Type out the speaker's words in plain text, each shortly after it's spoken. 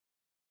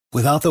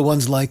Without the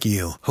ones like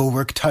you, who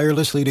work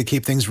tirelessly to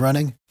keep things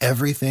running,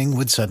 everything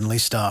would suddenly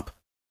stop.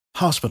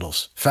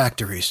 Hospitals,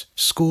 factories,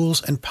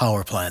 schools, and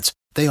power plants,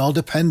 they all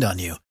depend on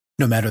you.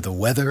 No matter the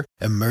weather,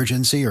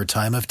 emergency, or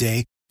time of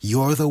day,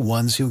 you're the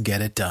ones who get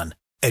it done.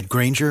 At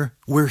Grainger,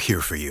 we're here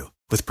for you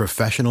with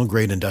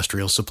professional-grade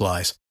industrial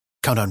supplies.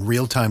 Count on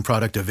real-time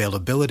product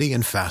availability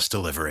and fast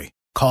delivery.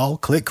 Call,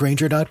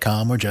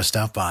 clickgrainger.com, or just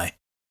stop by.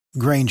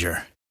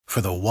 Grainger, for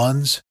the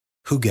ones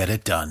who get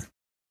it done.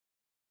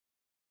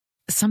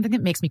 Something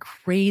that makes me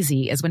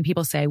crazy is when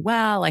people say,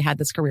 well, I had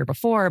this career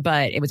before,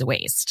 but it was a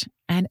waste.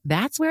 And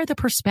that's where the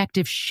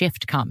perspective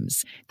shift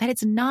comes, that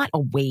it's not a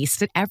waste,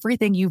 that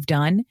everything you've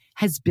done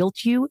has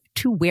built you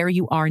to where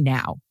you are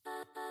now.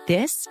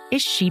 This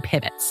is She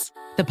Pivots,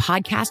 the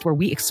podcast where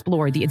we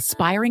explore the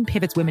inspiring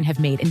pivots women have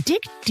made and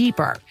dig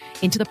deeper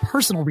into the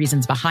personal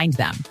reasons behind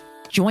them.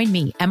 Join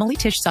me, Emily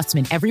Tish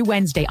Sussman, every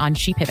Wednesday on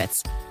She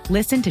Pivots.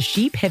 Listen to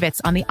She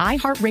Pivots on the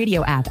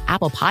iHeartRadio app,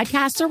 Apple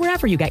Podcasts, or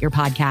wherever you get your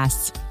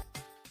podcasts.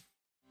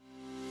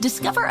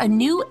 Discover a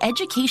new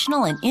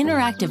educational and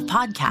interactive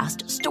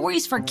podcast,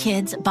 Stories for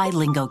Kids by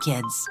Lingo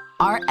Kids.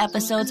 Our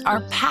episodes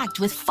are packed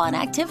with fun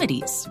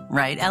activities.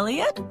 Right,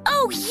 Elliot?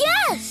 Oh,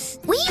 yes!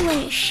 We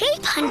went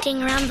shape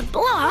hunting around the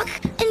block,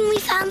 and we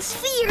found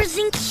spheres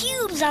and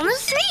cubes on the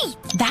street.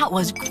 That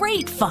was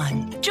great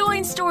fun.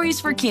 Join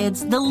Stories for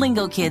Kids, the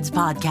Lingo Kids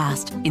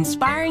podcast,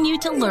 inspiring you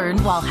to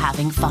learn while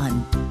having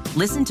fun.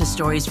 Listen to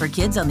Stories for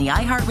Kids on the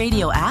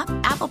iHeartRadio app,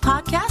 Apple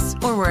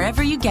Podcasts, or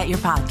wherever you get your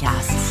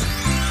podcasts.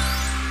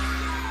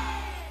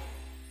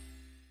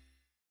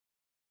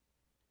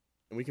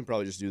 And we can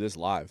probably just do this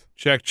live.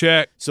 Check,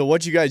 check. So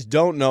what you guys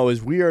don't know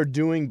is we are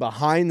doing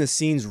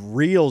behind-the-scenes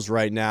reels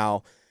right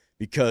now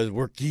because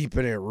we're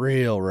keeping it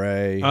real,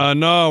 Ray.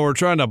 No, we're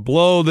trying to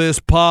blow this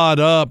pod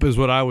up is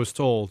what I was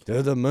told.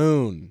 To the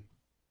moon.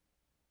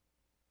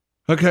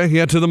 Okay,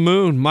 yeah, to the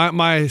moon.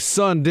 My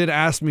son did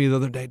ask me the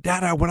other day,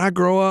 Dad, when I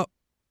grow up,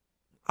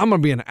 I'm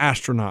going to be an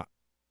astronaut.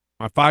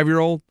 My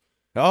 5-year-old.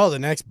 Oh, the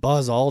next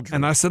Buzz Aldrin.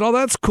 And I said, oh,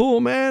 that's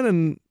cool, man.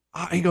 And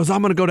he goes,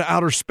 I'm going to go to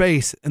outer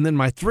space. And then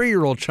my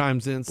 3-year-old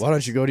chimes in. Why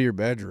don't you go to your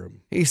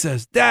bedroom? He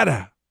says,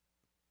 Dada,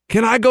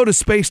 can I go to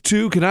space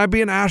too? Can I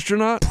be an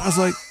astronaut? I was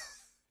like,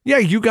 yeah,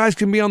 you guys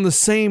can be on the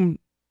same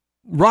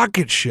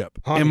rocket ship.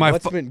 Honey,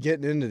 what's been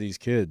getting into these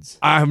kids?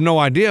 I have no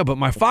idea, but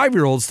my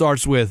 5-year-old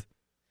starts with,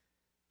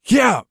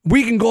 yeah,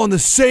 we can go on the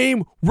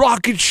same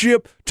rocket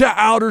ship to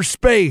outer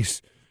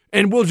space.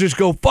 And we'll just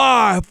go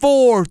 5,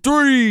 4,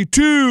 3,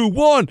 2,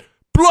 1.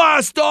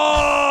 Blast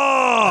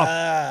off!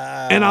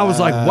 And I was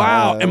like,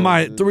 wow. And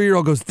my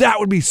 3-year-old goes, that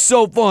would be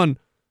so fun.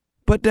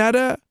 But,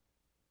 Dada,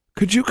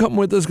 could you come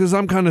with us? Because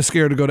I'm kind of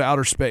scared to go to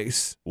outer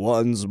space.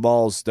 One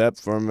small step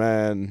for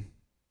man.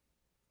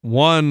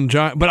 One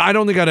giant. But I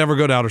don't think I'd ever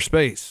go to outer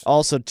space.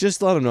 Also,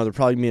 just let them know they're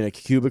probably be in a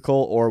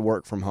cubicle or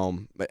work from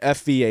home. But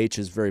FVH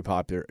is very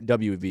popular.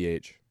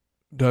 WVH.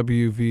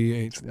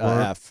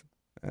 WVH.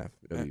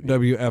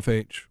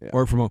 WFH. Yeah.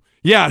 Work from home.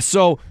 Yeah,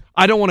 so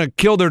I don't want to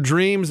kill their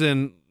dreams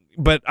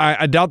but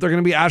I doubt they're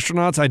going to be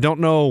astronauts. I don't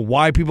know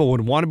why people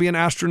would want to be an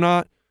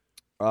astronaut.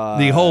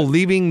 The whole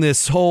leaving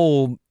this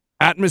whole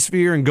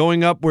atmosphere and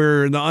going up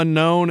where the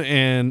unknown,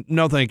 and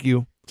no thank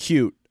you.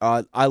 Cute.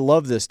 I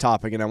love this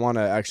topic, and I want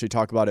to actually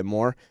talk about it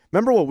more.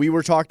 Remember what we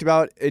were talked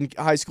about in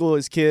high school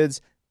as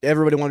kids?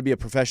 Everybody wanted to be a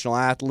professional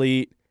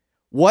athlete.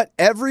 What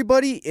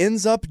everybody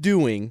ends up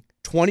doing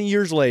 20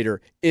 years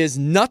later is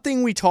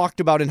nothing we talked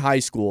about in high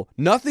school,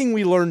 nothing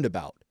we learned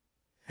about.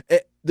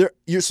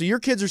 So your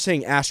kids are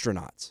saying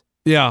astronauts.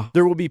 Yeah.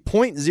 There will be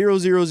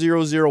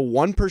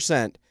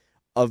 0.00001%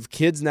 of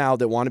kids now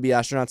that want to be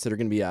astronauts that are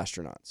going to be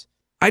astronauts.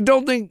 I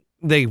don't think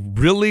they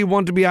really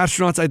want to be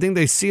astronauts. I think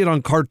they see it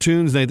on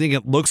cartoons and they think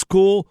it looks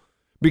cool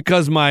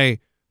because my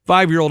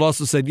 5-year-old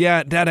also said,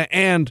 yeah, Dada,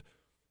 and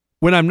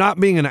when I'm not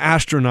being an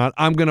astronaut,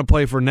 I'm going to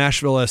play for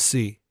Nashville SC.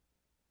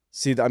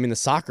 See, I mean, the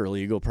soccer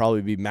league will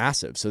probably be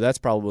massive, so that's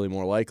probably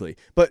more likely.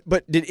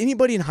 But did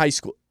anybody in high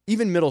school,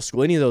 even middle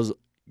school, any of those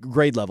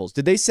grade levels,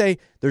 did they say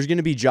there's going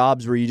to be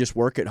jobs where you just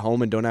work at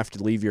home and don't have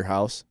to leave your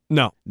house?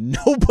 No.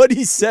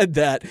 Nobody said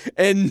that,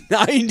 and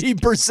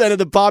 90% of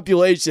the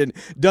population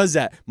does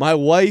that. My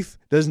wife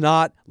does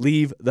not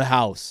leave the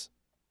house.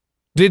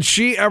 Did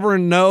she ever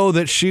know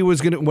that she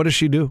was going to, what does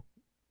she do?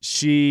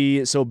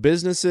 So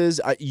businesses,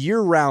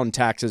 year-round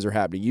taxes are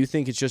happening. You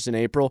think it's just in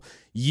April.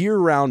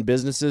 Year-round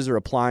businesses are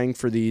applying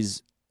for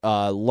these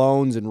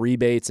loans and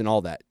rebates and all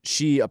that.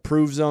 She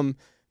approves them,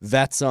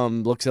 vets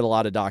them, looks at a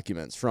lot of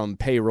documents from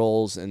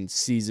payrolls and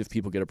sees if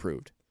people get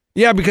approved.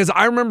 Yeah, because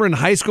I remember in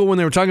high school when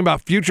they were talking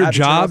about future jobs.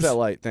 Turn off that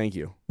light. Thank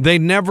you. They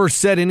never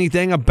said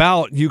anything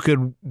about you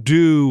could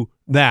do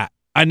that.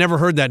 I never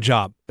heard that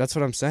job. That's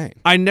what I'm saying.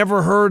 I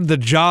never heard the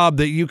job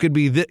that you could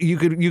be. You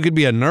could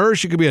be a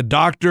nurse. You could be a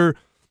doctor.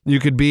 You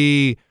could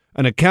be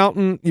an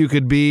accountant. You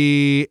could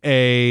be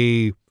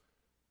a.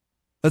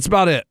 That's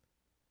about it.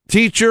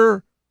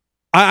 Teacher.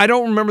 I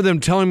don't remember them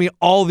telling me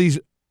all these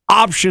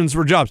options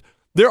for jobs.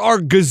 There are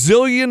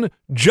gazillion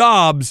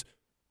jobs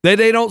that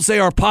they don't say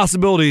are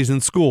possibilities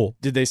in school.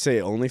 Did they say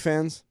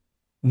OnlyFans?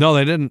 No,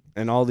 they didn't.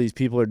 And all these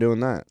people are doing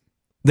that.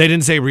 They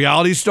didn't say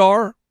reality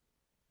star.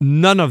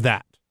 None of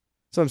that.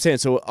 So I'm saying,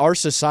 so our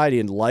society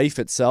and life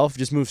itself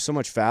just moves so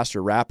much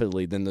faster,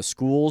 rapidly than the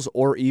schools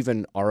or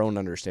even our own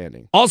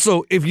understanding.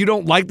 Also, if you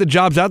don't like the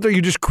jobs out there,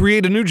 you just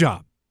create a new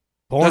job.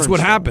 That's what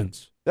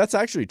happens. That's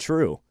actually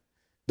true.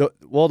 The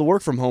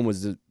work from home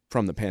was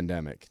from the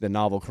pandemic, the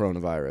novel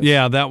coronavirus.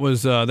 Yeah, that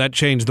was that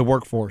changed the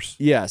workforce.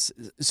 Yes.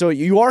 So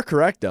you are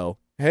correct, though.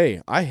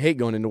 Hey, I hate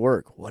going into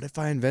work. What if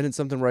I invented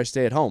something where I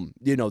stay at home?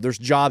 There's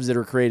jobs that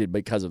are created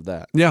because of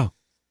that. Yeah.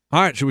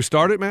 All right, should we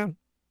start it, man?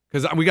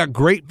 Because we got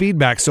great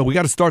feedback, so we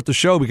got to start the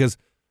show because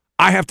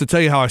I have to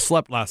tell you how I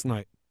slept last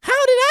night.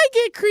 How did I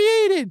get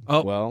created?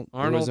 Oh, well,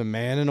 Arnold, it was a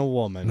man and a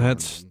woman.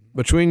 That's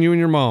between you and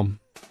your mom.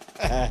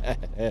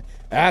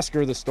 Ask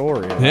her the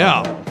story.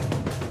 Yeah.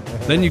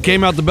 Then you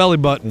came out the belly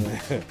button.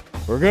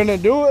 We're going to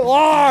do it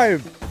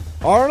live.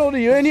 Arnold, are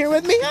you in here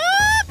with me?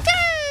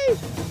 Okay.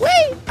 We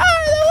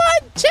are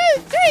the 1, 2,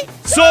 3.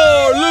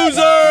 Sore losers!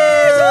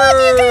 Love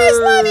you guys.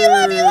 Love you,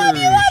 love you, love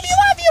you, love you,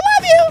 love you,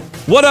 love you.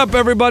 What up,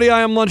 everybody?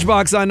 I am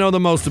Lunchbox. I know the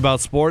most about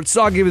sports,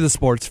 so I'll give you the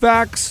sports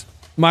facts,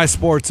 my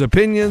sports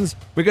opinions,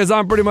 because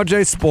I'm pretty much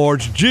a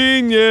sports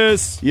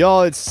genius.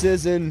 Y'all, it's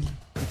Sizzin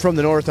from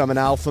the north. I'm an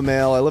alpha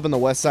male. I live on the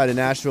west side of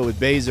Nashville with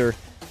Baser.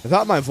 I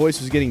thought my voice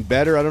was getting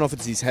better. I don't know if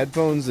it's these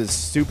headphones, this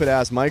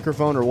stupid-ass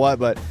microphone, or what,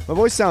 but my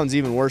voice sounds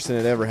even worse than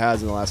it ever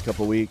has in the last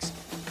couple of weeks.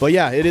 But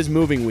yeah, it is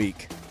moving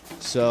week.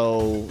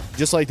 So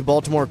just like the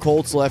Baltimore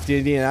Colts left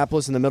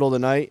Indianapolis in the middle of the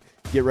night,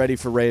 get ready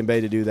for Ray and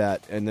Bay to do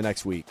that in the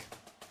next week.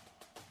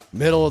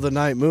 Middle of the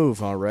night move,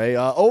 huh, Ray?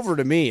 Over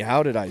to me.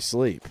 How did I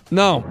sleep?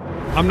 No,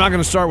 I'm not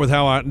going to start with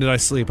how did I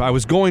sleep. I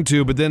was going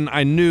to, but then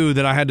I knew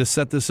that I had to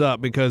set this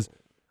up because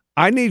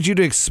I need you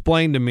to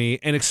explain to me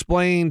and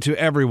explain to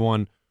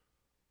everyone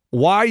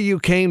why you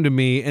came to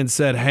me and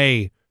said,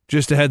 hey,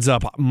 just a heads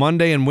up,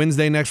 Monday and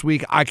Wednesday next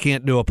week, I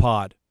can't do a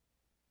pod.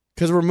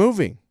 Because we're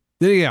moving.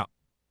 Yeah.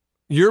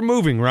 You're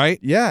moving, right?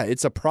 Yeah,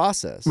 it's a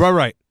process.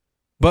 Right.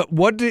 But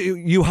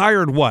you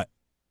hired what?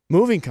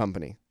 Moving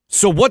company.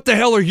 So what the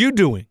hell are you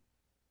doing?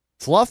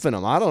 Fluffing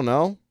them. I don't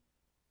know.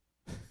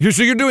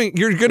 You're going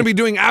to be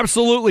doing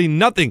absolutely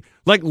nothing.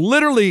 Like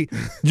literally,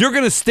 you're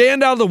going to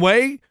stand out of the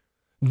way.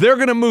 They're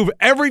going to move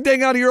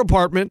everything out of your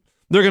apartment.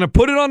 They're going to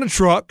put it on a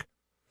truck.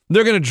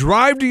 They're going to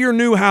drive to your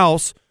new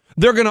house.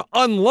 They're going to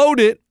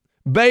unload it.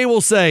 Bay will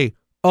say,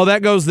 oh,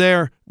 that goes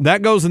there.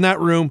 That goes in that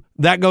room.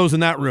 That goes in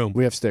that room.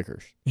 We have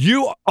stickers.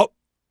 So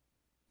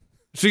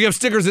you have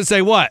stickers that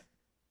say what?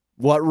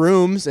 What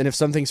rooms and if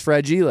something's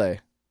fragile.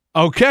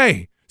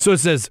 Okay. So it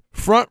says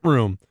front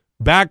room,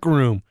 back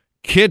room,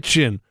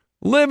 kitchen,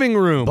 living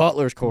room,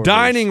 butler's quarters,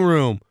 dining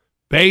room,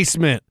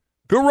 basement,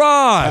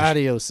 garage,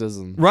 patio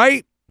system.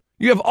 Right?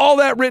 You have all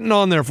that written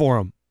on there for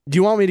them. Do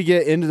you want me to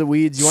get into the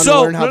weeds? You want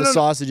to learn how the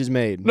sausage is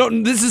made? No,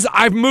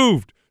 I've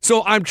moved.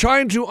 So I'm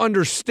trying to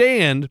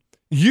understand,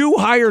 you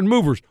hired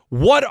movers.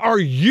 What are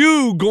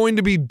you going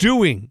to be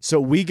doing? So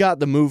we got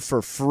the move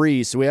for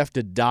free, so we have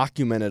to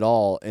document it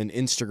all and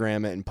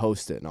Instagram it and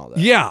post it and all that.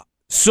 Yeah.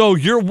 So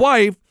your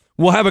wife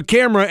will have a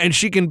camera and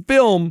she can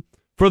film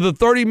for the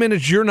 30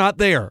 minutes you're not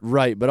there.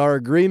 Right, but our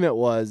agreement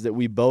was that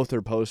we both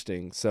are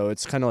posting, so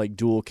it's kind of like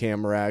dual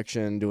camera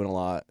action, doing a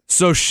lot.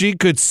 So she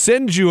could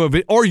send you a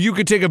video, or you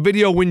could take a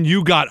video when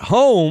you got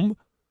home.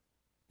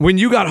 When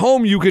you got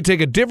home, you could take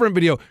a different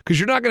video because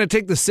you're not going to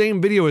take the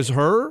same video as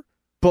her.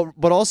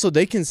 But also,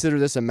 they consider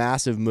this a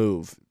massive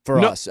move for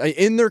us.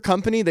 In their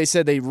company, they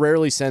said they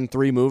rarely send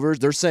 3 movers.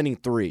 They're sending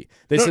 3.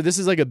 They said this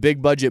is like a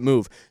big budget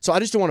move. So I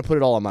just don't want to put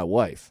it all on my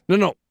wife.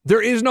 No.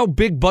 There is no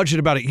big budget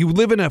about it. You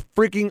live in a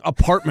freaking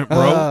apartment,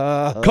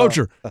 bro.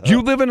 Coacher,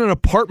 you live in an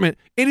apartment.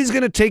 It is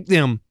going to take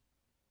them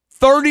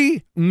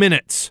 30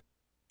 minutes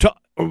to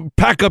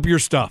pack up your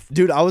stuff.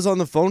 Dude, I was on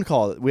the phone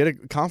call. We had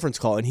a conference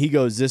call, and he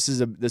goes, this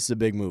is a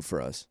big move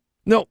for us.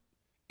 No,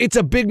 it's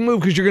a big move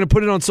because you're going to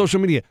put it on social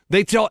media.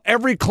 They tell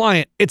every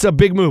client it's a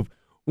big move.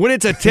 When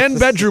it's a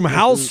 10-bedroom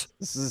house,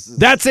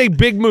 that's a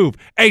big move.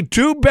 A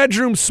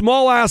 2-bedroom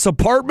small-ass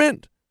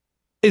apartment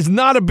is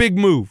not a big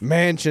move.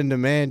 Mansion to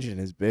mansion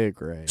is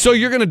big, right? So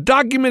you're going to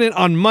document it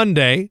on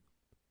Monday.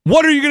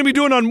 What are you going to be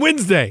doing on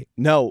Wednesday?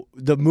 No,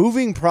 the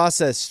moving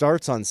process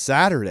starts on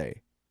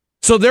Saturday.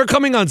 So they're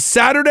coming on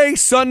Saturday,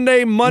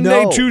 Sunday,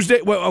 Monday,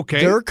 Tuesday. Well,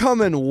 okay. They're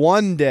coming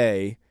one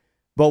day,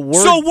 but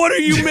we're... So what are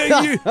you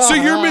making? So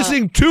you're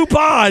missing 2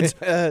 pods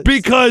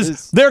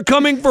because they're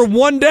coming for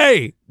one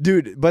day.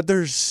 Dude, but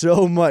there's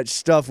so much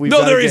stuff we've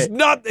No, there is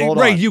not.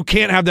 Ray, you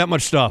can't have that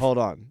much stuff. Hold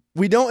on.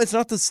 We don't. It's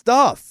not the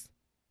stuff.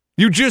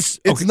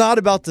 It's not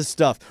about the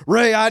stuff.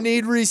 Ray, I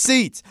need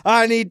receipts.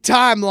 I need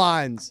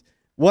timelines.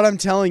 What I'm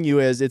telling you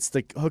is it's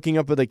the hooking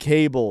up of the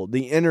cable,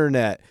 the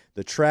internet,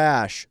 the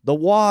trash, the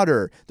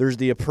water. There's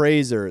the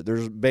appraiser.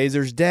 There's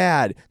Bazer's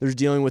dad. There's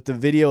dealing with the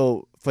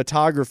video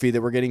photography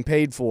that we're getting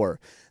paid for.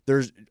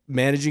 There's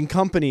managing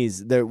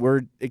companies that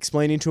we're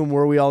explaining to them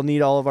where we all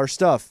need all of our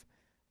stuff.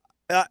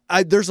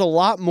 There's a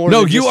lot more.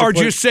 No, you are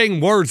just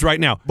saying words right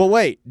now. But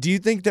wait, do you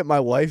think that my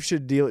wife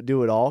should do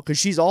it all? Because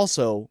she's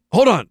also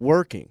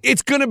working.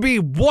 It's going to be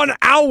 1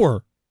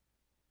 hour.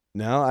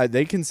 No,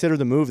 they consider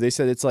the move. They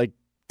said it's like,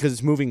 because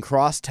it's moving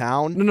cross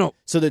town. No.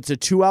 So that's a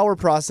 2-hour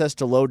process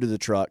to load to the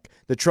truck.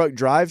 The truck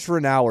drives for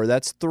an hour.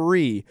 That's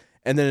 3.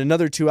 And then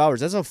another 2 hours.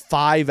 That's a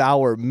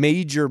 5-hour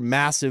major,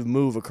 massive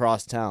move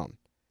across town.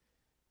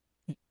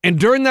 And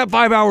during that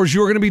 5 hours,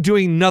 you're going to be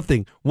doing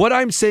nothing. What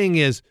I'm saying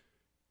is,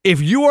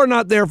 if you are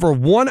not there for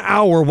 1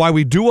 hour while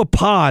we do a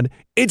pod,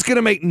 it's going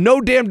to make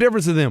no damn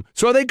difference to them.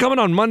 So are they coming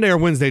on Monday or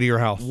Wednesday to your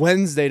house?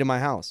 Wednesday to my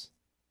house.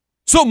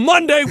 So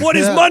Monday, what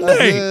is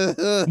Monday?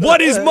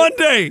 What is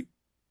Monday?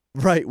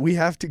 Right, we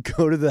have to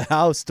go to the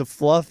house to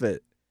fluff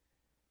it.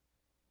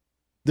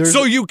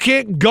 So you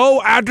can't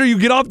go after you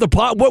get off the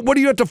pod? What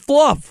do you have to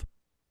fluff?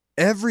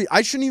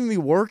 I shouldn't even be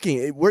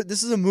working.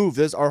 This is a move.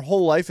 Our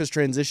whole life is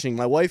transitioning.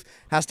 My wife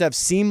has to have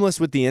seamless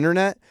with the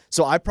internet,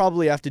 so I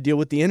probably have to deal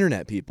with the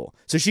internet people.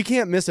 So she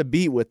can't miss a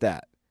beat with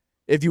that.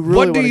 If you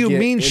really what do you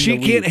mean she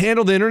can't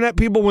handle the internet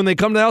people when they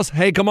come to the house?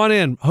 Hey, come on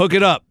in, hook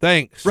it up,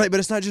 thanks. Right, but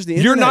it's not just the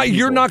internet.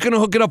 You're not going to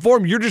hook it up for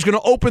them. You're just going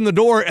to open the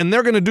door and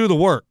they're going to do the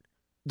work.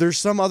 There's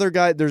some other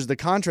guy. There's the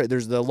contract.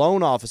 There's the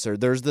loan officer.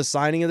 There's the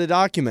signing of the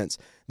documents.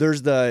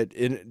 There's yeah.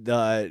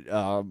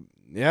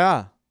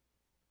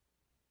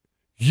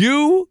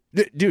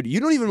 Dude, you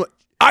don't even.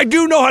 I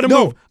do know how to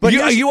move. But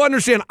you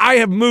understand, I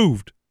have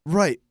moved.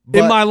 Right.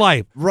 In my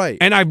life. Right.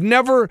 And I've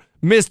never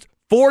missed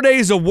 4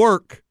 days of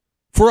work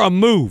for a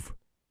move.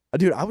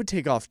 Dude, I would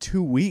take off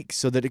 2 weeks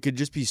so that it could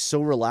just be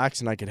so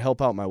relaxed and I could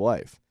help out my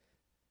wife.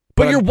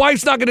 But your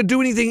wife's not going to do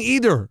anything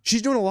either.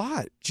 She's doing a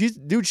lot.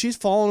 She's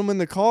following them in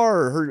the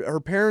car. Her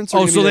parents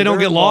are. Oh, so they don't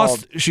get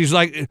lost? She's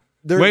like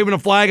waving a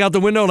flag out the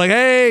window like,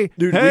 hey,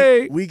 dude,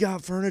 hey. We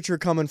got furniture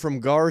coming from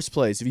Gar's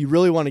place. If you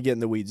really want to get in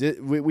the weeds,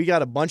 we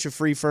got a bunch of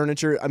free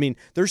furniture. I mean,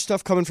 there's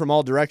stuff coming from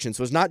all directions.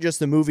 So it's not just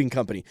the moving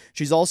company.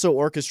 She's also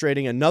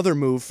orchestrating another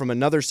move from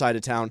another side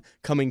of town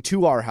coming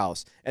to our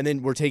house. And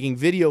then we're taking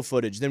video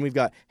footage. Then we've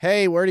got,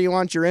 hey, where do you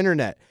want your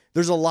internet?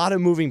 There's a lot of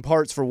moving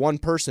parts for one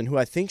person who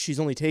I think she's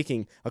only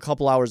taking a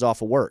couple hours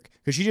off of work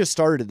because she just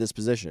started at this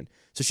position.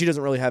 So she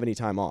doesn't really have any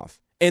time off.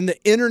 And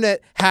the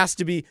internet has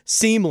to be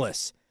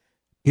seamless.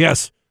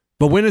 Yes.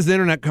 But when is the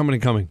internet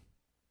coming?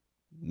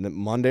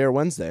 Monday or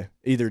Wednesday.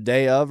 Either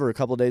day of or a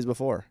couple days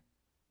before.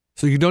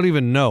 So you don't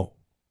even know?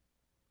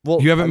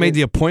 Well, you haven't made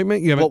the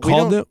appointment? You haven't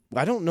called them?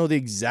 I don't know the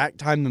exact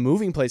time the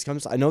moving place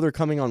comes. I know they're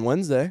coming on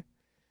Wednesday.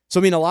 So,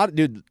 I mean,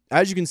 dude,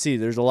 as you can see,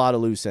 there's a lot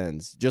of loose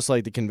ends, just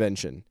like the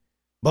convention.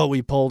 But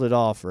we pulled it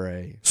off,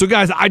 Ray. So,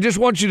 guys, I just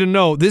want you to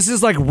know, this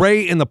is like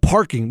Ray in the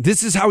parking.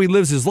 This is how he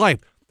lives his life.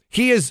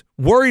 He is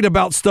worried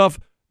about stuff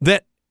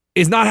that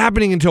is not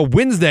happening until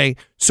Wednesday,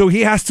 so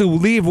he has to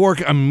leave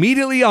work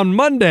immediately on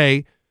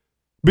Monday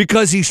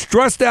because he's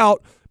stressed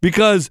out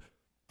because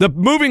the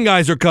moving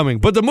guys are coming.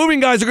 But the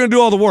moving guys are going to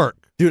do all the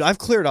work. Dude, I've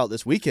cleared out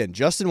this weekend.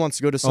 Justin wants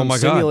to go to some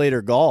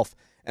simulator golf.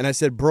 And I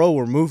said, bro,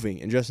 we're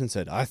moving. And Justin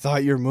said, I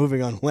thought you were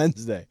moving on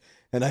Wednesday.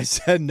 And I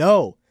said,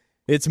 no,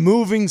 it's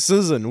moving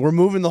season. We're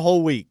moving the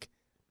whole week.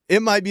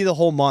 It might be the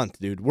whole month,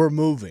 dude. We're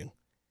moving.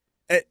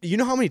 You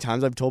know how many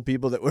times I've told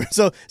people that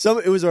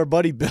it was our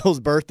buddy Bill's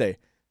birthday.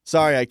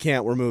 Sorry, I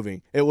can't. We're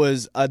moving. It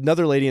was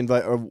another lady,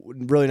 a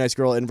really nice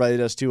girl, invited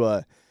us to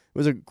it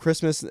was a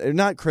Christmas,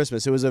 not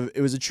Christmas. It was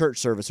a church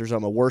service or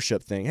something, a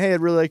worship thing. Hey,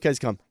 I'd really like you guys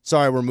to come.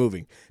 Sorry, we're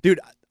moving, dude.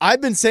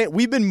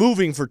 We've been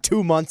moving for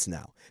 2 months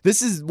now.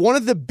 This is one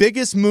of the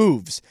biggest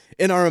moves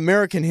in our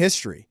American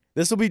history.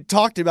 This will be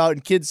talked about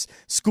in kids'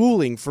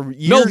 schooling for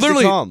years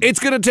to come. It's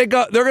going to take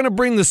they're going to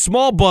bring the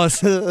small bus.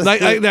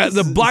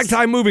 The Black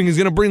Tie Moving is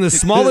going to bring the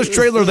smallest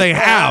trailer they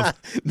have.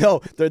 No,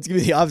 it's going to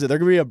be the opposite. They're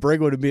going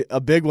to be a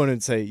big one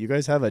and say, you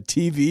guys have a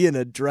TV and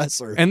a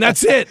dresser. And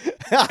that's it.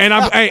 And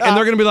and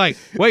they're going to be like,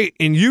 wait,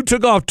 and you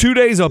took off 2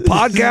 days of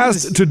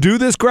podcast to do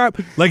this crap?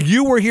 Like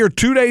you were here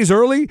 2 days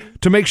early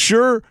to make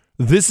sure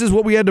this is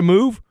what we had to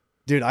move?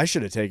 Dude, I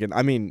should have taken,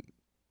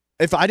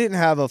 if I didn't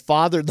have a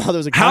father that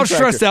was a contractor. How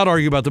stressed out are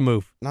you about the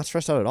move? Not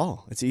stressed out at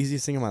all. It's the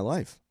easiest thing in my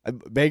life.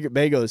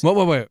 Bay goes.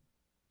 Wait.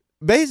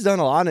 Bay's done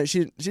a lot of it.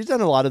 She's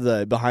done a lot of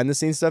the behind the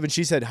scenes stuff, and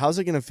she said, "How's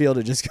it going to feel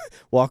to just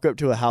walk up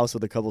to a house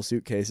with a couple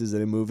suitcases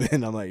and then move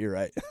in?" I'm like, "You're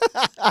right."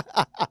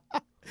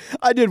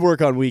 I did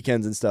work on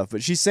weekends and stuff,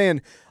 but she's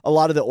saying a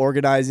lot of the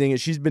organizing.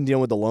 She's been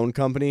dealing with the loan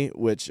company,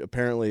 which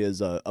apparently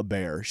is a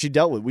bear. She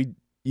dealt with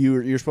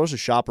you're supposed to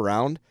shop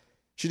around.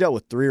 She dealt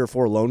with 3 or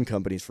 4 loan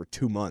companies for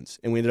 2 months,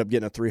 and we ended up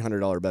getting a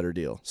 $300 better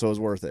deal. So it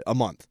was worth it. A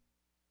month.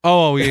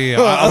 Oh,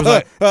 yeah. I was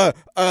like,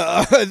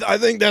 I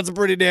think that's a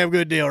pretty damn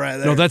good deal right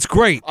there. No, that's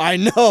great. I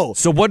know.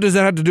 So what does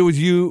that have to do with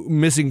you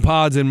missing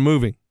pods and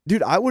moving?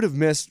 Dude, I would have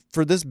missed,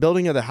 for this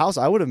building of the house,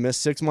 I would have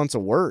missed 6 months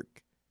of work.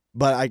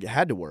 But I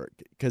had to work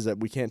because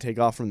we can't take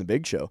off from the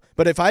big show.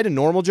 But if I had a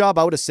normal job,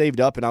 I would have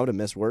saved up and I would have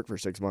missed work for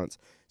 6 months.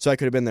 So I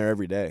could have been there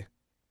every day.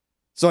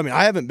 So,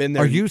 I haven't been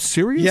there. Are you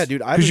serious? Yeah, dude.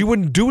 Because you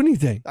wouldn't do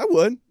anything. I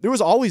would. There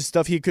was always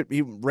stuff he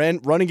run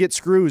and get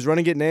screws, run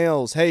and get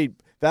nails. Hey,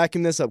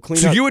 vacuum this up, clean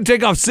up. So you would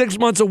take off 6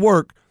 months of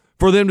work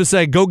for them to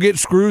say, go get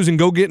screws and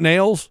go get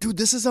nails? Dude,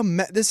 this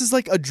is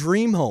like a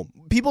dream home.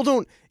 People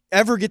don't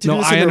ever get to do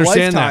this in their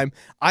lifetime.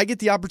 That. I get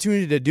the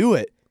opportunity to do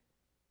it.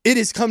 It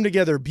has come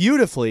together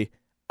beautifully.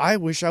 I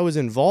wish I was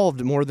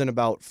involved more than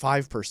about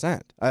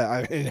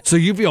 5%. So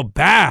you feel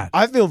bad.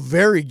 I feel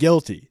very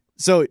guilty.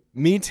 So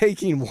me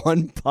taking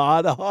one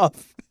pod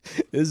off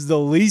is the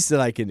least that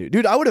I can do.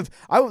 Dude, I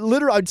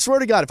swear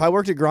to God, if I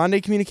worked at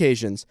Grande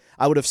Communications,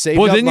 I would have saved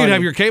up then money. you'd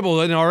have your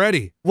cable in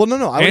already. Well,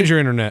 no. And your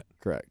internet.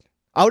 Correct.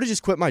 I would have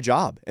just quit my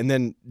job and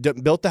then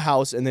built the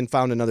house and then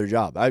found another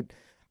job.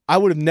 I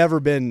would have never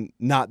been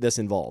not this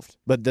involved,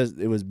 but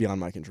it was beyond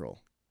my control.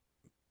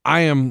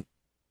 I am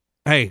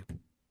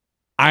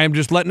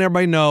just letting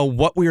everybody know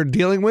what we are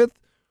dealing with,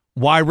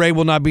 why Ray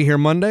will not be here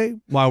Monday,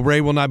 why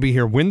Ray will not be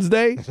here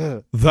Wednesday.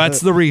 That's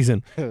the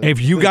reason. If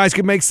you guys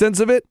can make sense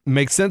of it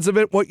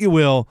what you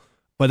will,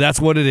 but that's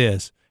what it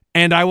is.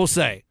 And I will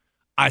say,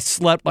 I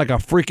slept like a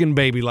freaking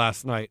baby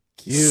last night.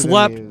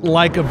 Slept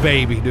like a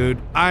baby, dude.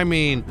 I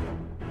mean,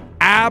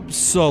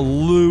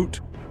 absolute,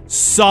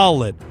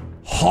 solid,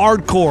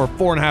 hardcore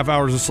 4.5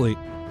 hours of sleep.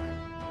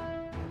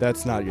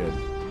 That's not good.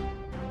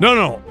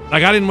 No.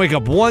 Like, I didn't wake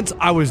up once.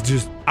 I was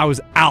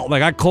out.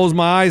 Like, I closed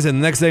my eyes, and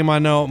the next thing I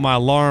know, my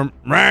alarm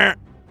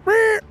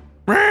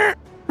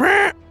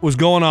was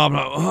going off.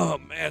 Oh,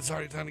 man, it's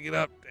already time to get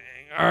up. Dang.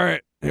 All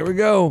right, here we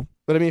go.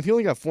 But, I mean, if you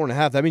only got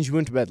 4.5, that means you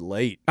went to bed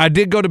late. I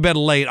did go to bed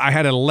late. I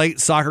had a late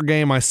soccer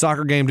game. My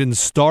soccer game didn't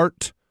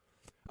start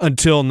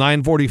until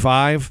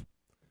 9:45.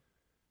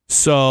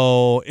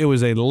 So it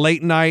was a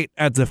late night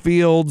at the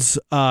fields.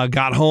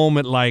 Got home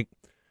at like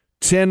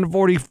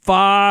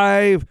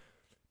 10:45.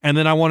 And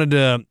then I wanted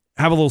to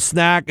have a little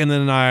snack, and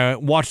then I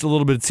watched a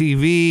little bit of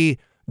TV,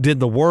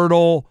 did the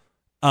Wordle,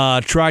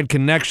 tried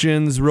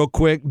connections real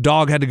quick.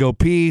 Dog had to go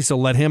pee, so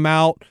let him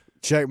out.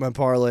 Check my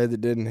parlay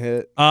that didn't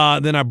hit.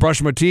 Then I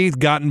brushed my teeth,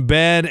 got in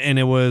bed, and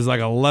it was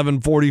like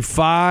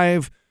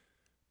 11:45,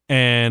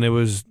 and I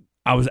was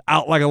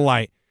out like a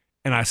light,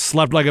 and I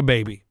slept like a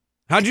baby.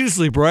 How'd you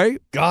sleep, Ray?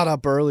 Got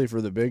up early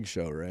for the big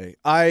show, Ray.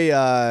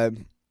 I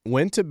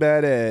went to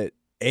bed at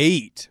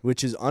 8,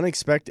 which is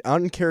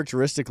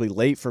uncharacteristically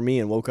late for me,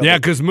 and woke up. Yeah,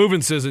 because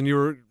moving season, you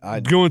were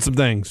doing some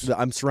things.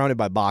 I'm surrounded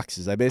by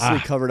boxes. I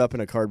basically covered up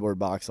in a cardboard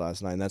box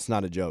last night, and that's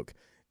not a joke.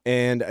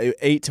 And I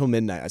ate till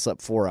midnight. I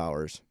slept 4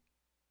 hours.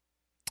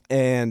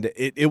 And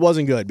it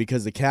wasn't good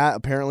because the cat,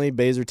 apparently,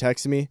 Baser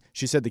texted me.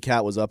 She said the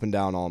cat was up and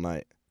down all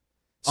night.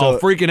 So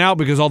freaking out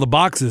because all the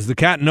boxes. The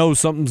cat knows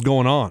something's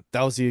going on.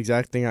 That was the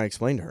exact thing I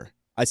explained to her.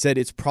 I said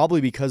it's probably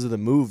because of the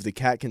move. The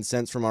cat can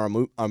sense from our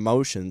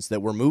emotions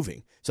that we're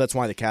moving. So that's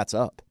why the cat's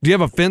up. Do you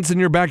have a fence in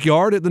your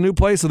backyard at the new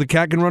place so the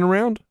cat can run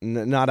around?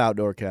 Not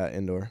outdoor cat,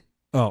 indoor.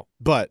 Oh.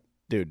 But,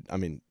 dude, I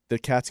mean, the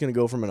cat's going to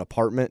go from an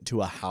apartment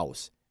to a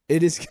house.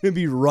 It is going to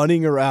be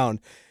running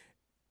around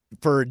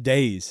for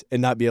days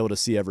and not be able to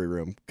see every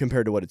room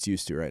compared to what it's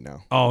used to right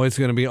now. Oh, it's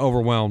going to be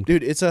overwhelmed.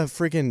 Dude, it's a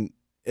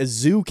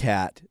zoo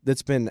cat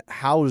that's been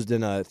housed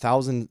in a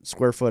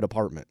 1,000-square-foot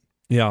apartment.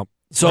 Yeah.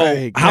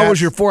 So how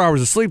was your 4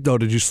 hours of sleep, though?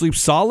 Did you sleep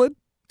solid?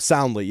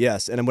 Soundly,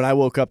 yes. And when I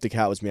woke up, the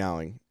cat was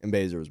meowing, and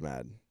Baser was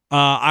mad.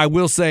 I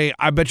will say,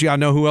 I bet you I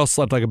know who else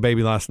slept like a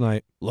baby last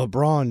night.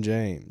 LeBron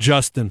James.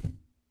 Justin.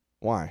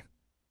 Why?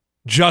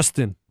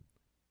 Justin.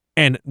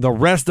 And the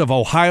rest of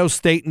Ohio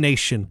State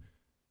Nation.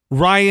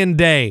 Ryan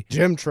Day.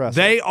 Jim Tressel.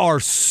 They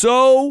are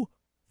so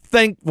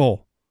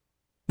thankful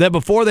that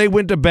before they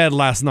went to bed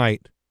last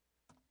night,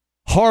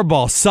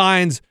 Harbaugh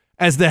signs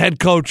as the head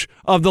coach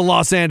of the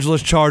Los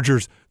Angeles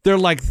Chargers. They're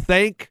like,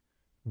 thank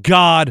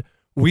God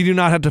we do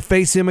not have to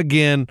face him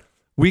again.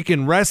 We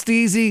can rest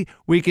easy.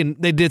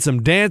 They did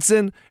some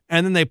dancing,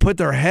 and then they put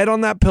their head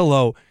on that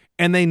pillow,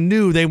 and they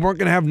knew they weren't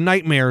going to have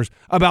nightmares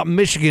about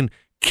Michigan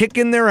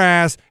kicking their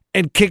ass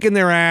and kicking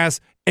their ass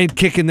and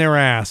kicking their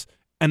ass.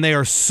 And they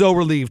are so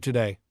relieved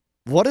today.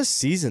 What a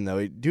season,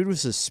 though. Dude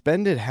was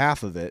suspended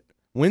half of it,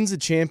 wins the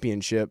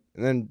championship,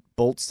 and then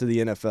bolts to the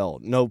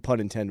NFL. No pun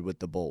intended with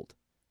the bolt.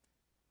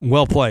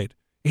 Well played.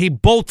 He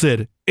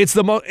bolted. It's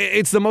the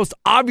most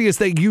obvious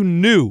that you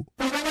knew.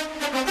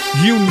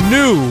 You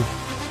knew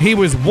he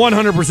was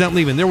 100%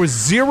 leaving. There was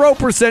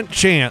 0%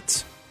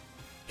 chance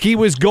he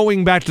was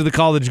going back to the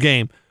college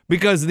game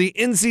because the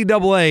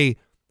NCAA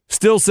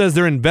still says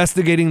they're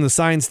investigating the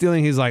sign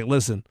stealing. He's like,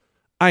 listen,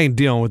 I ain't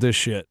dealing with this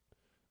shit.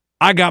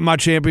 I got my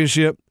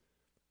championship.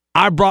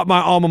 I brought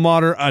my alma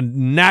mater a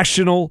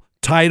national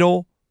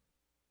title.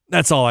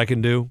 That's all I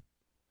can do.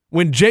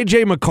 When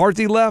J.J.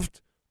 McCarthy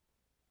left,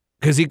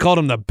 because he called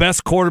him the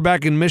best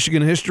quarterback in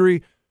Michigan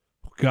history,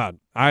 God,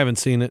 I haven't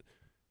seen it.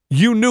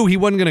 You knew he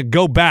wasn't going to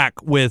go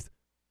back with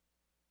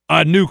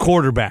a new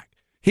quarterback.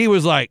 He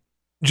was like,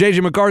 J.J.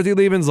 McCarthy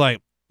leaving's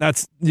like,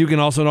 you can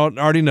also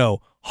already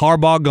know,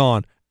 Harbaugh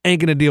gone. Ain't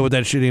going to deal with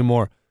that shit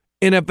anymore.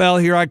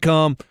 NFL, here I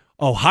come.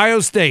 Ohio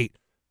State,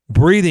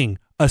 breathing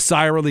a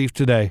sigh of relief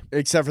today.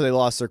 Except for they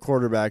lost their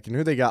quarterback. And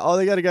who they got? Oh,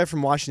 they got a guy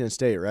from Washington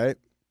State, right?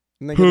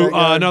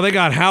 No, they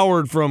got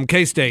Howard from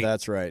K-State.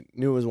 That's right.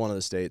 Knew it was one of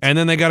the states. And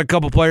then they got a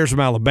couple players from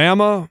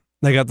Alabama.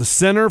 They got the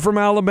center from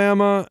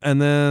Alabama,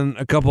 and then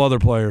a couple other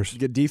players.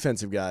 Good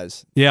defensive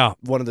guys. Yeah.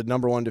 One of the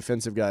number one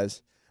defensive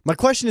guys. My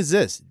question is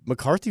this.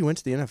 McCarthy went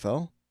to the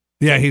NFL?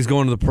 Yeah, he's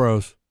going to the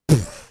pros.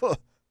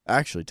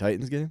 Actually,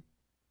 Titans get him?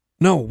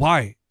 No,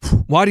 why?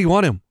 Why do you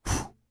want him?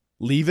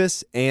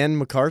 Levis and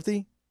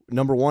McCarthy,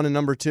 number 1 and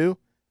number 2.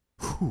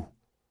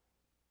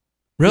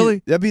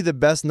 Really? That'd be the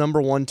best number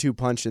 1-2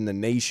 punch in the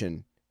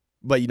nation,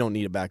 but you don't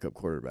need a backup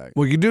quarterback.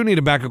 Well, you do need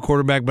a backup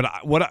quarterback, but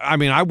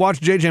I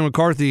watched J.J.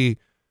 McCarthy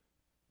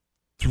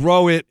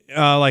throw it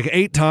like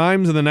 8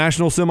 times in the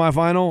national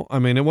semifinal. I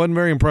mean, it wasn't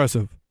very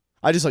impressive.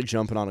 I just like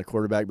jumping on a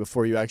quarterback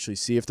before you actually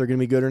see if they're going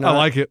to be good or not. I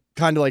like it.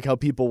 Kind of like how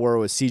people were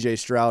with C.J.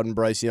 Stroud and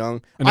Bryce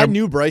Young. And I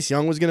knew Bryce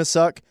Young was going to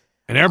suck.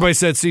 And everybody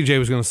said C.J.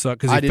 was going to suck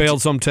because he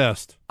failed some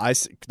test.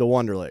 The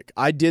Wonderlic.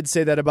 I did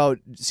say that about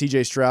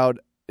C.J. Stroud.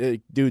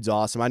 Dude's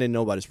awesome. I didn't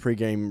know about his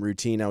pregame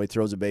routine, how he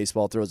throws a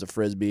baseball, throws a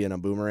frisbee, and a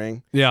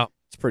boomerang. Yeah.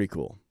 It's pretty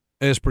cool.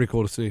 It's pretty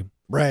cool to see.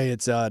 Ray,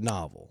 it's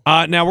novel.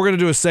 Now we're going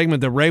to do a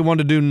segment that Ray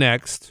wanted to do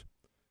next.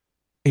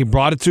 He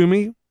brought it to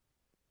me.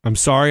 I'm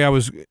sorry I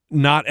was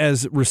not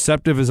as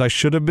receptive as I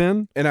should have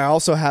been. And I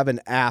also have an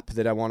app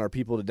that I want our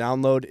people to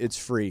download. It's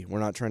free. We're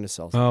not trying to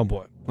sell something. Oh,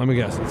 boy. Let me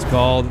guess. It's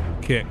called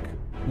Kick.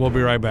 We'll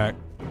be right back.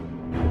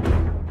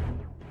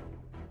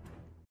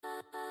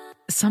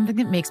 Something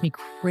that makes me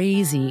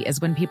crazy is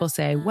when people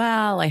say,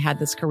 well, I had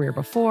this career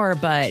before,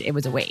 but it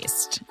was a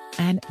waste.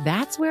 And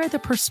that's where the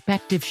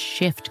perspective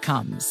shift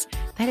comes,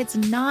 that it's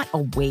not a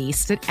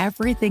waste, that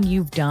everything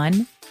you've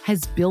done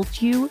has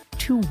built you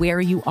to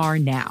where you are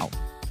now.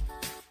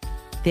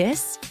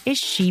 This is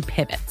She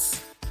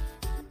Pivots,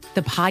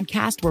 the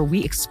podcast where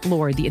we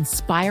explore the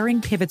inspiring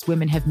pivots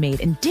women have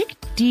made and dig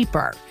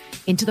deeper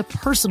into the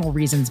personal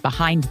reasons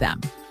behind them.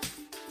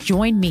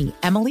 Join me,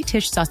 Emily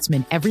Tish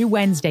Sussman, every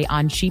Wednesday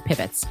on She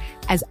Pivots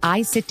as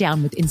I sit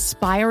down with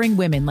inspiring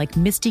women like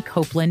Misty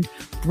Copeland,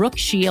 Brooke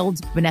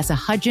Shields, Vanessa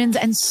Hudgens,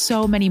 and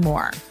so many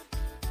more.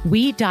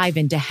 We dive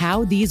into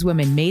how these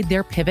women made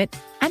their pivot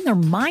and their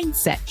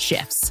mindset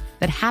shifts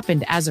that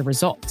happened as a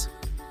result.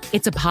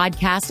 It's a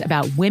podcast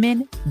about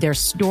women, their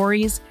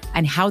stories,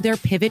 and how their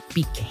pivot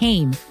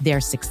became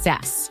their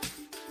success.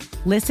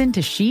 Listen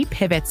to She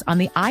Pivots on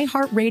the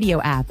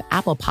iHeartRadio app,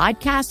 Apple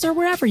Podcasts, or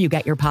wherever you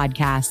get your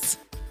podcasts.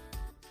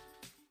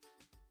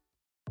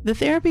 The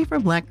Therapy for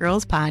Black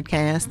Girls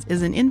podcast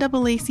is an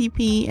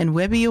NAACP and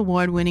Webby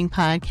Award-winning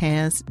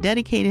podcast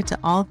dedicated to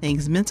all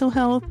things mental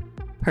health,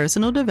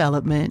 personal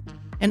development,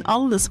 and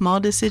all of the small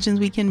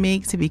decisions we can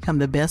make to become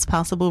the best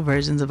possible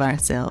versions of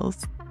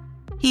ourselves.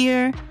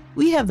 Here,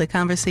 we have the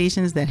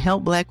conversations that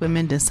help Black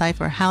women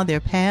decipher how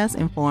their past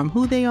inform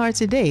who they are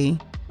today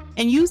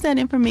and use that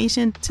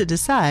information to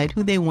decide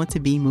who they want to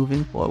be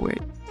moving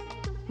forward.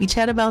 We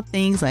chat about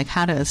things like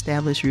how to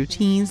establish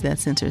routines that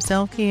center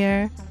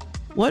self-care,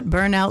 what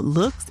burnout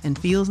looks and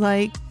feels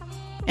like,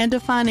 and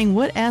defining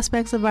what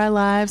aspects of our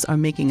lives are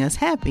making us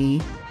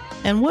happy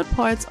and what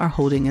parts are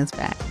holding us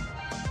back.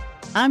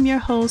 I'm your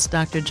host,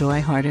 Dr.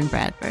 Joy Harden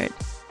Bradford,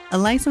 a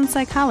licensed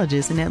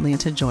psychologist in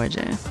Atlanta,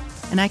 Georgia,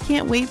 and I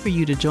can't wait for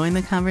you to join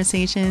the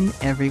conversation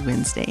every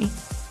Wednesday.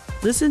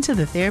 Listen to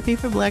the Therapy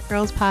for Black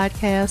Girls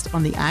podcast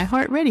on the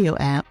iHeartRadio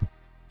app,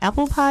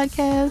 Apple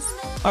Podcasts,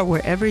 or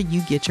wherever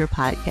you get your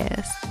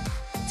podcasts.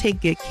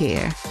 Take good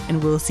care,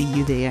 and we'll see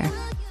you there.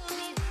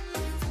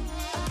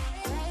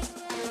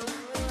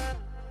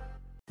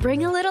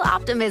 Bring a little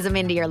optimism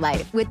into your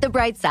life with The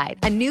Bright Side,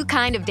 a new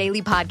kind of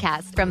daily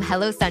podcast from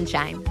Hello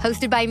Sunshine,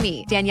 hosted by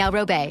me, Danielle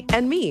Robay.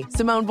 And me,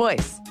 Simone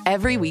Boyce.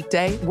 Every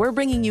weekday, we're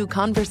bringing you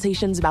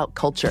conversations about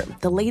culture,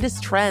 the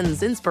latest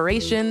trends,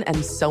 inspiration,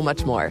 and so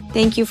much more.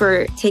 Thank you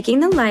for taking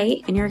the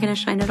light, and you're going to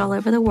shine it all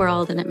over the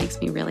world, and it makes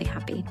me really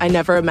happy. I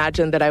never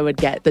imagined that I would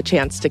get the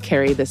chance to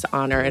carry this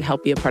honor and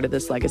help be a part of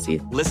this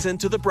legacy. Listen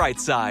to The Bright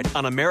Side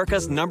on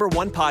America's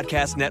 #1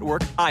 podcast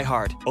network,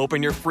 iHeart.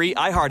 Open your free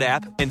iHeart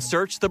app and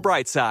search The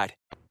Bright Side.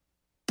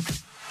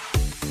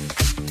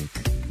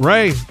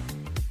 Ray,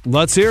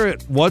 let's hear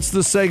it. What's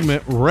the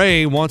segment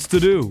Ray wants to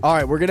do? All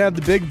right, we're going to have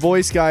the big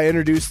voice guy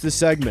introduce the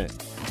segment.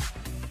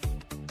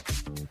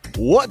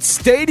 What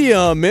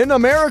stadium in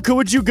America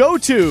would you go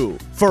to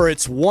for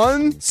its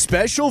one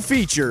special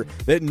feature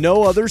that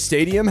no other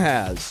stadium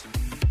has?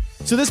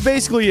 So this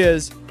basically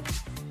is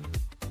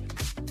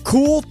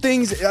cool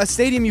things, a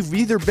stadium you've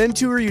either been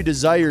to or you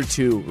desire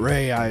to.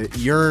 Ray, I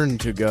yearn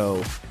to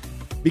go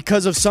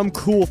because of some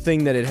cool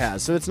thing that it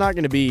has. So it's not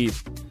going to be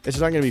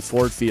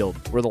Ford Field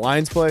where the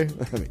Lions play.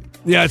 I mean,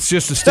 yeah, it's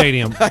just a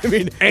stadium. I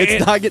mean,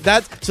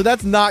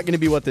 that's not going to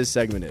be what this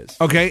segment is.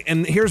 Okay,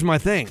 and here's my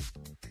thing.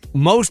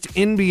 Most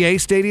NBA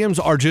stadiums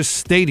are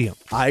just stadiums.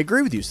 I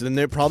agree with you. So then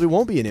there probably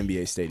won't be an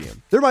NBA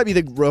stadium. There might be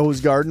the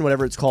Rose Garden,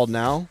 whatever it's called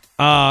now.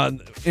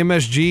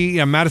 MSG,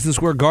 yeah, Madison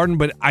Square Garden,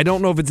 but I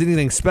don't know if it's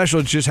anything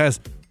special. It just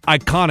has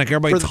iconic.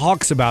 Everybody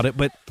talks about it,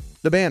 but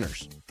the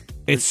banners.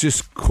 It's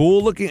just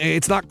cool looking.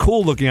 It's not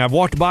cool looking. I've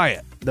walked by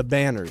it. The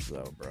banners,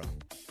 though, bro.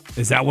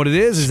 Is that what it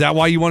is? Is that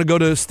why you want to go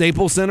to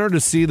Staples Center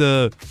to see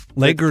the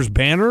Lakers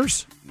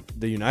banners?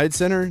 The United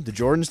Center, the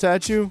Jordan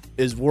statue,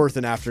 is worth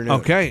an afternoon.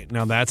 Okay,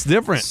 now that's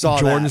different.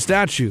 Jordan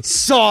statue.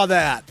 Saw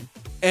that.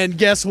 And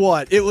guess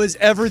what? It was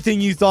everything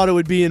you thought it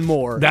would be and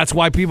more. That's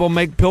why people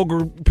make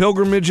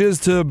pilgrimages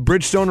to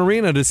Bridgestone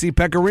Arena to see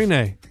Pekka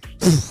Rinne.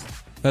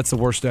 That's the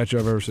worst statue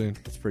I've ever seen.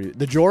 It's pretty.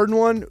 The Jordan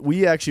one,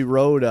 we actually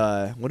rode.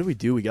 What did we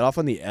do? We got off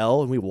on the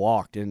L and we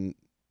walked. And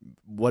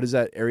what is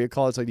that area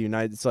called? It's like the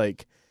United. It's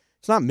like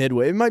it's not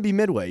Midway. It might be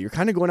Midway. You're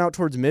kind of going out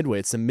towards Midway.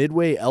 It's the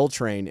Midway L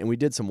train, and we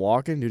did some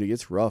walking. Dude, it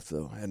gets rough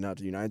though. Heading out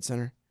to the United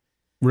Center.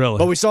 Really?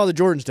 But we saw the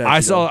Jordan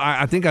statue.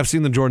 I think I've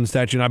seen the Jordan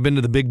statue, and I've been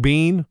to the Big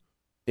Bean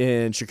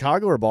in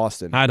Chicago or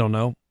Boston. I don't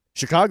know.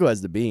 Chicago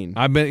has the Bean.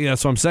 I've been. Yeah,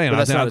 that's what I'm saying. But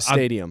that's not a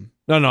stadium.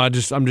 No.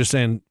 I'm just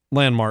saying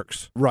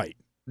landmarks. Right.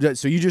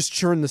 So you just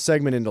churned the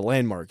segment into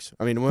landmarks.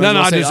 I mean,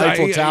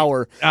 Eiffel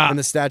Tower and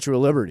the Statue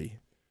of Liberty.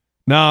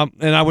 No,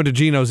 and I went to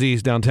Geno's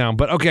East downtown.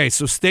 But okay,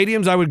 so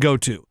stadiums I would go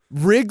to.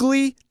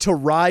 Wrigley to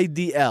ride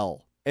the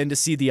L and to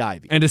see the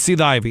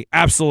Ivy.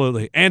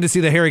 Absolutely. And to see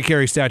the Harry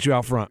Carey statue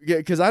out front. Yeah,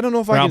 because I don't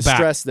know if I can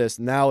stress this.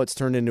 Now it's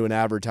turned into an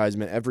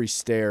advertisement. Every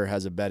stair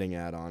has a betting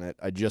ad on it.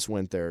 I just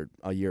went there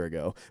a year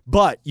ago.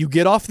 But you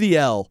get off the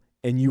L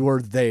and you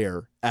are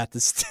there at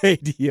the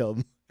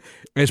stadium.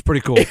 It's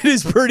pretty cool. It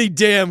is pretty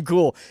damn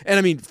cool. And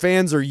I mean,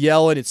 fans are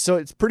yelling. It's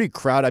pretty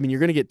crowded. I mean, you're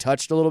going to get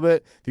touched a little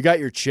bit. If you got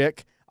your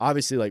chick,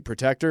 obviously like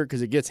protect her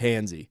because it gets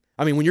handsy.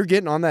 I mean, when you're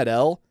getting on that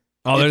L.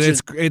 Oh,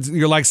 it's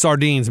you're like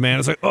sardines, man.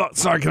 It's like, oh,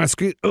 sorry, can I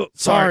squeeze? Oh,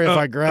 sorry if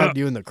I grabbed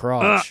you in the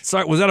crotch.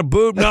 Sorry, was that a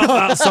boob?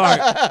 No, sorry.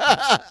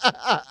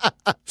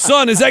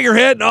 Son, is that your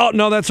head? Oh,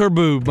 no, that's her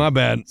boob. My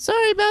bad.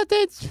 Sorry about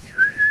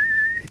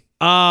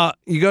that.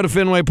 You go to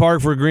Fenway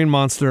Park for a Green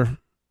Monster.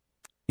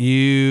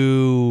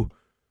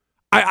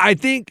 I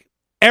think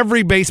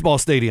every baseball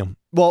stadium.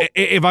 Well,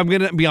 if I'm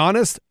going to be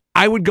honest,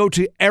 I would go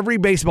to every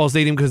baseball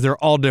stadium because they're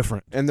all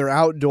different. And they're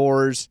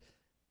outdoors.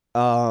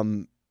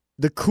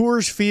 The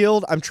Coors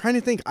Field, I'm trying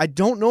to think. I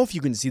don't know if you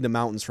can see the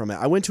mountains from it.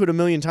 I went to it a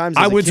million times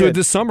as I a went kid. to it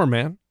this summer,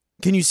 man.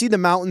 Can you see the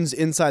mountains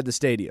inside the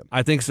stadium?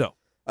 I think so.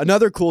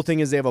 Another cool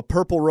thing is they have a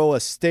purple row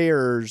of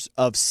stairs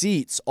of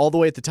seats all the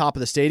way at the top of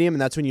the stadium,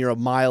 and that's when you're a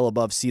mile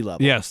above sea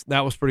level. Yes,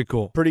 that was pretty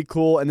cool. Pretty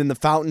cool. And then the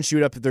fountain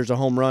shoot up if there's a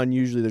home run.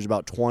 Usually there's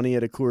about 20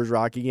 at a Coors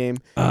Rocky game.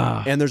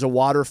 And there's a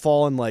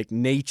waterfall and like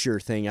nature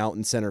thing out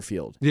in center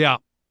field. Yeah,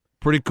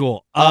 pretty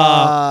cool.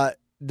 The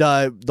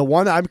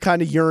one I'm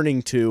kind of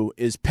yearning to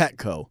is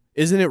Petco.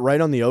 Isn't it right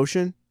on the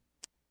ocean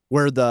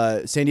where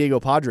the San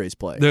Diego Padres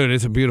play? Dude,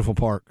 it's a beautiful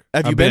park.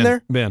 Have you been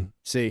there? Been.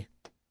 See.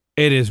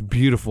 It is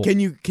beautiful. Can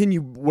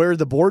you wear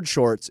the board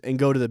shorts and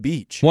go to the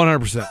beach?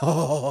 100%.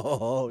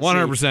 Oh,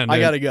 100%. I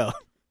gotta go.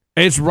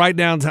 It's right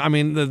downtown. I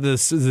mean, the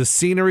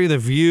scenery, the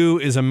view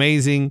is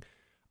amazing.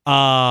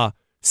 San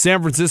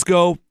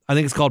Francisco, I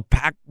think it's called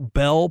Pac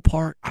Bell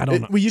Park. I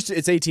don't know.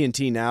 It's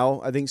AT&T now.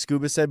 I think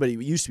Scuba said, but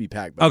it used to be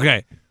Pac Bell.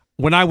 Okay,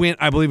 when I went,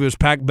 I believe it was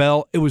Pac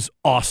Bell. It was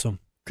awesome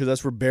because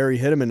that's where Barry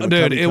hit him in.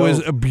 Dude, it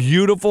was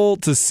beautiful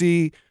to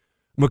see.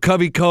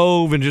 McCovey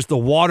Cove and just the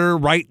water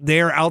right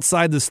there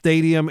outside the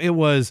stadium. It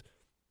was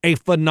a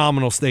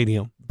phenomenal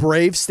stadium.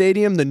 Brave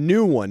Stadium, the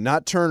new one,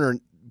 not Turner,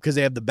 because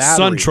they have the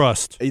battery.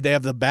 SunTrust. They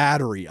have the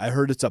battery. I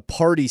heard it's a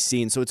party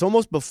scene, so it's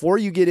almost before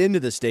you get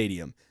into the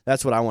stadium.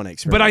 That's what I want to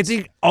experience. But I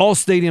think all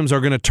stadiums are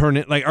going to turn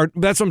it,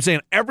 that's what I'm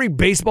saying. Every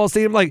baseball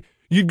stadium, like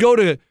you'd go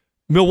to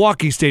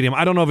Milwaukee Stadium.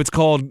 I don't know if it's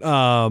called...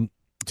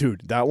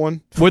 Dude, that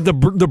one? With the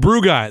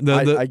brew guy.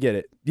 I get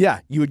it. Yeah,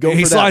 you would go for that.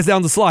 He slides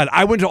down the slide.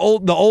 I went to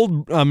the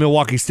old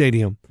Milwaukee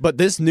Stadium. But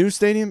this new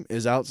stadium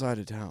is outside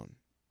of town,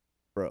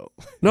 bro.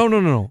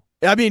 No.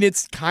 I mean,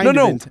 it's kind of...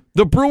 No.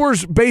 The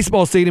Brewers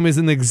baseball stadium is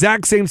in the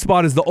exact same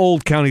spot as the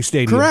old county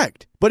stadium.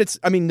 Correct. But it's,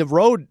 I mean, the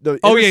road...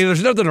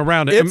 there's nothing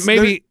around it.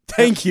 Maybe...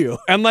 Thank you.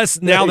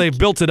 Unless now they've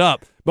built it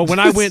up. But when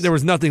I went, there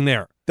was nothing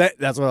there.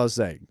 That's what I was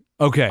saying.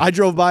 Okay. I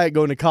drove by it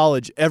going to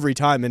college every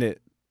time, and it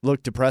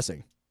looked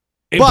depressing.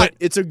 But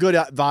it's a good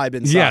vibe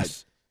inside.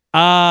 Yes.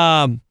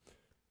 I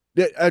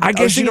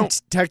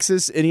guess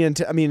Texas, Indian.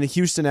 The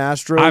Houston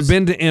Astros. I've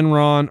been to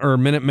Enron or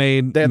Minute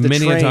Maid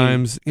many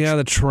times. Yeah,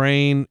 the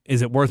train.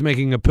 Is it worth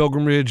making a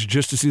pilgrimage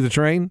just to see the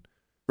train?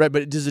 Right,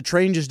 but does the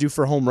train just do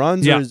for home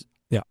runs? Yeah.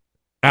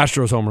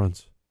 Astros home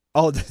runs.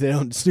 Oh, they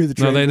don't just do the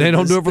train. No, they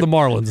don't do it for the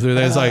Marlins. Do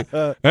they? It's like,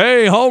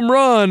 hey, home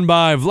run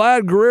by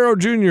Vlad Guerrero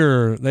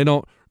Jr. They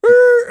don't.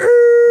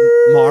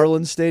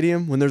 Marlins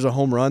Stadium, when there's a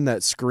home run,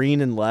 that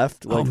screen and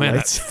left. Like, oh, man,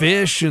 that's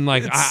fish and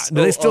like, do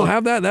they still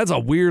have that? That's a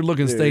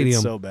weird-looking stadium.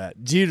 It's so bad.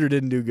 Jeter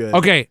didn't do good.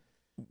 Okay,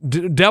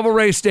 Devil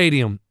Rays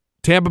Stadium,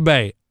 Tampa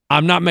Bay.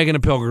 I'm not making a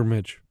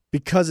pilgrimage.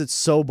 Because it's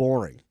so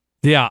boring.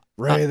 Yeah.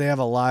 Ray, they have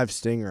a live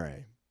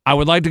stingray. I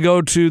would like to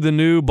go to the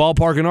new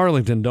ballpark in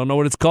Arlington. Don't know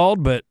what it's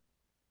called, but,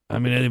 I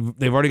mean,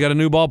 they've already got a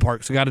new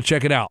ballpark, so got to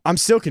check it out. I'm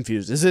still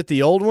confused. Is it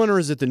the old one or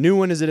is it the new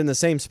one? Is it in the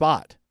same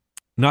spot?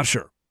 Not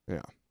sure.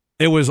 Yeah.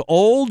 It was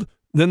old.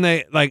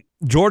 Then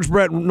George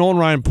Brett and Nolan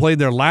Ryan played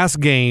their last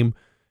game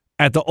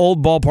at the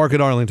old ballpark at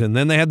Arlington.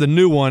 Then they had the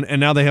new one,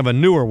 and now they have a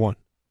newer one.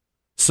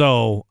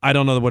 So I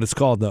don't know what it's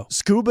called, though.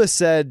 Scuba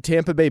said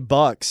Tampa Bay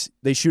Bucks,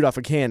 they shoot off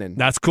a cannon.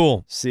 That's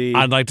cool. See?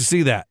 I'd like to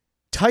see that.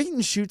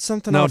 Titans shoot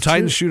something off, too? No,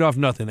 Titans shoot off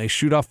nothing. They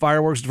shoot off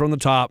fireworks from the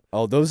top.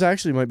 Oh, those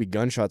actually might be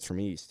gunshots from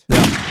east.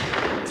 Yeah.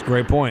 That's a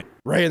great point.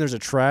 Right, and there's a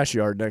trash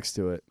yard next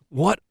to it.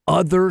 What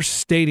other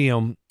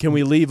stadium? Can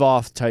we leave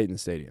off Titan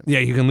Stadium? Yeah,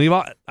 you can leave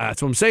off.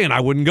 That's what I'm saying.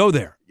 I wouldn't go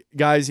there.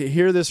 guys,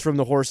 hear this from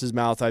the horse's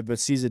mouth. I'm a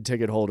season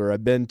ticket holder.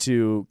 I've been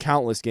to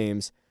countless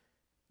games.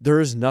 There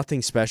is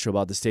nothing special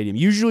about the stadium.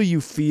 Usually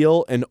you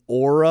feel an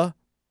aura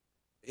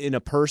in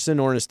a person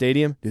or in a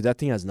stadium. Dude, that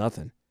thing has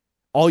nothing.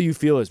 All you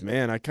feel is,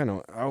 man, how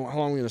long am I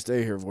going to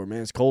stay here for?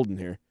 Man, it's cold in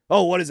here.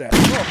 Oh, what is that?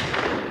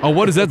 Oh,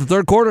 what is that, the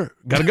third quarter?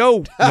 Gotta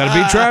go. Gotta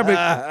beat traffic.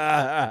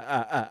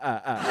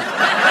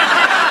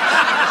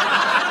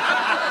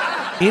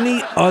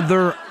 Any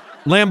other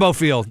Lambeau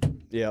Field?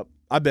 Yep.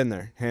 I've been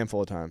there a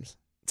handful of times.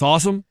 It's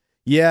awesome.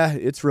 Yeah,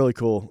 it's really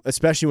cool,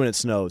 especially when it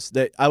snows.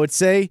 I would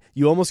say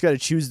you almost got to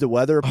choose the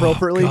weather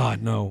appropriately. Oh,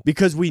 God, no.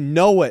 Because we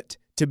know it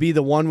to be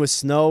the one with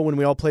snow. When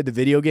we all played the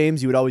video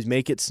games, you would always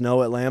make it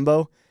snow at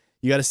Lambeau.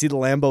 You got to see the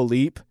Lambeau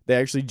Leap. They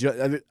actually,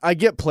 I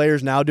get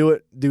players now do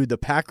it. Dude, the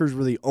Packers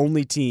were the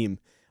only team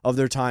of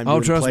their time.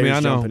 Oh, trust me, I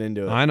know. Jumping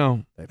into it. I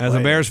know. As a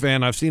Bears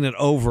fan, I've seen it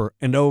over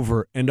and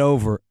over and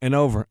over and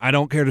over. I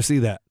don't care to see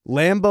that.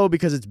 Lambeau,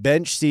 because it's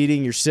bench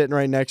seating, you're sitting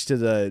right next to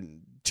the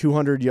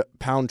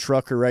 200-pound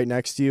trucker right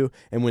next to you,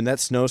 and when that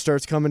snow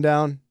starts coming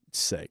down, it's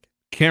sick.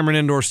 Cameron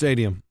Indoor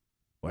Stadium.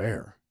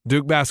 Where?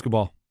 Duke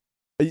basketball.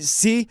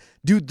 See,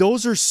 dude,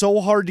 those are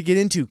so hard to get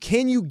into.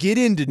 Can you get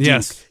into Duke?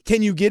 Yes.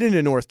 Can you get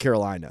into North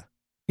Carolina?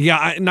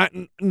 Yeah,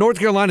 North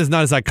Carolina is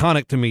not as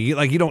iconic to me.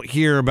 Like, you don't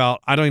hear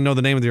about, I don't even know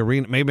the name of the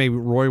arena. Maybe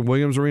Roy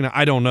Williams Arena.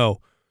 I don't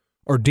know.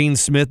 Or Dean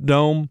Smith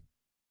Dome.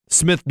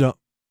 Smith Dome.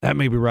 That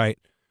may be right.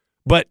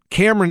 But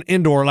Cameron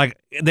Indoor, like,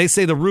 they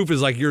say the roof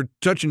is like you're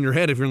touching your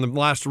head if you're in the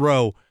last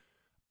row.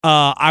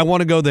 I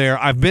want to go there.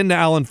 I've been to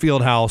Allen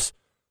Fieldhouse,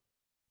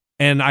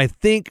 and I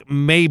think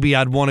maybe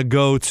I'd want to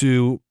go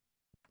to,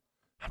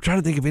 I'm trying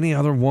to think of any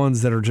other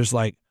ones that are just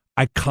like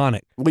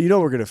iconic. Well, you know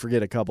we're going to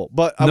forget a couple.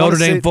 But Notre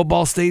Dame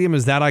football stadium,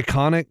 is that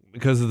iconic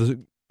because of the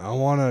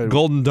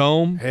Golden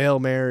Dome? Hail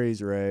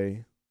Marys,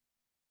 Ray.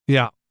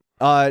 Yeah.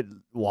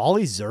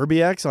 Wally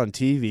Zerbiak's on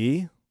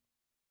TV.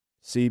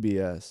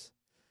 CBS.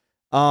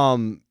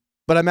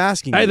 But I'm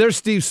asking Hey, you. there's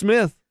Steve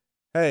Smith.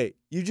 Hey,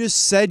 you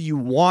just said you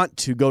want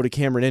to go to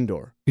Cameron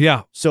Indoor.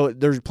 Yeah. So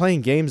they're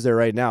playing games there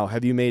right now.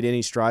 Have you made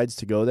any strides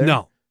to go there?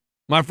 No.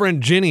 My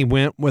friend Jenny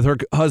went with her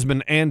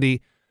husband,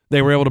 Andy.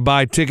 They were able to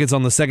buy tickets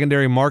on the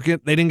secondary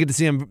market. They didn't get to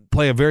see him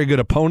play a very good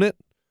opponent,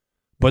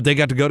 but they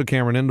got to go to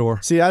Cameron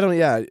Indoor. See, I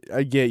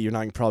get you're not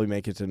going to probably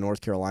make it to the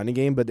North Carolina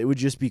game, but it would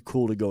just be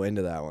cool to go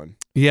into that one.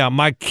 Yeah,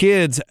 my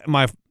kids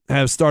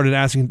have started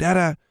asking,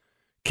 Dada,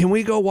 can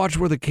we go watch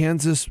where the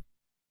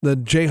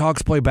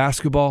Jayhawks play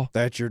basketball?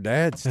 That's your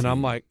dad's And team.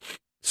 I'm like,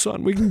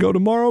 son, we can go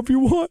tomorrow if you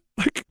want.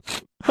 Like,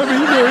 I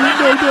mean,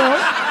 no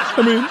doubt.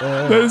 I mean,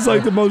 that is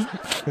like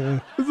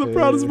it's the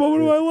proudest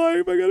moment of my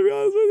life. I got to be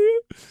honest with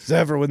you.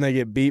 Except for when they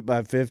get beat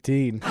by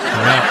 15. Yeah.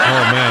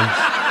 Oh,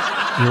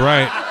 man. You're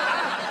right.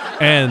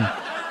 And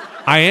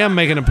I am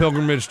making a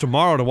pilgrimage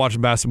tomorrow to watch a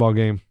basketball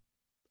game.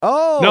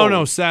 Oh.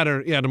 No,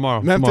 Saturday. Yeah,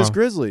 tomorrow. Memphis tomorrow.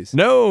 Grizzlies.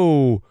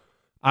 No.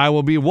 I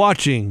will be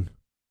watching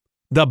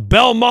the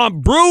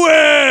Belmont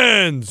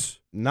Bruins.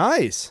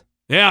 Nice.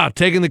 Yeah,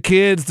 taking the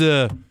kids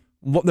to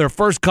their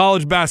first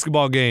college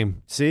basketball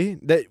game. See,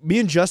 me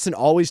and Justin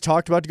always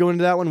talked about going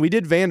to that one. We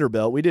did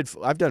Vanderbilt.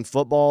 I've done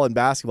football and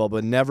basketball,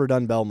 but never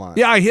done Belmont.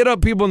 Yeah, I hit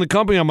up people in the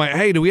company. I'm like,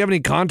 hey, do we have any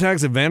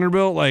contacts at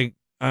Vanderbilt? Like,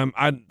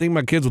 I think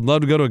my kids would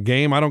love to go to a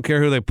game. I don't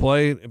care who they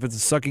play. If it's a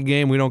sucky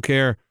game, we don't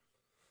care.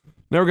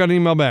 Never got an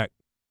email back.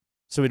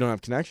 So we don't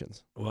have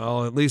connections.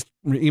 Well, at least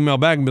email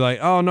back and be like,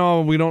 oh, no,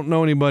 we don't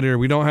know anybody, or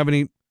we don't have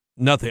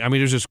nothing. I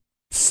mean, there's just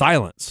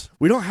silence.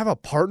 We don't have a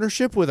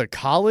partnership with a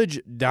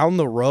college down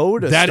the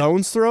road,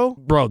 stone's throw?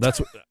 Bro, that's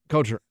what,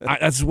 Coach,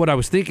 that's what I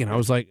was thinking. I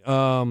was like,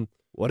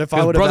 what if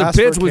I would have Brother asked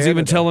Pitts for was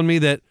even Canada? telling me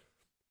that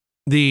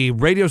the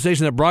radio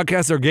station that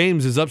broadcasts their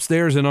games is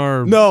upstairs in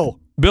our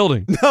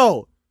building.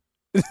 No.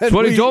 That's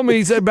what he told me.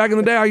 He said back in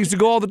the day I used to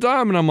go all the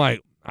time, and I'm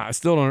like, I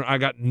still don't. I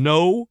got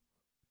no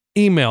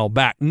email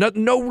back,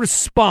 no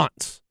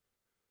response.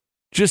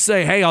 Just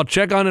say, hey, I'll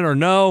check on it, or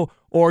no,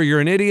 or you're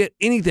an idiot.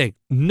 Anything,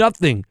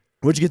 nothing.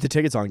 Where'd you get the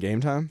tickets on Game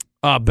Time?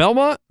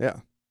 Belmont? Yeah.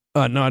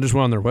 No, I just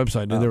went on their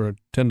website. They were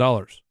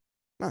 $10.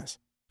 Nice.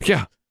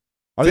 Yeah.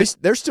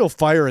 They're still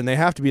firing. They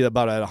have to be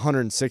about at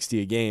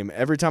 160 a game.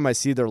 Every time I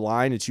see their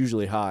line, it's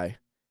usually high.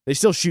 They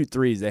still shoot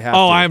threes. They have.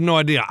 I have no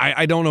idea.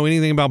 I don't know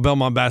anything about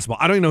Belmont basketball.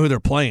 I don't even know who they're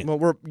playing.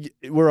 Well,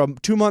 we're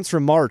 2 months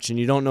from March, and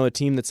you don't know a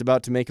team that's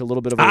about to make a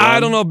little bit of a run?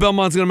 I don't know if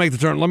Belmont's going to make the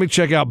turn. Let me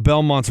check out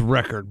Belmont's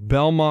record.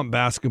 Belmont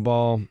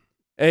basketball.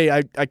 Hey,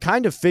 I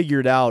kind of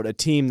figured out a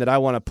team that I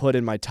want to put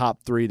in my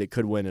top 3 that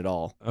could win it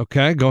all.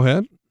 Okay, go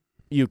ahead.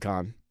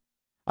 UConn.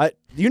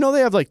 You know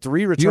they have like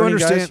 3 returning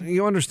guys?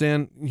 You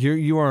understand.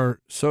 You are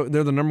so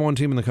they're the number 1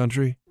 team in the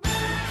country.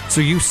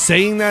 So you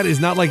saying that is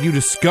not like you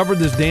discovered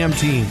this damn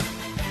team.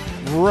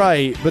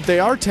 Right, but they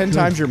are 10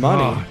 times your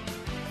money.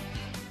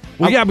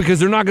 Well, yeah, because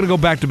they're not going to go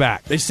back to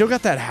back. They still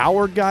got that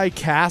Howard guy,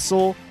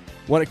 Castle,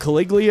 one at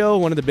Caliglio,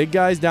 one of the big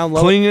guys down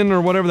low. Klingon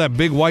or whatever, that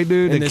big white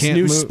dude. And that this can't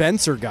new move.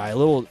 Spencer guy, a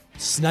little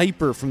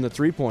sniper from the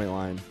 3-point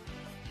line.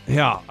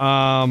 Yeah.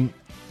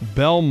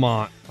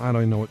 Belmont. I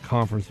don't even know what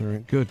conference they're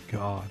in. Good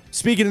God.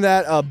 Speaking of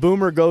that,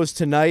 Boomer goes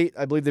tonight.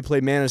 I believe they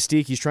play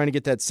Manistee. He's trying to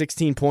get that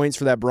 16 points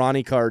for that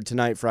Brawny card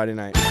tonight, Friday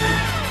night.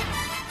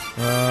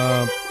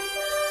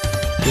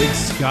 Big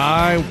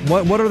Sky.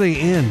 What are they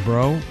in,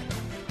 bro?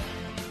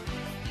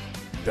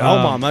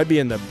 Belmont might be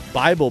in the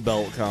Bible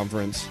Belt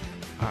Conference.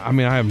 I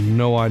mean, I have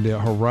no idea.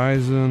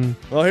 Horizon.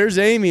 Well, here's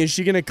Amy. Is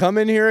she going to come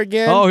in here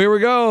again? Oh, here we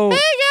go. Hey,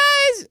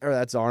 guys. Or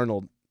that's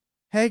Arnold.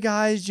 Hey,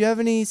 guys. Do you have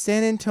any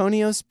San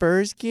Antonio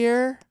Spurs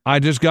gear? I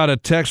just got a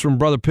text from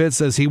Brother Pitt.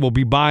 Says he will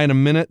be by in a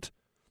minute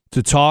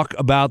to talk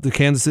about the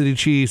Kansas City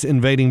Chiefs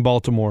invading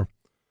Baltimore.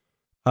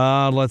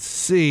 Let's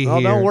see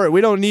here. Don't worry.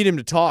 We don't need him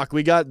to talk.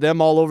 We got them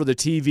all over the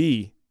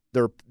TV.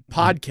 Their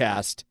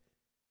podcast.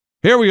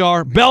 Here we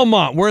are.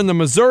 Belmont. We're in the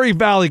Missouri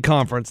Valley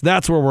Conference.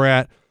 That's where we're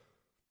at.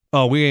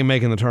 Oh, we ain't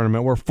making the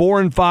tournament. We're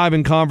 4-5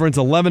 in conference,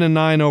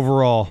 11-9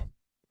 overall.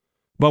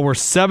 But we're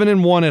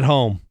 7-1 at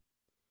home.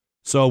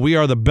 So we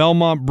are the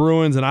Belmont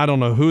Bruins, and I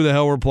don't know who the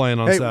hell we're playing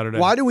on Saturday.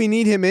 Why do we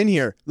need him in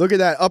here? Look at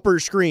that upper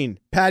screen.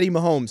 Patty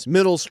Mahomes.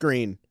 Middle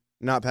screen.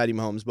 Not Patty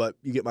Mahomes, but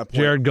you get my point.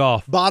 Jared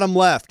Goff. Bottom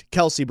left,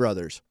 Kelsey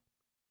brothers.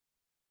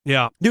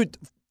 Yeah. Dude,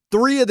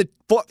 3 of the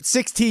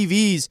 6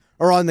 TVs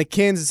are on the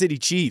Kansas City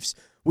Chiefs.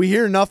 We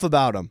hear enough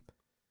about them.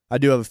 I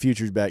do have a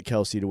futures bet,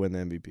 Kelsey, to win the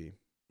MVP.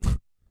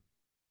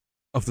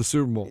 Of the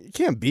Super Bowl. You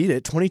can't beat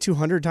it.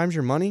 2,200 times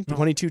your money,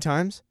 22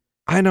 times.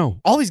 I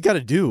know. All he's got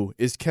to do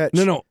is catch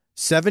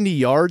 70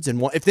 yards and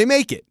one. If they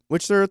make it,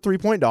 which they're a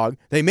 3-point dog,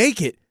 they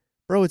make it.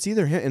 Bro, it's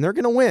either him, and they're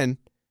going to win.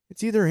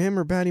 It's either him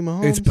or Patty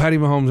Mahomes. It's Patty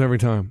Mahomes every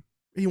time.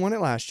 He won it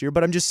last year,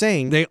 but I'm just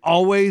saying. They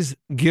always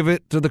give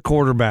it to the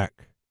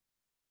quarterback.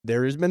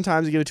 There has been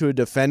times they give it to a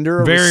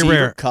defender. Very receiver.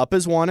 rare. Cup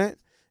has won it.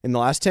 In the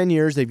last 10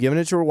 years, they've given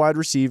it to a wide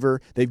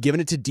receiver. They've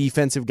given it to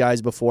defensive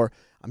guys before.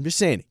 I'm just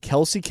saying,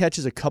 Kelsey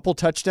catches a couple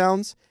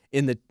touchdowns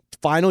in the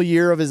final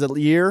year of his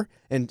year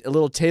and a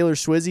little Taylor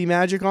Swizzy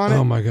magic on it.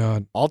 Oh, my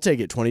God. I'll take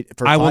it. 20.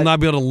 I will not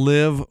be able to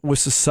live with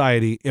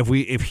society.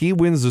 If he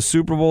wins the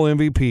Super Bowl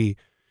MVP,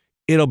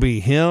 it'll be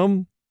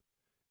him.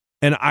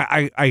 And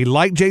I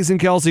like Jason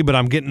Kelsey, but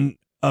I'm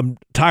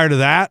tired of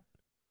that.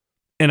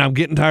 And I'm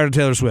getting tired of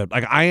Taylor Swift.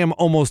 Like, I am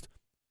almost,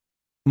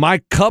 my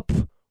cup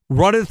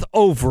runneth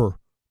over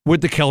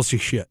with the Kelsey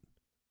shit.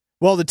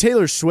 Well, the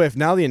Taylor Swift,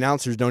 now the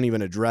announcers don't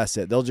even address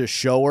it. They'll just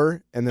show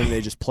her, and then they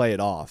just play it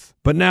off.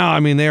 But now, I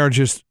mean,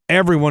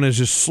 everyone is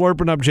just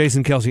slurping up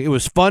Jason Kelsey. It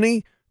was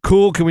funny,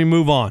 cool, can we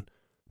move on?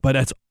 But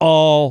that's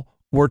all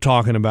we're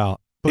talking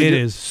about. But it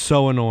is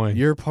so annoying.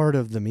 You're part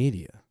of the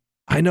media.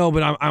 I know,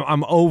 but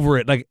I'm over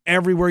it. Like,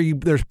 everywhere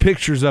there's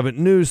pictures of it,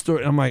 news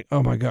story. I'm like,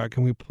 oh, my God,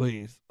 can we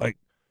please? Like,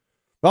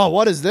 oh,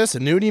 what is this? A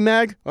nudie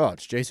mag? Oh,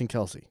 it's Jason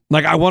Kelsey.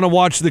 Like, I want to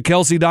watch the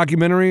Kelsey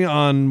documentary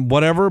on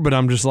whatever, but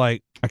I'm just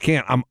like, I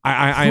can't. Who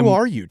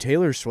are you,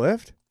 Taylor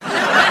Swift? But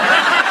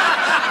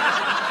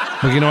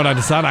you know what? I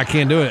decided I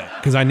can't do it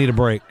because I need a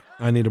break.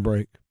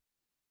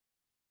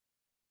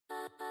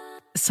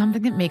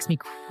 Something that makes me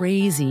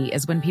crazy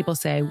is when people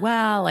say,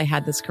 well, I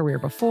had this career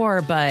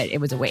before, but it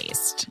was a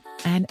waste.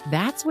 And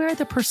that's where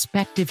the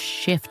perspective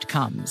shift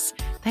comes,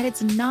 that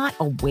it's not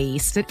a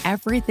waste, that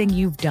everything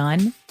you've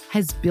done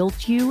has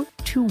built you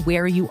to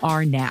where you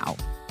are now.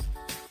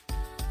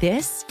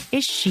 This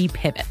is She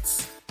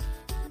Pivots,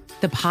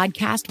 the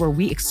podcast where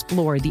we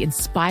explore the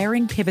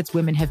inspiring pivots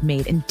women have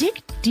made and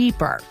dig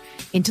deeper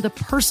into the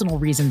personal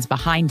reasons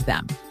behind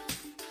them.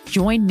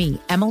 Join me,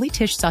 Emily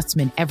Tish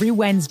Sussman, every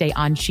Wednesday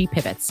on She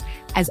Pivots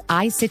as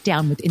I sit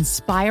down with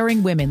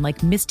inspiring women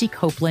like Misty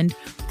Copeland,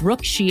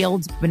 Brooke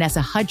Shields,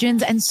 Vanessa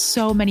Hudgens, and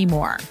so many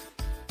more.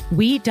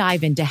 We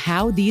dive into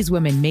how these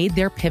women made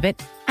their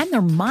pivot and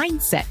their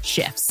mindset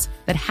shifts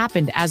that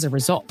happened as a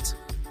result.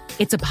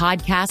 It's a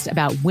podcast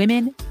about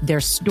women,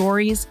 their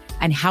stories,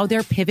 and how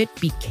their pivot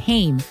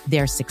became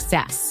their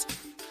success.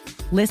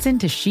 Listen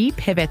to She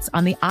Pivots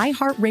on the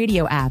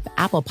iHeartRadio app,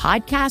 Apple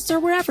Podcasts, or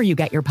wherever you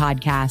get your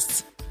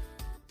podcasts.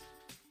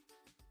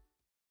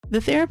 The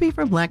Therapy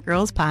for Black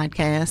Girls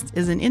podcast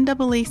is an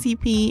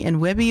NAACP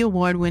and Webby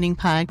Award-winning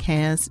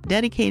podcast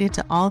dedicated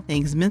to all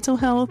things mental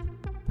health,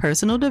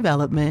 personal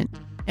development,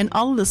 and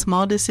all of the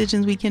small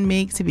decisions we can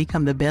make to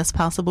become the best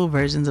possible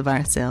versions of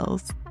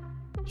ourselves.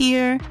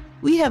 Here,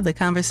 we have the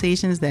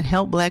conversations that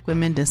help Black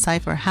women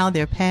decipher how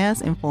their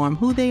past inform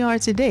who they are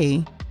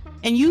today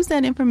and use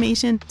that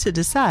information to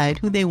decide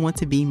who they want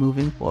to be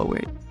moving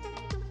forward.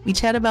 We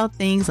chat about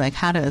things like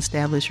how to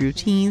establish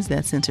routines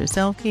that center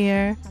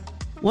self-care,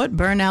 what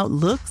burnout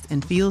looks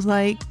and feels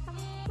like,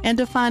 and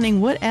defining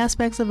what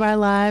aspects of our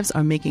lives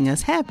are making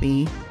us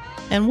happy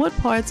and what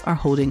parts are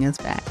holding us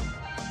back.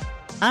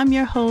 I'm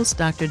your host,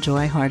 Dr.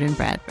 Joy Harden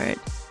Bradford,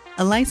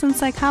 a licensed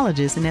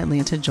psychologist in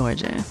Atlanta,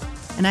 Georgia,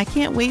 and I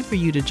can't wait for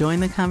you to join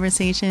the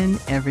conversation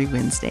every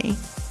Wednesday.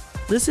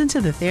 Listen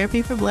to the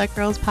Therapy for Black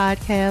Girls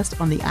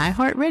podcast on the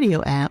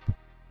iHeartRadio app,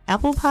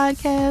 Apple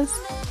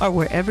Podcasts, or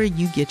wherever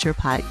you get your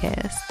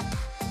podcasts.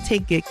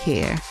 Take good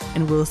care,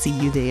 and we'll see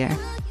you there.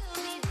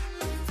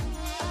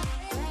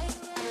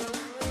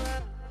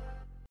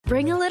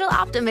 Bring a little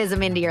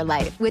optimism into your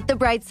life with The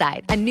Bright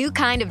Side, a new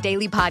kind of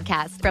daily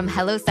podcast from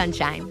Hello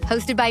Sunshine,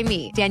 hosted by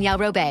me, Danielle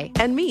Robay.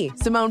 And me,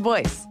 Simone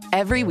Boyce.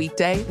 Every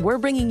weekday, we're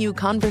bringing you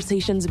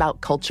conversations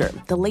about culture,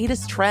 the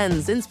latest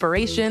trends,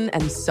 inspiration,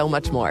 and so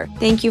much more.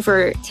 Thank you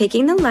for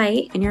taking the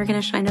light, and you're going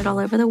to shine it all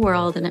over the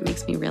world, and it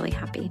makes me really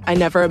happy. I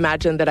never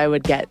imagined that I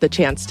would get the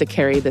chance to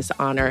carry this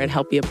honor and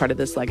help be a part of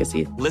this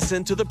legacy.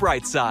 Listen to The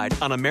Bright Side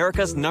on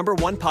America's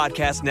 #1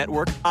 podcast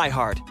network,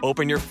 iHeart.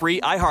 Open your free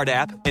iHeart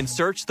app and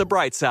search The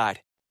Bright Side.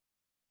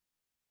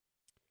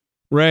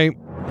 Ray.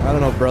 I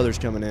don't know if brother's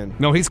coming in.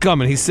 No, he's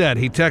coming. He said,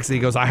 he texted, he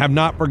goes, I have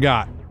not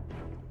forgot.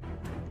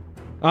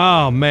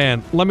 Oh,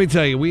 man. Let me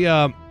tell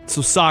you,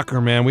 so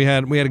soccer, man, we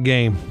had a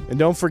game. And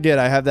don't forget,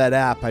 I have that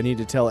app I need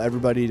to tell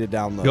everybody to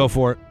download. Go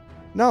for it.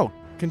 No,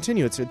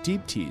 continue. It's a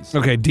deep tease.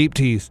 Okay, deep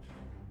tease.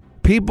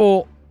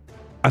 People,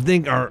 I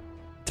think, are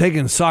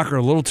taking soccer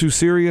a little too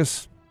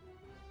serious.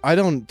 I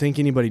don't think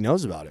anybody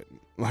knows about it,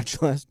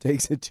 much less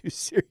takes it too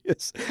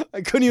serious.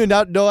 I couldn't even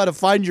know how to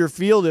find your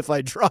field if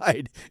I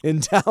tried in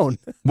town.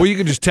 Well, you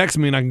can just text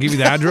me and I can give you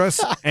the address,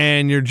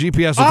 and your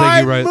GPS will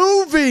take you right. I'm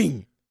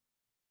moving.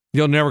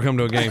 You'll never come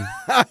to a game.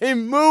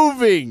 I'm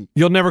moving.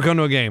 You'll never come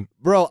to a game.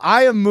 Bro,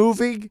 I am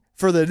moving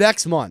for the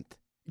next month.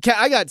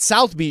 I got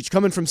South Beach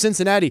coming from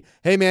Cincinnati.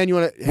 Hey, man, you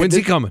want to... When's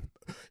he coming?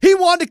 He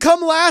wanted to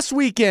come last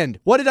weekend.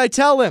 What did I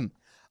tell him?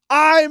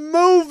 I'm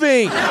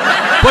moving.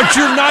 But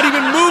you're not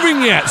even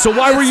moving yet. So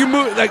why were you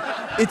moving? Like,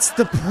 it's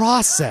the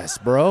process,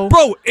 bro.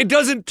 Bro, it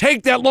doesn't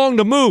take that long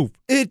to move.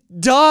 It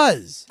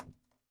does.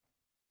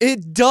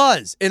 It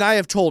does. And I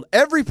have told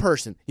every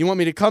person, you want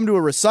me to come to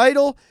a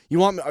recital? You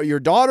want your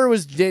daughter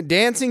was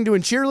dancing,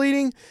 doing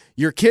cheerleading?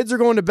 Your kids are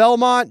going to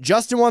Belmont.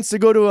 Justin wants to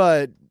go to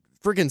a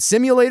freaking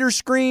simulator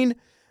screen.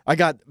 I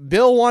got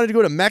Bill wanted to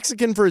go to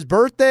Mexican for his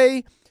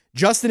birthday.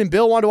 Justin and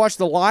Bill wanted to watch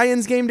the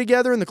Lions game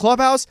together in the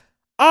clubhouse.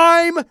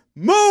 I'm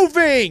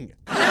moving.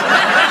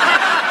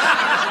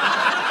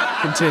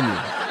 Continue.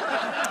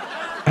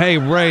 Hey,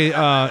 Ray,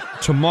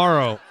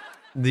 tomorrow,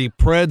 the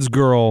Preds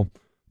girl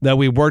that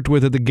we worked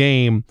with at the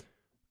game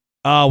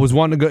is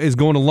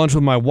going to lunch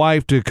with my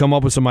wife to come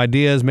up with some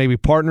ideas, maybe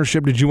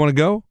partnership. Did you want to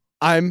go?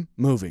 I'm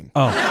moving.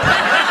 Oh.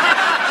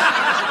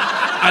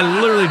 I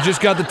literally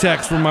just got the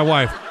text from my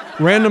wife.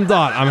 Random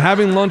thought. I'm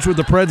having lunch with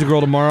the Preds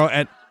girl tomorrow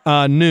at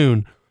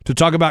noon to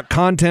talk about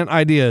content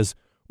ideas.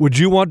 Would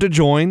you want to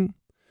join?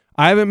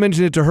 I haven't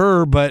mentioned it to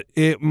her, but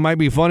it might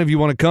be fun if you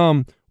want to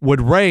come.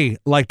 Would Ray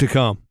like to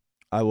come?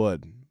 I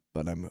would,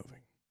 but I'm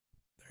moving.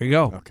 There you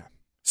go. Okay.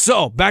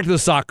 So, back to the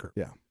soccer.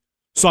 Yeah.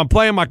 So, I'm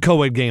playing my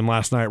co-ed game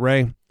last night,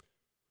 Ray. A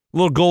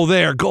little goal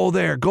there, goal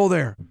there, goal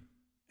there.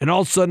 And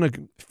all of a sudden, a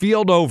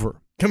field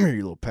over. Come here,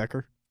 you little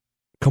pecker.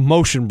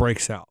 Commotion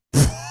breaks out.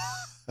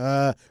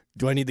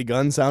 Do I need the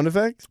gun sound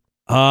effects?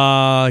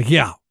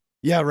 Yeah.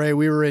 Yeah, Ray,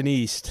 we were in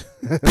East.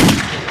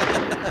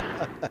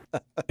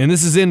 And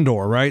this is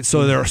indoor, right?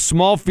 So there are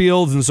small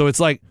fields, and so it's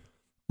like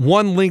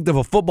one length of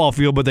a football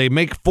field, but they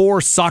make 4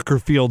 soccer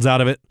fields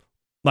out of it,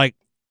 like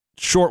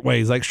short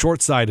ways, like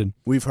short-sided.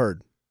 We've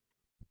heard.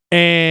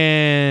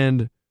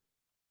 And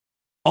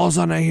all of a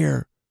sudden I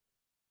hear,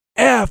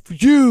 F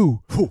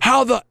you.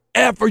 How the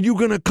F are you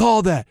going to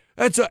call that?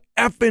 That's a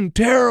effing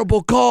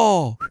terrible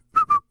call.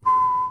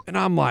 And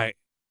I'm like,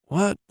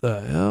 what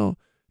the hell?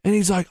 And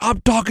he's like,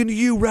 I'm talking to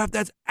you, ref.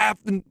 That's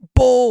effing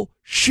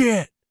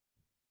bullshit.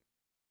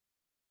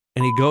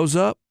 And he goes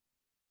up,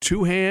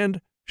 2-hand,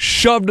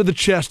 shoved to the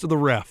chest of the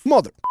ref.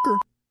 Motherfucker.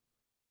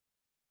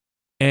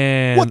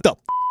 And what the?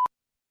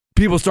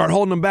 People start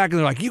holding him back, and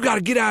they're like, you got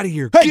to get out of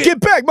here. Hey, get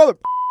back, mother.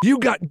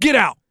 Get out. Get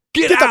out.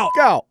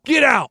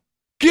 Get out.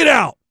 Get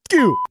out.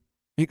 You.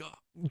 He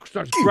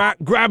starts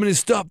grabbing his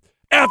stuff.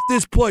 F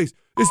this place.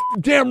 This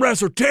damn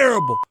refs are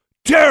terrible.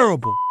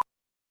 Terrible.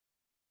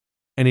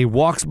 And he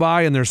walks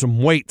by, and there's some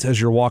weights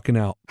as you're walking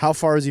out. How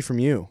far is he from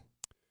you?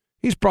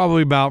 He's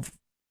probably about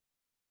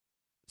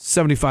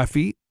 75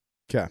 feet.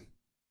 Okay.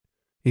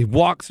 He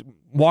walks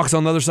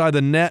on the other side of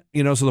the net,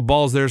 so the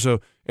ball's there. So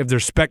if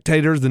there's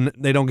spectators, then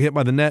they don't get hit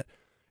by the net.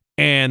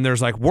 And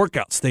there's like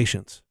workout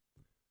stations.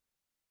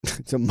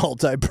 It's a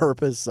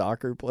multi-purpose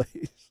soccer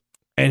place.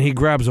 And he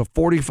grabs a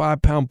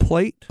 45-pound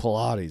plate.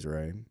 Pilates,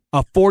 right?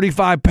 A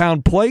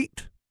 45-pound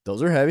plate.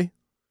 Those are heavy.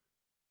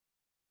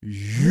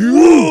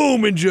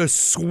 Boom! And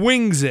just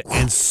swings it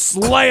and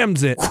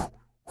slams it.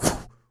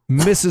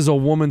 Misses a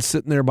woman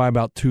sitting there by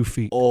about 2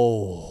 feet.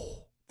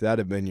 Oh, that'd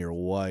have been your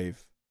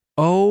wife.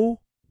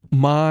 Oh,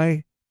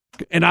 my.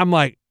 And I'm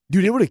like,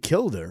 dude, it would have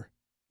killed her.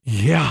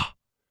 Yeah.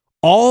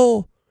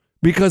 All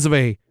because of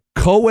a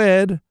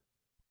co-ed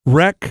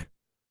rec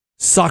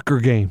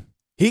soccer game.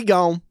 He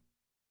gone.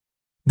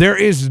 There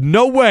is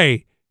no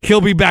way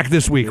he'll be back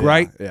this week,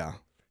 right? Yeah.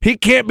 He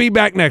can't be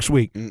back next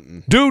week.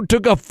 Mm-mm. Dude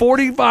took a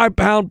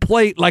 45-pound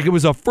plate like it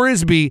was a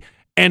Frisbee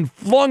and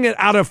flung it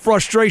out of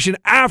frustration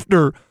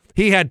after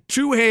he had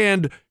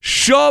 2-hand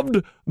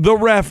shoved the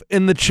ref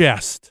in the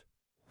chest.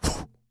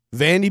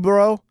 Vandy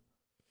bro?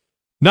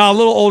 No, a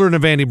little older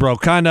than Vandy bro.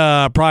 Kind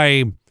of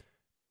probably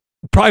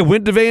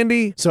went to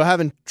Vandy. So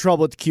having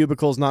trouble with the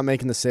cubicles, not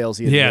making the sales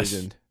he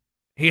envisioned.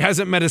 He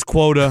hasn't met his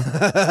quota.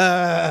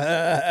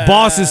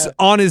 Boss is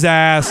on his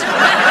ass.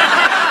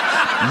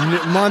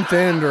 Month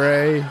end,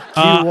 Ray.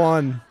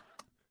 Q1.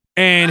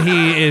 And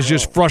he is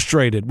just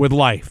frustrated with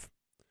life.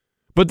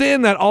 But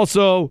then that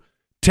also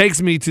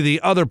takes me to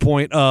the other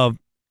point of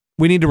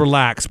we need to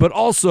relax. But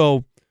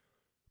also,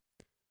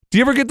 do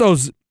you ever get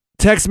those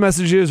text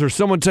messages or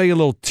someone tell you a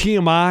little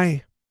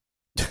TMI?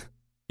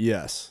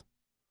 Yes.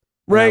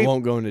 Ray? I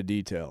won't go into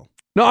detail.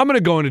 No, I'm going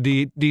to go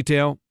into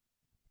detail.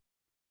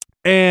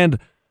 And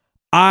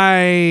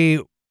my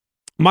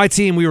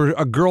team, we were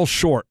a girl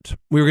short.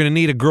 We were going to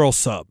need a girl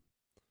sub.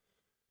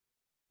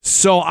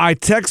 So I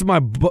text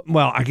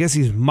I guess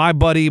he's my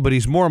buddy, but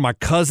he's more my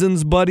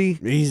cousin's buddy.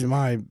 He's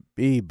my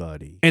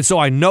buddy. And so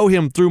I know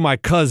him through my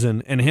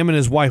cousin, and him and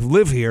his wife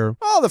live here.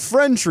 Oh, the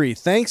friend tree.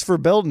 Thanks for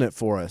building it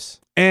for us.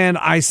 And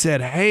I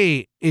said,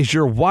 hey, is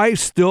your wife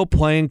still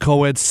playing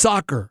co-ed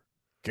soccer?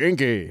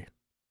 Kinky.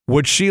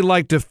 Would she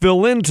like to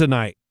fill in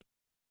tonight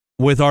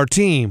with our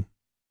team?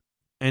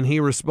 And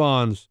he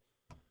responds,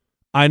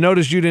 I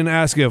noticed you didn't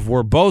ask if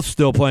we're both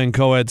still playing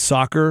co-ed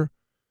soccer.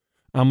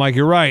 I'm like,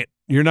 you're right.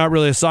 You're not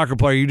really a soccer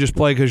player. You just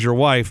play because your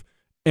wife,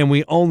 and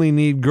we only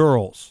need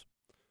girls.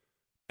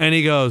 And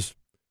he goes,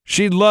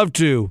 she'd love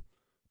to,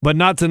 but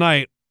not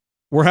tonight.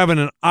 We're having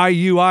an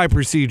IUI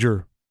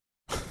procedure.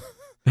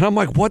 And I'm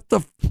like, what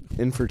the?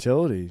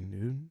 Infertility,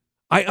 dude.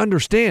 I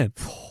understand.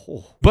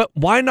 But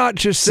why not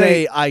just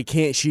say I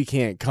can't, she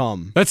can't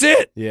come. That's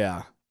it.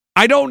 Yeah.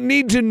 I don't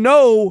need to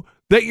know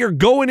that you're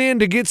going in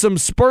to get some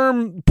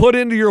sperm put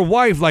into your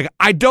wife. Like,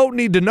 I don't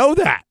need to know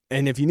that.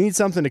 And if you need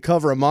something to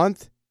cover a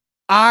month,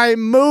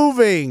 I'm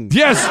moving.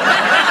 Yes.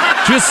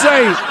 Just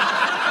say,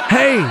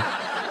 hey,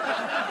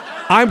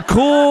 I'm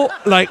cool.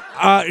 Like,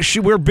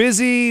 we're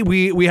busy.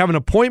 We have an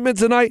appointment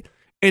tonight.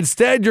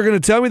 Instead, you're going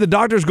to tell me the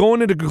doctor's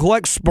going in to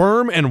collect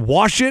sperm and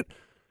wash it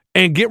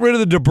and get rid of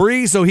the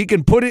debris so he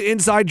can put it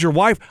inside your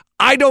wife.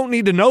 I don't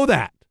need to know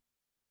that.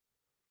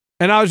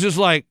 And I was just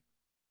like,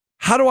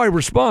 how do I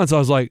respond? So I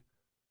was like,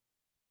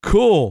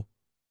 cool.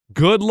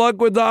 Good luck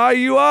with the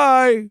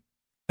IUI.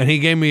 And he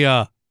gave me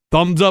a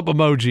thumbs up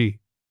emoji.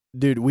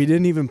 Dude, we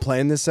didn't even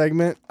plan this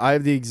segment. I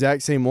have the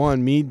exact same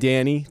one. Me,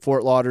 Danny,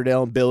 Fort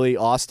Lauderdale, and Billy,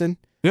 Austin.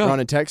 Yeah. We're on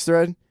a text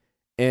thread.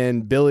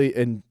 And Billy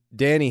and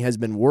Danny has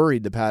been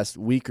worried the past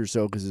week or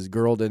so because his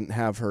girl didn't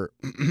have her.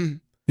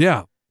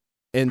 Yeah.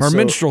 And her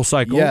menstrual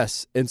cycle.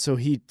 Yes. And so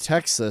he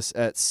texts us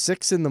at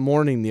 6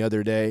 a.m. the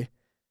other day.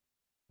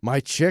 My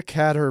chick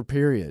had her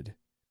period.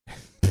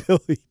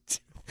 Billy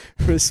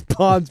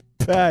responds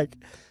back,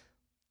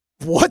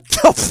 what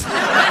the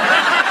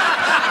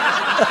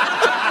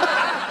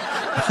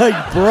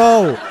like,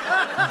 bro,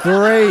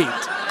 great.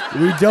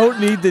 We don't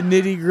need the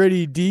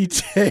nitty-gritty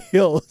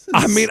details.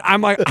 I mean,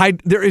 I'm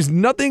like, there is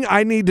nothing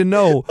I need to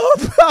know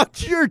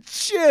about your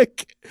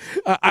chick.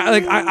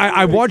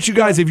 I want you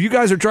guys, if you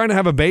guys are trying to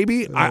have a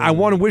baby, I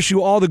want to wish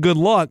you all the good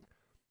luck.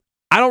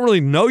 I don't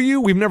really know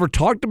you. We've never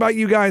talked about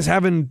you guys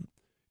having,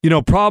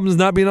 problems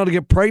not being able to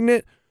get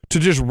pregnant. To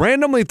just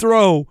randomly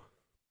throw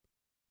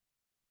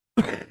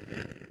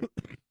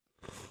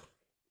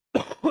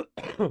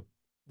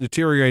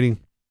deteriorating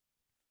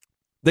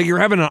that you're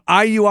having an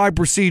IUI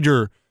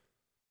procedure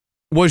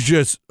was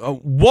just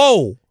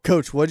whoa.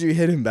 Coach, what'd you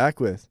hit him back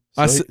with?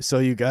 So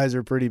you guys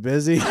are pretty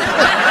busy?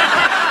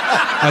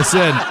 I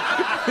said,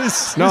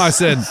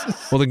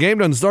 well, the game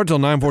doesn't start till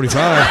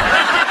 9:45.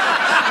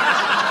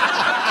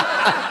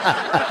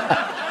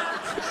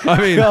 I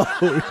mean,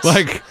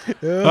 like,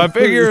 I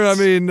figure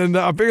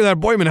that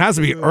appointment has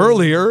to be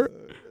earlier,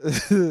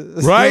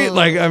 right?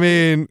 Like, I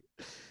mean,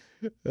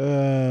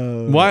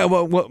 why?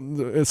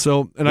 What?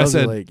 So, and I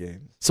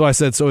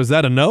said, so is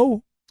that a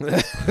no?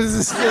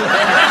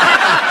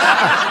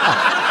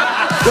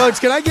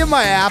 Coach, can I give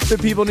my app that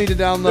people need to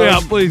download? Yeah,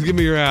 please give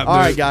me your app. All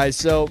right, guys.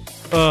 So,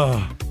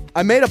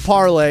 I made a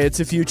parlay.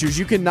 It's a futures.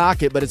 You can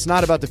knock it, but it's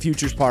not about the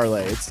futures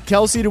parlay. It's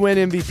Kelsey to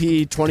win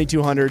MVP,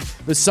 2,200.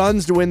 The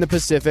Suns to win the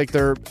Pacific.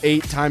 They're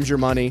 8 times your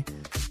money,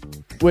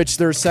 which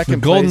they're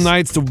second the Golden place.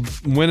 Knights to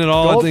win it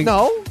all, I think.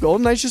 No,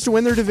 Golden Knights just to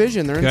win their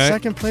division. They're in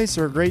second place.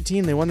 They're a great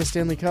team. They won the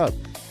Stanley Cup.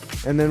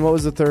 And then what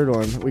was the third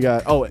one? We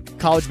got,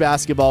 college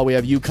basketball. We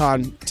have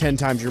UConn, 10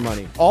 times your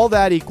money. All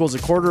that equals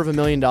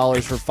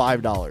 $250,000 for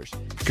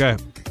 $5. Okay.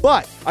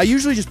 But I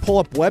usually just pull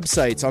up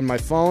websites on my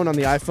phone, on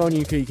the iPhone.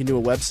 You can do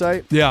a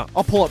website. Yeah.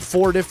 I'll pull up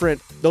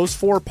those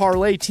 4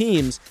 parlay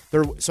teams,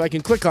 so I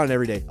can click on it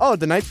every day. Oh, did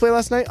the Knights play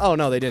last night? Oh,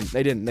 no, they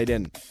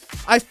didn't.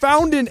 I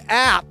found an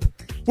app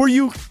where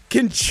you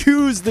can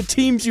choose the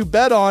teams you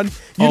bet on.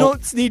 You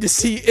don't need to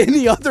see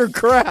any other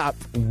crap.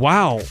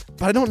 Wow.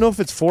 But I don't know if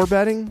it's for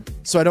betting,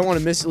 so I don't want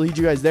to mislead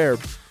you guys there.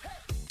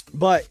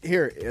 But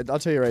here, I'll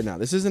tell you right now.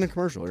 This isn't a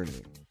commercial or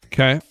anything.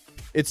 Okay.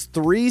 It's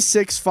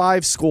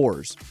 365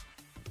 scores.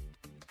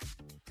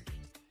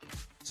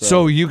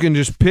 So you can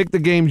just pick the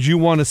games you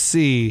want to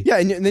see. Yeah,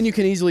 and then you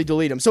can easily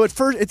delete them. So at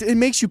first, it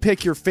makes you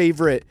pick your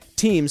favorite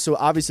teams. So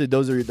obviously,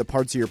 those are the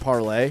parts of your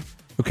parlay.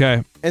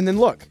 Okay. And then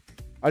look,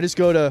 I just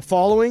go to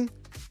following,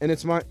 and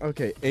it's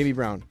Amy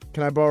Brown.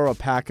 Can I borrow a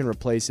pack and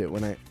replace it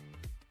when I...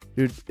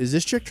 Dude, is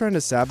this chick trying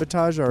to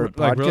sabotage our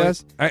Like,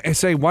 podcast? really? I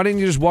say, why didn't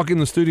you just walk in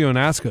the studio and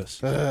ask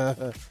us?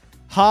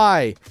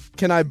 Hi,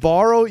 can I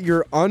borrow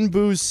your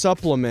Unbooze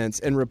supplements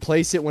and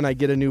replace it when I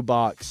get a new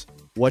box?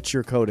 What's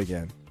your code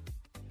again?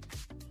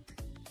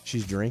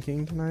 She's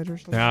drinking tonight or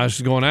something? Yeah,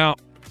 she's going out.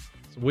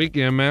 It's a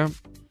weekend, man.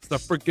 It's the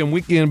freaking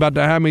weekend. About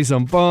to have me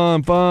some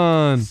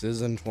fun.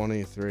 Season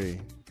 23.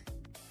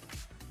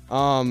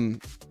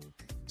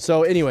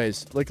 So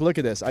anyways, look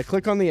at this. I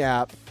click on the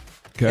app,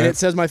 and it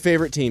says my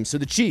favorite team. So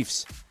the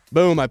Chiefs.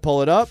 Boom, I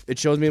pull it up. It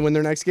shows me when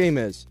their next game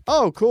is.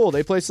 Oh, cool.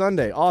 They play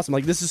Sunday. Awesome.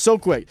 Like, this is so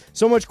quick.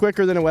 So much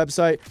quicker than a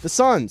website. The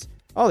Suns.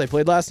 Oh, they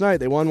played last night.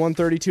 They won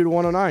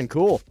 132-109.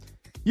 Cool.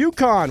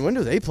 UConn. When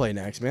do they play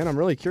next, man? I'm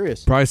really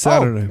curious. Probably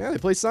Saturday. Oh, yeah, they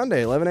play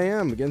Sunday, 11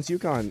 a.m. against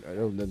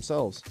UConn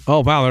themselves.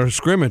 Oh, wow. They're a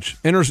scrimmage.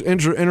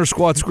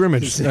 Inter-squad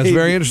scrimmage. That's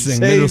very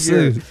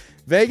interesting.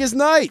 Vegas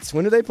Knights.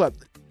 When do they play?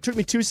 Took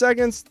me 2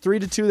 seconds.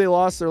 3-2, they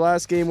lost their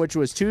last game, which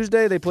was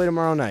Tuesday. They play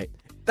tomorrow night.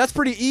 That's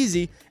pretty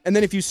easy. And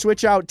then if you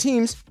switch out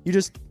teams, you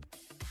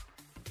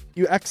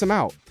X them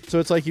out. So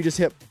it's like you just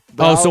hit.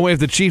 So if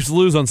the Chiefs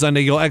lose on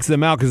Sunday, you'll X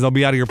them out because they'll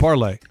be out of your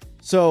parlay.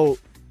 So,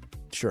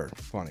 sure.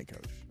 Funny,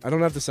 coach. I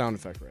don't have the sound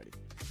effect ready.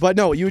 But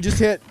no, you would just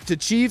hit to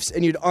Chiefs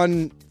and you'd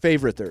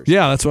unfavorite theirs.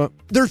 Yeah, that's what.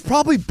 There's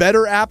probably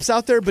better apps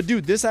out there, but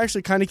dude, this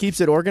actually kind of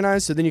keeps it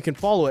organized so then you can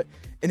follow it.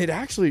 And it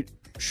actually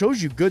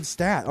shows you good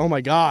stat. Oh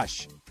my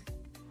gosh.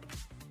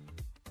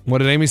 What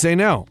did Amy say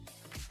now?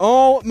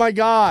 Oh my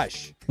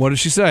gosh. What did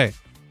she say?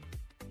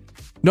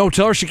 No,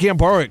 tell her she can't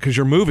borrow it because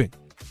you're moving.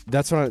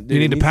 That's what you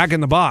need to pack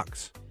in the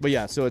box. But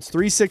yeah, so it's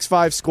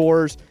 365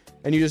 scores,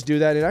 and you just do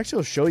that. It actually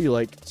will show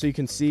you, so you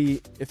can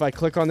see if I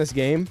click on this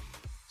game,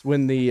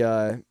 when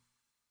and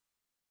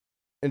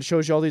it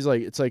shows you all these,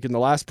 it's like in the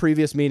last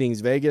previous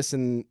meetings, Vegas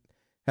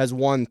has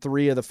won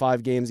 3 of the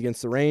 5 games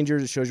against the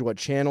Rangers. It shows you what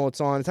channel it's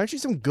on. It's actually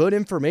some good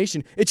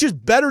information. It's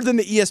just better than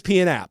the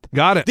ESPN app.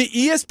 Got it. The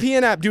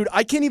ESPN app, dude,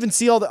 I can't even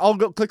see I'll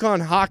go click on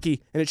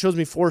hockey, and it shows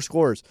me 4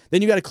 scores.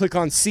 Then you got to click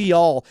on see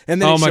all,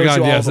 and then it shows you all. Oh my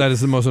God, yes, that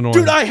is the most annoying.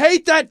 Dude, I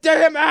hate that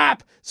damn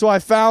app. So I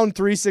found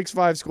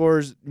 365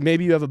 scores.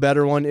 Maybe you have a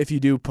better one. If you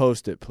do,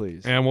 post it,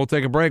 please. And we'll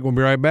take a break. We'll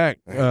be right back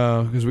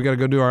because we got to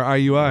go do our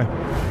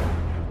IUI.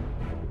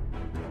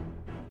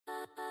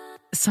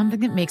 Something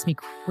that makes me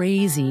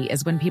crazy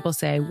is when people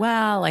say,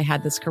 well, I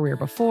had this career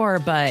before,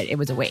 but it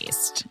was a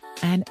waste.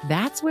 And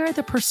that's where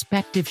the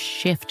perspective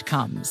shift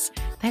comes,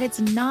 that it's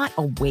not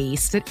a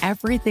waste, that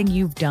everything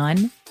you've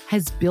done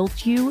has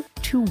built you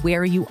to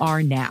where you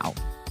are now.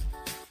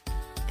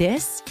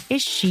 This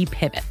is She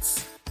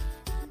Pivots,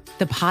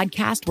 the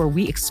podcast where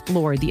we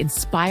explore the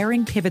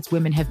inspiring pivots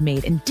women have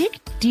made and dig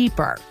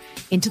deeper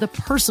into the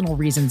personal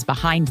reasons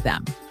behind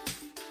them.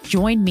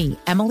 Join me,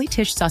 Emily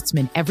Tish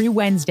Sussman, every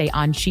Wednesday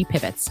on She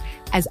Pivots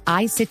as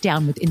I sit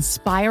down with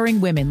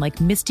inspiring women like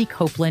Misty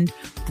Copeland,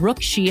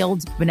 Brooke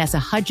Shields, Vanessa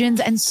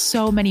Hudgens, and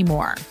so many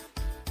more.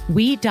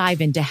 We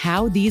dive into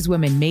how these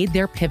women made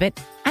their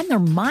pivot and their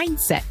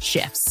mindset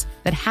shifts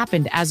that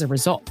happened as a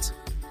result.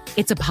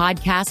 It's a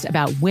podcast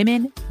about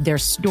women, their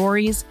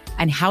stories,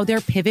 and how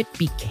their pivot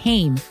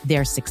became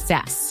their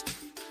success.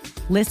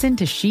 Listen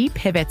to She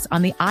Pivots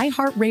on the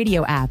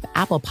iHeartRadio app,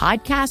 Apple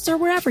Podcasts, or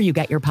wherever you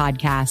get your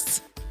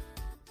podcasts.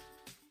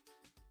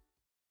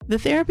 The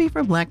Therapy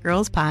for Black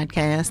Girls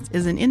podcast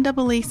is an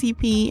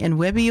NAACP and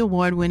Webby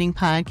Award-winning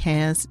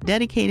podcast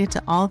dedicated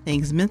to all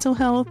things mental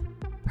health,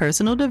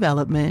 personal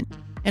development,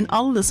 and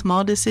all of the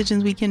small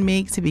decisions we can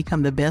make to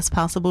become the best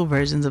possible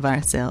versions of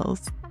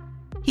ourselves.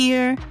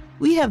 Here,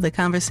 we have the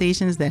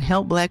conversations that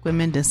help Black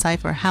women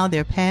decipher how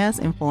their past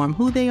inform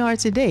who they are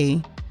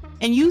today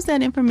and use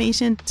that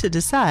information to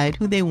decide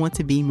who they want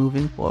to be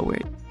moving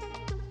forward.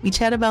 We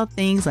chat about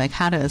things like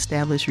how to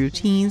establish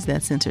routines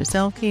that center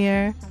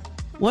self-care,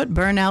 what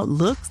burnout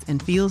looks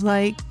and feels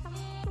like,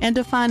 and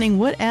defining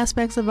what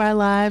aspects of our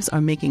lives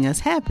are making us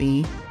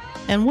happy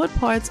and what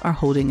parts are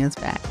holding us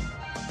back.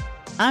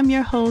 I'm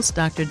your host,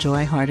 Dr.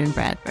 Joy Harden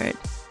Bradford,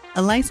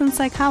 a licensed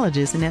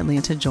psychologist in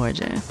Atlanta,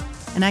 Georgia,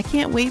 and I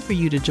can't wait for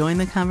you to join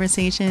the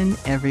conversation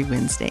every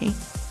Wednesday.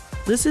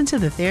 Listen to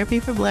the Therapy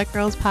for Black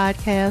Girls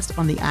podcast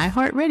on the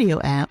iHeartRadio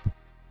app,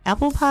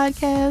 Apple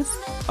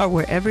Podcasts, or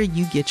wherever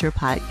you get your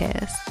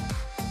podcasts.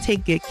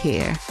 Take good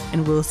care,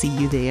 and we'll see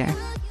you there.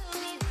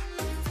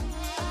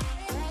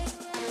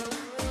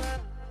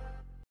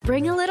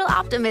 Bring a little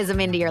optimism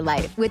into your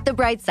life with The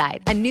Bright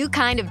Side, a new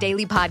kind of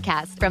daily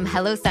podcast from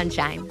Hello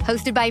Sunshine,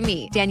 hosted by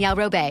me, Danielle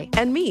Robay.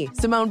 And me,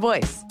 Simone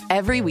Boyce.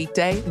 Every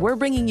weekday, we're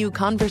bringing you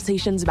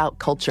conversations about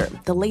culture,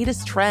 the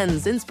latest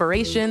trends,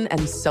 inspiration,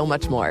 and so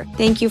much more.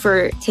 Thank you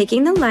for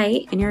taking the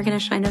light, and you're going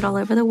to shine it all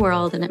over the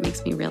world, and it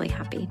makes me really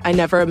happy. I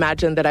never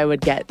imagined that I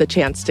would get the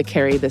chance to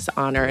carry this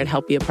honor and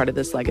help be a part of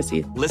this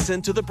legacy.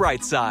 Listen to The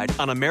Bright Side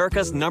on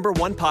America's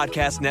 #1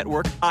 podcast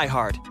network,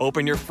 iHeart.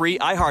 Open your free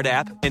iHeart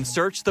app and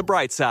search The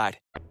Bright Side.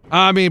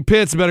 I mean,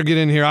 Pitts better get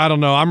in here. I don't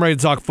know. I'm ready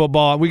to talk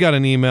football. We got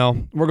an email.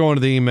 We're going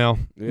to the email.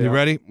 Yeah, you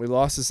ready? We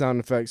lost the sound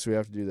effects, so we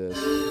have to do this.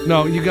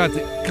 No, you got the...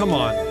 Come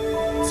on.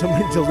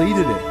 Somebody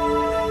deleted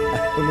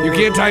it. You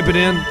can't type it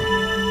in?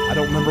 I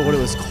don't remember what it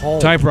was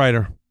called.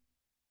 Typewriter.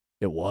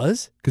 It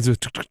was? Because it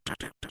was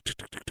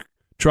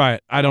try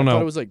it. I don't know. I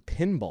thought it was like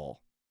pinball.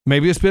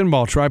 Maybe it's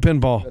pinball. Try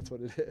pinball. That's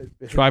what it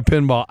is. Try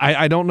pinball.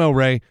 I don't know,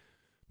 Ray,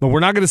 but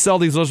we're not going to sell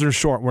these listeners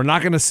short. We're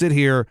not going to sit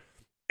here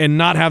and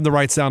not have the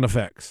right sound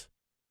effects.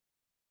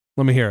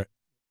 Let me hear it.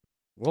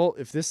 Well,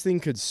 if this thing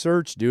could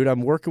search, dude,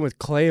 I'm working with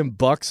Clay and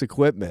Buck's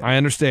equipment. I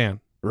understand.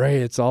 Ray,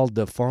 it's all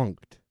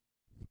defunct.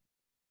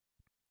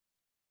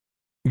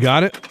 You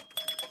got it?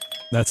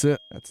 That's it.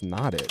 That's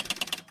not it.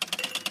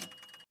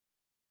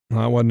 No,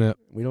 that wasn't it.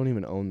 We don't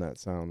even own that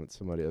sound at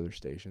some of the other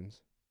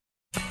stations.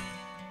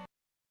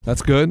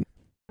 That's good.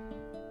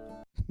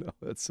 No,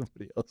 that's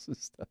somebody else's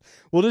stuff.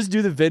 We'll just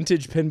do the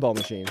vintage pinball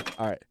machine.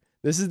 All right.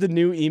 This is the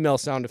new email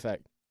sound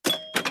effect.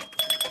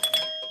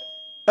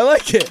 I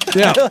like it.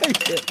 Yeah. I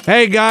like it.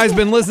 Hey, guys,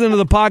 been listening to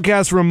the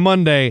podcast from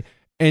Monday,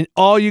 and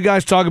all you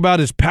guys talk about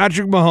is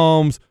Patrick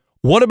Mahomes.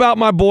 What about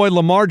my boy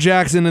Lamar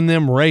Jackson and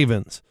them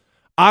Ravens?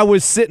 I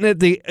was sitting at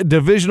the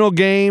divisional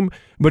game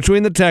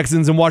between the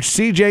Texans and watched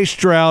C.J.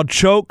 Stroud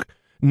choke.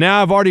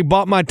 Now I've already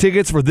bought my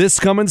tickets for this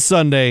coming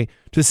Sunday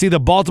to see the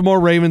Baltimore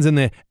Ravens in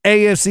the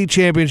AFC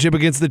Championship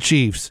against the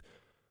Chiefs.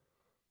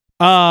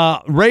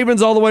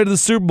 Ravens all the way to the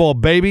Super Bowl,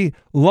 baby.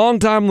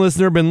 Long-time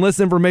listener, been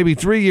listening for maybe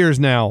 3 years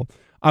now.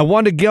 I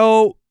wanted to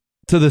go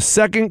to the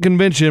second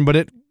convention, but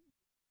it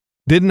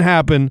didn't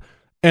happen,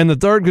 and the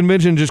third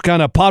convention just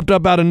kind of popped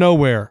up out of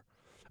nowhere.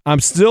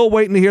 I'm still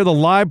waiting to hear the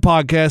live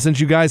podcast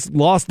since you guys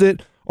lost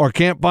it or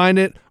can't find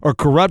it or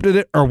corrupted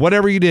it or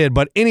whatever you did.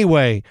 But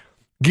anyway,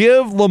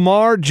 give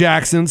Lamar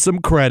Jackson some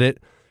credit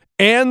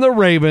and the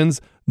Ravens.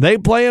 They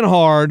playing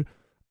hard.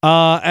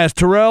 As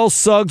Terrell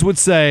Suggs would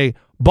say,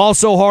 ball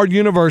so hard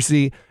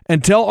university,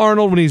 and tell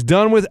Arnold when he's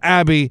done with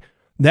Abby,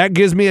 that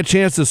gives me a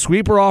chance to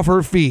sweep her off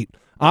her feet.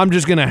 I'm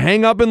just going to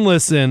hang up and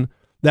listen.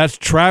 That's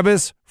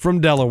Travis from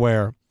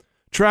Delaware.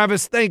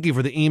 Travis, thank you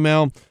for the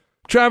email.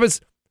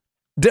 Travis,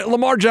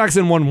 Lamar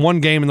Jackson won one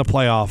game in the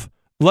playoff.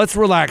 Let's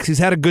relax. He's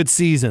had a good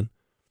season.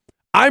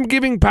 I'm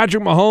giving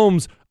Patrick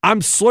Mahomes,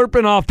 I'm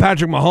slurping off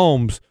Patrick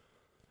Mahomes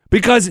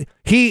because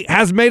he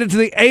has made it to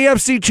the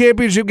AFC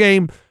Championship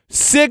game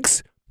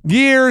 6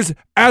 years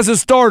as a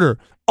starter.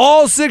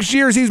 All 6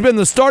 years he's been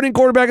the starting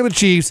quarterback of the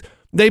Chiefs.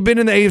 They've been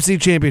in the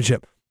AFC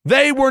Championship.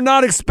 They were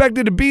not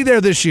expected to be there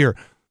this year.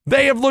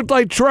 They have looked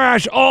like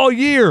trash all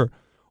year.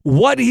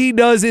 What he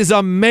does is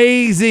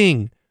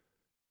amazing.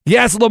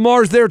 Yes,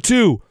 Lamar's there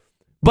too,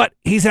 but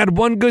he's had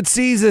one good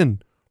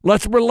season.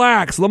 Let's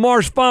relax.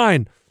 Lamar's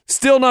fine.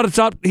 Still not a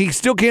top. He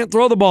still can't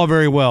throw the ball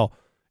very well.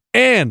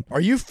 And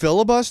are you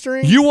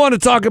filibustering? You want to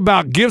talk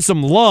about give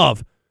some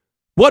love.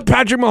 What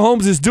Patrick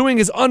Mahomes is doing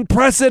is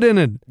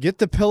unprecedented. Get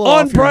the pillow off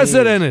your knees.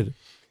 Unprecedented.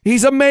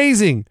 He's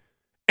amazing.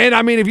 And,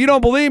 I mean, if you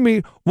don't believe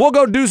me, we'll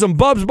go do some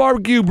Bub's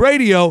Barbecue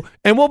radio,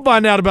 and we'll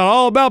find out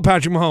all about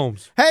Patrick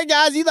Mahomes. Hey,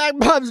 guys, you like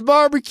Bub's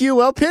Barbecue?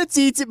 Well, Pitts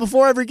eats it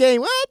before every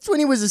game. Well, that's when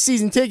he was a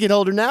season ticket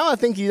holder. Now I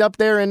think he's up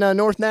there in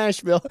North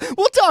Nashville.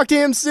 We'll talk to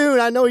him soon.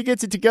 I know he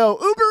gets it to go.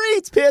 Uber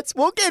Eats, Pitts.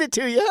 We'll get it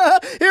to you.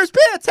 Here's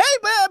Pitts. Hey,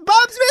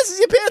 Bub's misses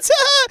you, Pitts.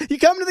 You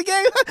coming to the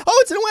game? Oh,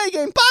 it's an away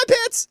game. Bye,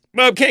 Pitts.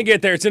 Bub can't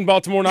get there. It's in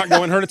Baltimore, not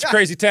going hurt. It's a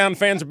crazy town.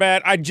 Fans are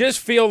bad. I just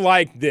feel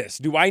like this.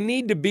 Do I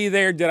need to be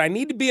there? Did I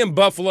need to be in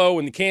Buffalo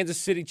when the Kansas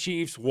City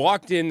Chiefs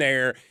walked in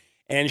there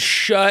and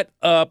shut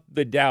up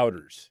the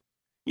doubters?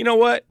 You know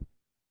what?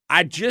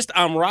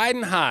 I'm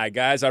riding high,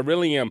 guys. I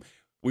really am.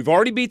 We've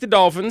already beat the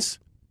Dolphins.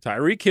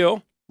 Tyreek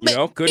Hill.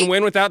 Couldn't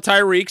win without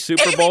Tyreek.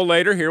 Super Bowl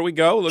later. Here we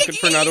go. Looking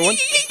for another one.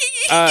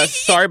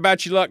 Sorry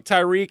about your luck,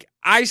 Tyreek.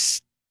 I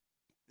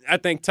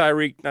think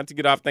Tyreek, not to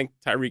get off, think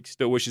Tyreek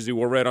still wishes he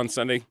wore red on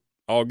Sunday.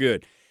 All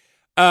good.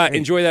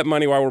 Enjoy that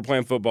money while we're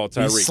playing football,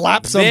 Tyreek.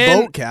 Slap some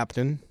boat,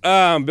 Captain.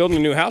 Building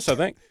a new house, I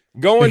think.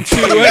 Going to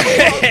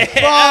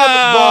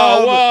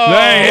Bob.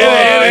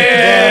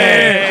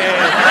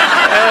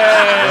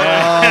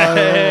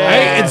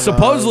 Hey, and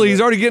supposedly he's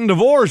already getting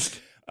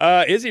divorced.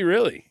 Is he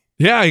really?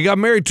 Yeah, he got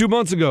married 2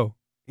 months ago.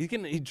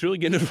 He's truly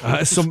getting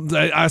divorced.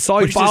 I saw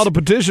he filed a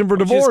petition for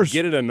divorce. Just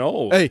get it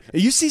annulled. Hey,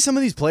 you see some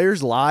of these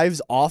players'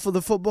 lives off of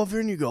the football field,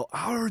 and you go,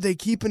 how are they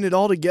keeping it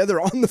all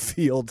together on the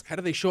field? How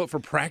do they show up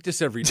for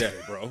practice every day,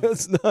 bro?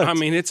 That's nuts. I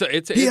mean, it's a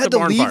He had to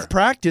barn leave fire.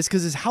 practice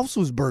because his house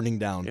was burning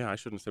down. Yeah, I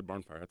shouldn't have said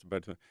barn fire. That's a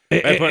bad thing.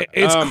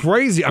 It's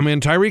crazy. I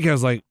mean, Tyreek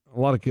has a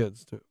lot of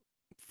kids too.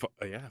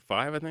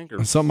 5, I think,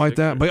 or something like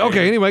that. But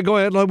okay, anyway, go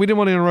ahead. We didn't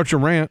want to interrupt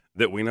your rant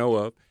that we know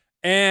of.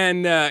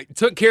 And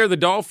took care of the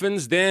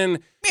Dolphins. Then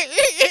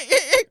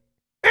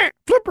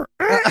Flipper.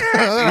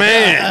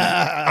 Man,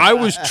 I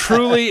was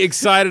truly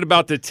excited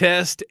about the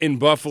test in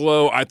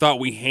Buffalo. I thought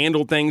we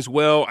handled things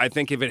well. I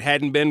think if it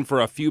hadn't been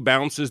for a few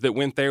bounces that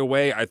went their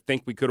way, I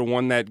think we could have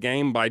won that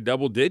game by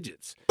double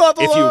digits.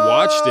 Buffalo! If you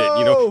watched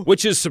it,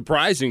 which is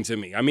surprising to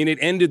me. I mean, it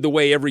ended the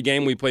way every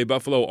game we play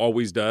Buffalo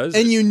always does.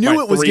 And you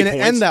knew it was going to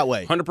end that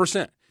way.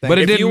 100%. But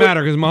it didn't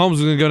matter because Mahomes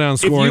was going to go down and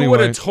score anyway. If you would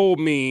have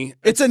told me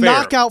it's a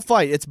knockout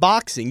fight. It's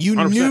boxing. You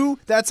 100%. knew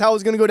that's how it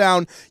was going to go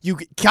down. You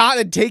got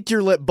to take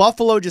your lip.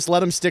 Buffalo, just let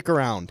them stick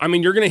around. I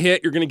mean, you're going to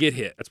hit, you're going to get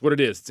hit. That's what it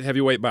is. It's a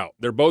heavyweight bout.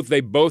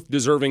 They both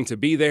deserving to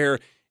be there.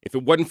 If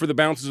it wasn't for the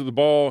bounces of the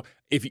ball,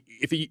 if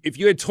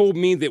you had told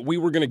me that we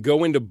were going to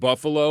go into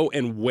Buffalo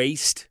and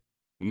waste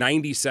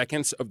 90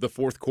 seconds of the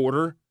fourth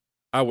quarter,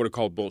 I would have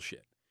called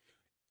bullshit.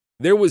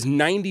 There was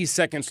 90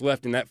 seconds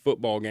left in that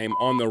football game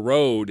on the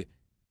road,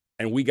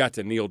 and we got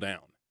to kneel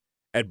down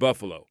at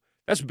Buffalo.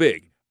 That's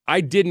big.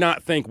 I did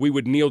not think we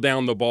would kneel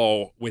down the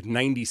ball with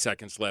 90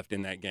 seconds left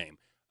in that game.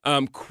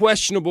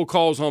 Questionable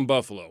calls on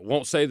Buffalo.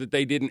 Won't say that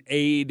they didn't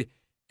aid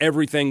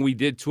everything we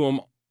did to them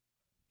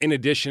in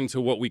addition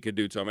to what we could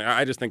do to them.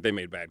 I just think they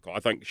made a bad call. I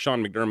think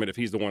Sean McDermott, if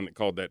he's the one that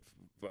called that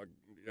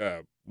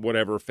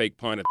whatever fake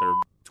punt at their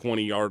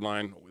 20-yard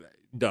line,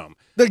 dumb.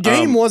 The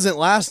game wasn't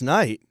last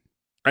night.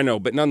 I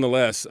know, but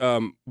nonetheless,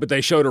 but they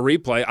showed a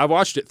replay. I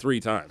watched it 3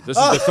 times. This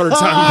is the third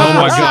time. Oh,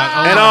 my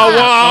God. And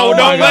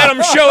don't let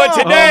them show it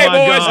today,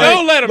 boys.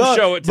 Don't let them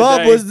show it today.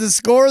 Bub, was the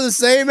score the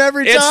same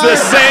every time? It's the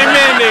same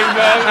ending,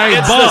 Bub. Hey,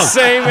 it's Bub, the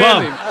same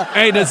ending.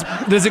 Hey,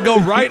 does it go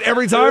right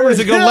every time, or does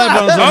it go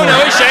left on Oh,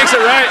 no, he shanks it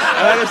right.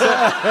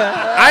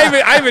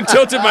 I even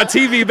tilted my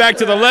TV back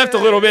to the left a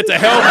little bit to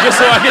help just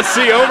so I could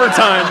see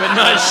overtime, but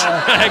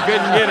I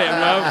couldn't get it,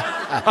 Bub.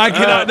 I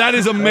cannot. That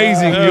is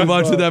amazing. You've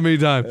watched it that many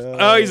times.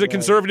 Oh, he's a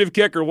conservative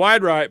kicker.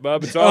 Wide right,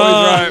 Bub. It's always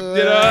right.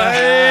 You know,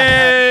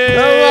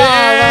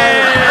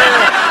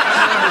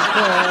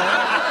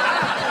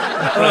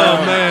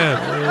 Oh,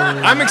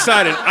 man. I'm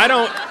excited.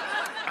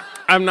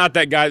 I'm not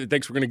that guy that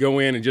thinks we're going to go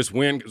in and just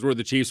win because we're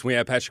the Chiefs and we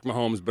have Patrick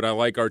Mahomes, but I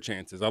like our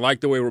chances. I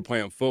like the way we're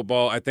playing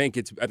football. I think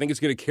it's going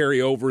to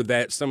carry over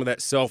some of that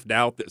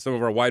self-doubt that some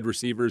of our wide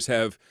receivers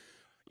have,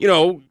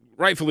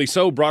 rightfully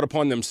so, brought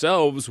upon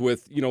themselves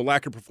with,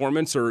 lack of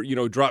performance or,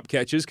 drop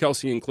catches,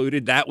 Kelsey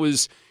included.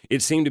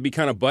 It seemed to be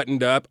kind of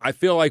buttoned up. I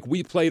feel like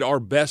we played our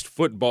best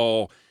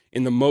football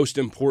in the most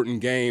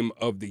important game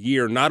of the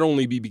year, not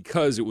only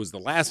because it was the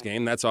last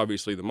game, that's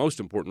obviously the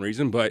most important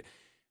reason, but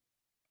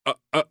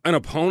an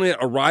opponent,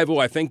 a rival.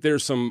 I think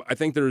there's some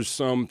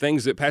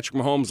things that Patrick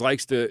Mahomes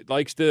likes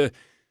to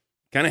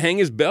kind of hang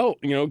his belt,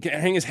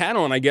 hang his hat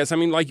on, I guess. I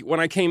mean, like when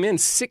I came in,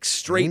 6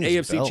 straight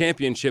AFC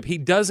championship, he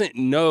doesn't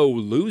know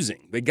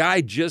losing. The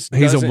guy just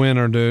He's doesn't. A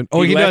winner, dude.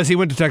 Oh, he does. He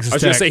went to Texas Tech. I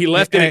was going to say he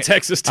left it at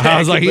Texas Tech. I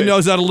was like, he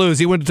knows how to lose.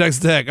 He went to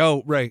Texas Tech.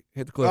 Oh, Ray,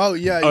 hit the clip. Oh,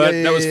 yeah.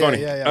 That was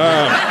funny.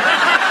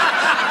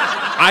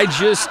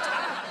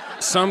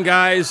 Some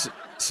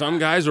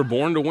guys are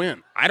born to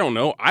win. I don't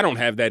know. I don't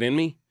have that in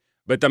me.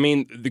 But, I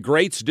mean, the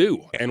greats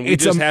do. And we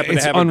just happen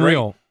to have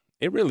unreal.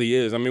 It really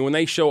is. I mean, when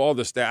they show all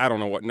the stats, I don't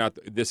know what.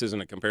 This isn't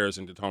a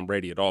comparison to Tom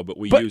Brady at all, but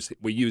we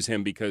use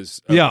him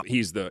because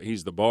he's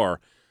the bar.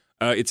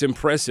 It's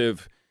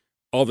impressive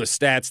all the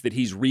stats that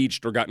he's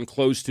reached or gotten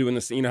close to in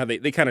this. How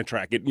they kind of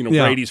track it.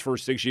 Brady's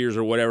first 6 years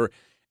or whatever,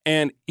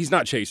 and he's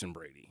not chasing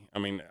Brady. I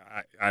mean,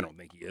 I don't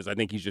think he is. I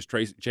think he's just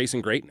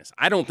chasing greatness.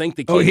 I don't think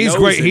the kid he's knows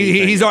great.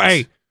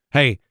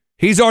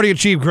 He's already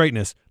achieved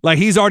greatness. Like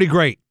he's already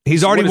great.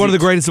 He's already one of the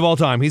greatest of all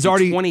time. He's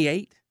already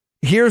 28.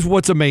 Here's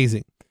what's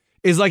amazing.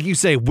 Is like you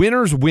say,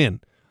 winners win.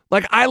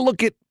 Like I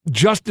look at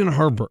Justin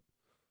Herbert.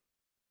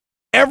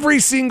 Every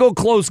single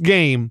close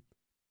game,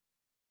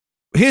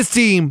 his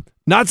team,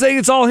 not saying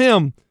it's all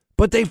him,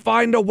 but they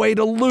find a way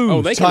to lose.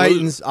 Oh, they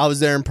Titans, lose. I was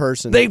there in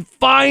person. They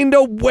find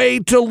a way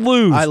to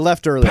lose. I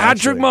left early.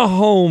 Patrick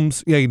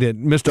Mahomes, yeah, he did.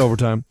 Missed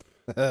overtime.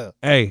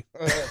 Hey.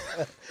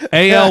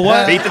 AL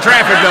what? Beat the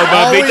traffic, though,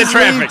 bub. Beat the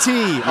traffic. Always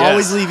leave T. Yes.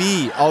 Always leave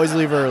E. Always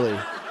leave early.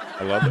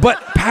 I love it. But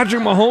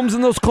Patrick Mahomes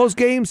in those close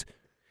games,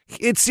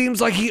 it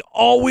seems like he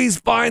always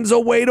finds a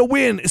way to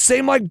win.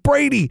 Same like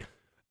Brady.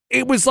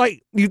 It was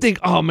like you think,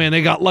 oh, man,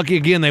 they got lucky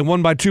again. They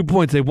won by 2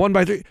 points. They won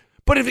by 3.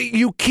 But if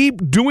you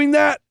keep doing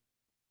that,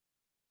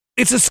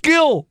 it's a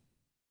skill.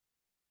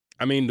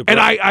 I mean, and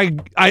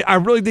I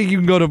really think you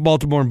can go to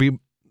Baltimore and beat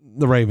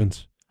the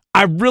Ravens.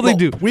 I really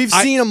do. We've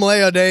seen him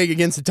lay a egg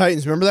against the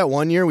Titans. Remember that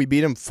one year we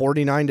beat him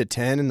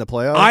 49-10 in the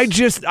playoffs?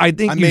 I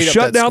think you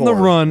shut down the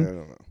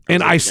run,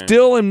 and I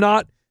still am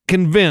not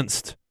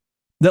convinced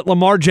that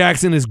Lamar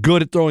Jackson is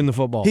good at throwing the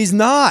football. He's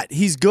not.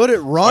 He's good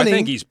at running. I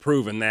think he's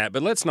proven that,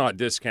 but let's not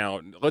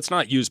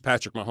use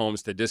Patrick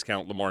Mahomes to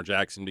discount Lamar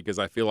Jackson, because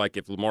I feel like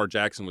if Lamar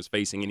Jackson was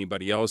facing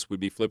anybody else, we'd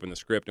be flipping the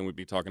script and we'd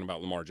be talking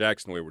about Lamar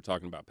Jackson the way we're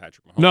talking about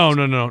Patrick Mahomes. No.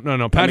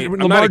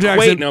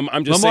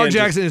 Lamar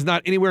Jackson is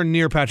not anywhere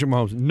near Patrick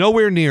Mahomes.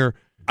 Nowhere near.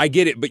 I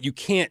get it, but you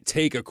can't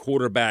take a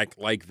quarterback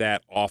like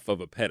that off of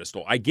a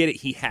pedestal. I get it,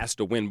 he has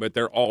to win, but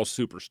they're all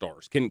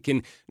superstars.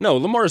 No,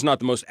 Lamar is not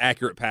the most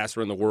accurate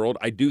passer in the world.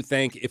 I do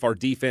think if our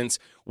defense,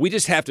 we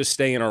just have to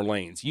stay in our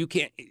lanes.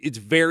 It's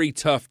very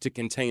tough to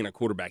contain a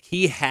quarterback.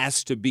 He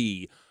has to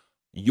be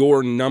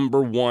your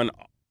number one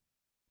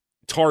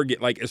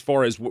target, like as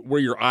far as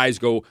where your eyes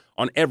go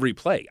on every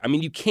play. I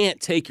mean, you can't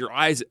take your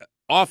eyes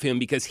off him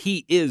because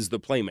he is the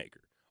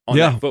playmaker on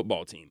that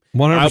football team.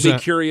 100%. I'll be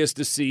curious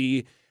to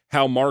see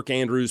how Mark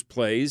Andrews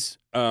plays.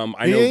 He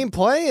ain't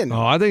playing.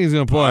 Oh, I think he's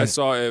going to play. I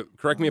saw.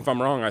 Correct me if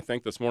I'm wrong. I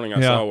think this morning I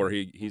saw where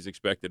he's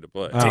expected to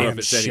play. Damn,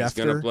 it said he's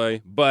going to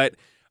play, but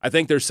I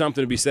think there's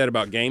something to be said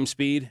about game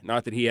speed.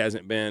 Not that he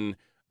hasn't been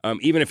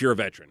even if you're a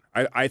veteran.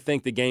 I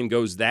think the game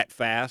goes that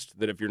fast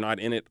that if you're not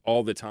in it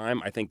all the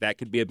time, I think that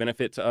could be a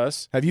benefit to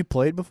us. Have you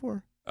played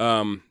before?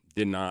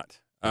 Did not.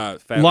 A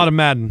lot of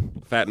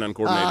Madden. Fat and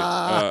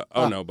uncoordinated.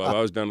 Oh, no, Bub. I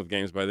was done with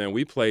games by then.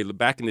 We played,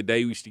 back in the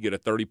day, we used to get a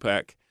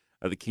 30-pack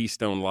of the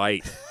Keystone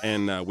Light,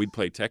 and we'd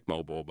play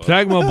Tecmo Bowl. Bub.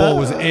 Tecmo Bowl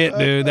was it,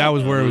 dude. That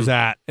was where it was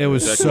at. It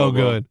was Tecmo so Bowl.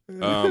 good.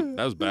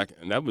 That was back,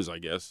 and that was, I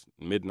guess,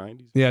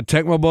 mid-'90s. Yeah,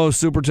 Tecmo Bowl,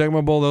 Super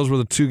Tecmo Bowl, those were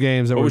the two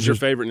games that What were was your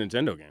just, favorite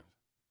Nintendo game?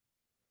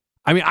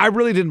 I mean, I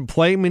really didn't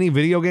play many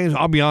video games.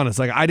 I'll be honest.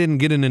 Like, I didn't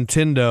get a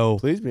Nintendo.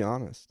 Please be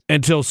honest.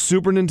 Until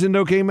Super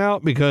Nintendo came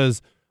out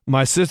because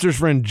my sister's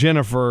friend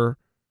Jennifer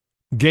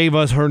gave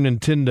us her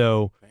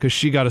Nintendo because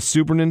she got a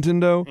Super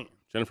Nintendo.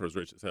 Jennifer was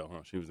rich as hell, huh?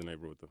 She was the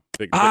neighbor with the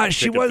big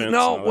She picket was fence no. and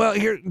all Well, that.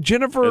 here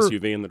Jennifer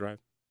SUV in the drive.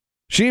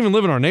 She didn't even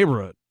live in our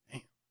neighborhood.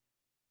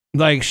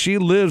 Like she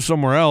lived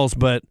somewhere else,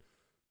 but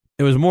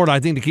it was more, I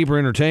think, to keep her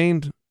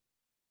entertained.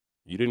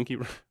 You didn't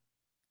keep her?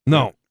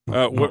 No.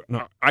 No.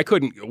 No. I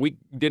couldn't. We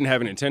didn't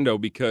have a Nintendo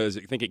because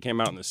I think it came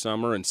out in the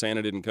summer, and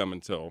Santa didn't come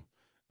until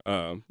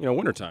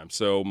wintertime.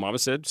 So Mama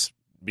said,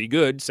 "Be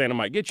good. Santa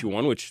might get you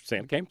one," which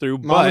Santa came through.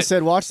 Mama but,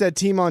 said, watch that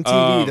team on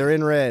TV. They're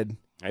in red.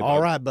 Hey, all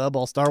Bub. right, Bub.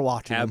 I'll start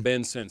watching. Have them.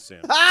 been since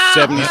then.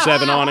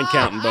 77 on and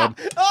counting, Bub.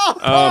 So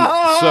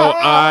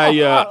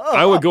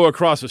I would go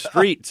across the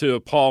street to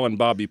Paul and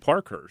Bobby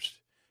Parkhurst,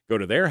 go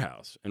to their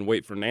house, and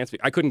wait for Nancy.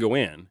 I couldn't go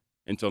in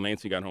until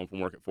Nancy got home from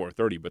work at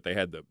 4:30, but they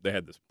had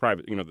this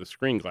private, the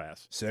screen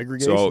glass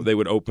Segregation. So they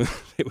would open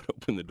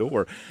the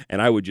door,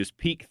 and I would just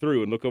peek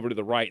through and look over to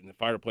the right, and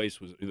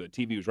the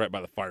TV was right by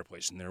the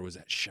fireplace, and there was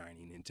that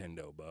shiny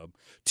Nintendo, Bub.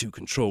 2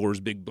 controllers,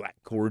 big black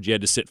cords. You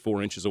had to sit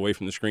 4 inches away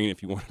from the screen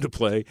if you wanted to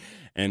play,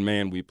 and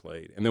man, we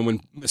played. And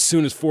then as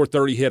soon as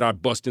 4:30 hit, I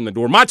bust in the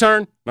door. My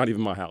turn. Not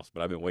even my house,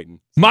 but I've been waiting.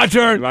 My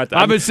turn.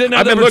 I've been sitting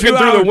out there for looking 2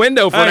 through hours. the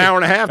window for an Hey, hour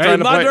and a half hey, trying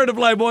to play. my turn to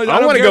play, boys.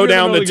 I want to go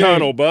down the middle of game.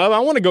 tunnel, Bub. I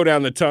want to go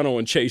down the tunnel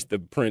and chase the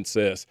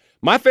princess.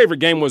 My favorite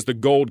game was the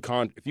gold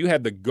Contra. If you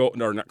had the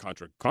gold, or not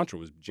Contra. Contra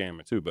was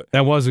jamming too, but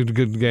That was a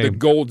good game. the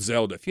gold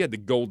Zelda. If you had the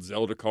gold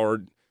Zelda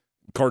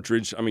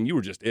cartridge, I mean, you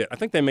were just it. I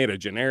think they made a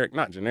generic,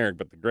 not generic,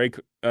 but the gray.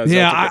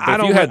 Zelda. I If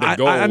don't. you had the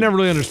gold. I never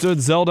really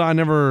understood Zelda. I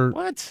never.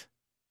 What?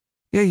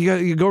 Yeah,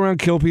 you go around and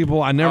kill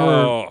people. I never.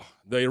 Oh,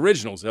 the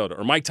original Zelda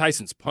or Mike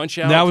Tyson's Punch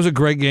Out. That was a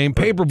great game.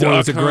 Paperboy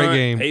was a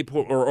great game.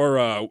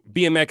 Or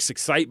BMX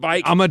Excite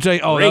Bike. I'm gonna tell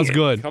you. Oh, that was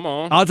good. Come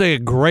on. I'll tell you a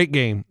great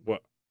game.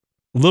 What?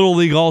 Little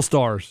League All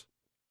Stars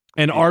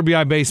and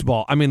RBI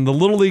Baseball. I mean, the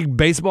Little League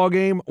Baseball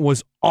game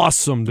was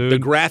awesome, dude. The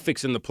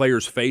graphics and the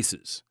players'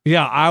 faces.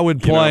 Yeah, I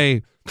would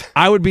play.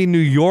 I would be New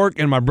York,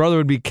 and my brother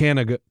would be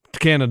Canada.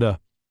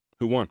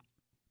 Who won?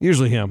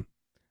 Usually him.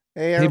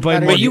 Hey, He played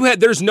everybody. more-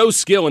 But there's no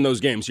skill in those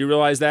games. You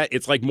realize that?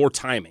 It's like more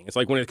timing. It's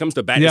like when it comes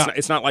to batting, Yeah.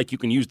 it's not like you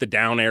can use the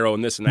down arrow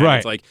and this and that. Right.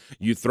 It's like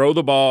you throw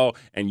the ball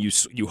and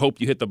you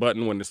hope you hit the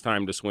button when it's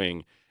time to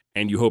swing,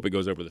 and you hope it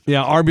goes over the fence.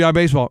 Yeah, RBI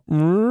Baseball.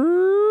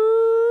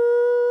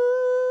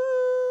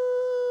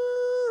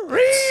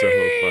 It's so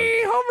fun.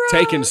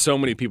 Taking so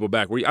many people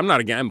back. I'm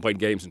not I haven't played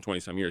games in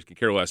 20-some years. Could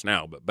care less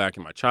now, but back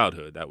in my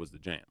childhood, that was the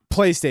jam.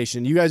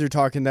 PlayStation. You guys are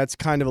talking. That's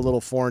kind of a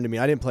little foreign to me.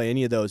 I didn't play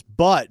any of those,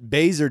 but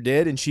Baser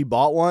did, and she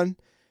bought one,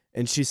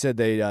 and she said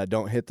they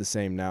don't hit the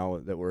same now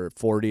that we're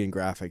 40 and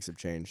graphics have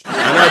changed.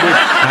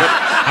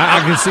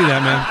 I can see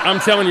that, man. I'm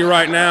telling you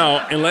right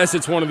now, unless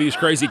it's one of these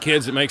crazy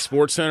kids that make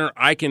Sports Center,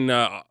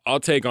 I'll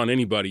take on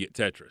anybody at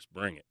Tetris.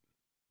 Bring it.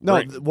 No,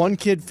 Right. one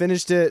kid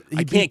finished it. He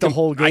I beat can't the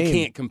whole game. I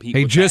can't compete.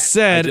 He with just that.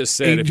 said. I just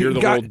said if you're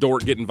the little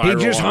dork getting viral.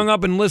 He just hung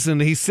up and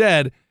listened. He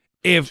said,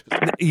 "If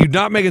you're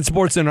not making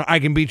Sports Center, I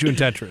can beat you in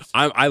Tetris."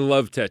 I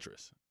love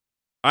Tetris.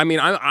 I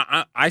mean,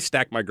 I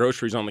stack my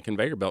groceries on the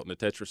conveyor belt in the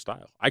Tetris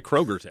style. I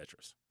Kroger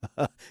Tetris.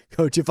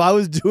 Coach, if I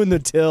was doing the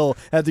till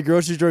at the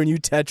grocery store and you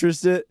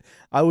Tetrised it,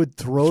 I would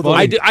throw the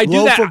I do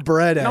loaf that. of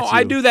bread at no, you.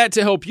 I do that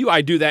to help you.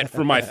 I do that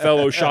for my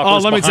fellow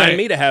shoppers let me behind say-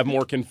 me to have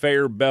more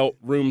conveyor belt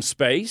room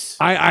space.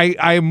 I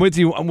am with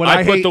you. When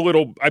I put hate,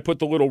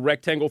 the little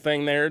rectangle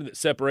thing there that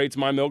separates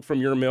my milk from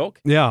your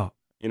milk. yeah.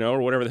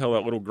 Or whatever the hell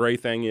that little gray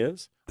thing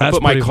is. That's I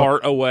put my pretty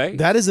cart away.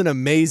 That is an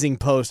amazing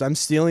post. I'm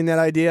stealing that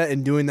idea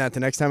and doing that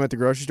the next time at the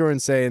grocery store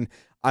and saying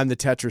I'm the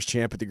Tetris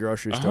champ at the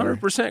grocery store.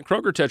 100%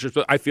 Kroger Tetris,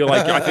 but I feel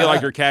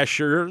like your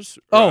cashiers.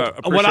 What I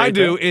appreciate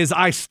do that. is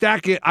I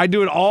stack it. I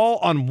do it all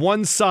on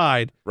one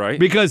side, Right.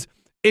 Because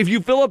if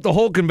you fill up the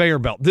whole conveyor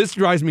belt, this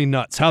drives me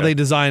nuts. How they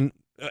design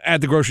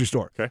at the grocery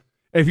store. Okay.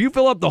 If you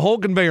fill up the whole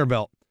conveyor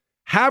belt,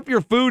 half your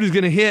food is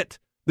going to hit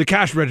the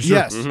cash register,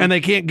 Yes. and they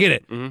can't get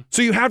it. Mhm.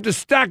 So you have to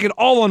stack it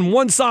all on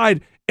one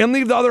side and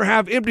leave the other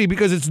half empty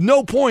because it's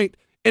no point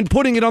in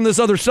putting it on this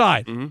other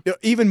side.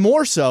 Even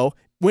more so,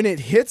 when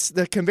it hits,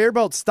 the conveyor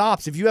belt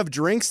stops. If you have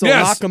drinks, they'll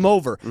Yes. knock them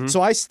over.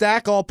 So I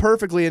stack all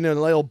perfectly in a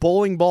little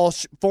bowling ball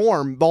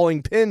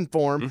bowling pin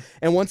form,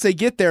 and once they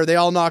get there, they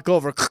all knock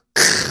over.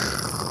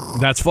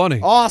 That's funny.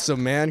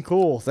 Awesome, man.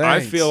 Cool.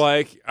 Thanks.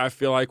 I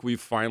feel like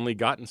we've finally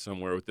gotten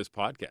somewhere with this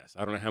podcast.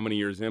 I don't know how many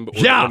years in, but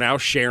we're now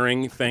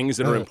sharing things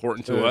that are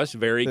important to us.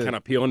 Very kind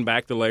of peeling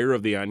back the layer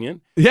of the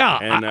onion.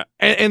 Yeah.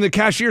 And, and the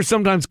cashiers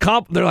sometimes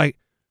they're like,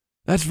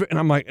 And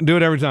I'm like, do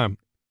it every time.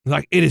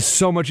 Like, it is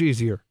so much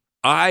easier.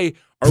 Are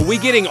we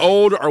getting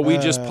old, or are we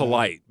just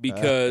polite?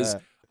 Because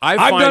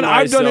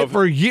I've done it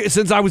for years,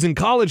 since I was in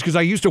college, because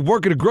I used to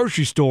work at a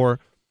grocery store,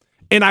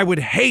 and I would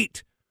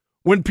hate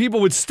when people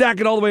would stack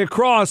it all the way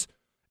across,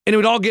 and it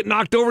would all get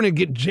knocked over and it'd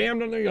get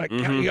jammed on there. You're like,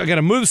 I got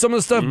to move some of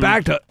the stuff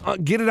back to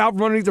get it out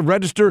from underneath the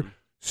register.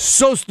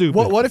 So stupid.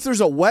 What if there's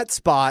a wet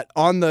spot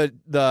on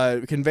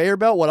the conveyor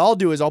belt? What I'll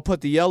do is I'll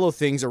put the yellow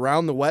things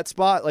around the wet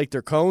spot, like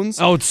they're cones.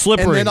 Oh, it's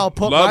slippery. And then I'll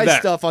put my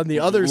stuff on the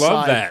other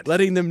side,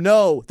 letting them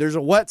know there's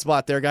a wet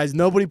spot there, guys.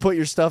 Nobody put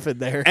your stuff in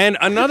there. And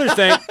another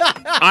thing,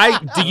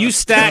 do you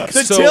stack?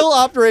 The till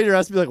operator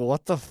has to be like,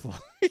 what the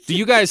fuck? Do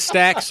you guys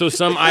stack so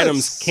some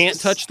items can't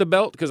touch the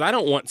belt? Because I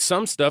don't want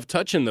some stuff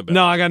touching the belt.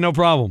 No, I got no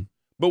problem.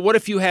 But what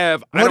if you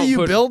have? What are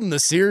you building, the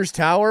Sears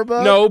Tower,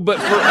 Bud? No, but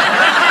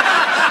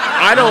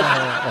I don't.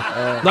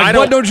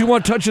 What don't you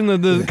want touching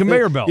the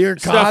conveyor belt? Your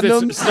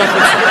condoms?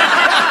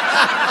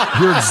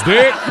 Your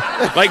stick?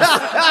 Like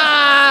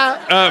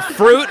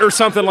fruit or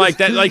something like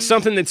that. Like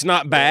something that's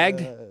not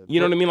bagged. You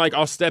know what I mean? Like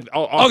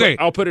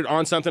I'll put it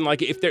on something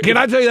like if there. Can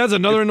I tell you that's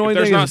another annoying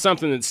thing? There's not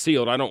something that's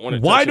sealed. I don't want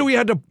to. Why do we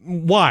have to?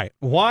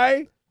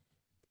 Why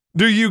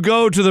do you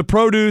go to the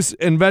produce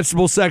and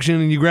vegetable section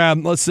and you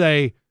grab, let's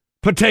say,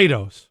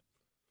 potatoes,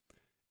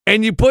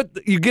 and you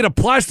get a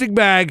plastic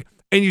bag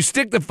and you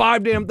stick the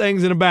 5 damn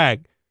things in a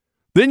bag.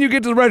 Then you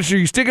get to the register,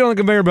 you stick it on the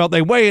conveyor belt,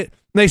 they weigh it,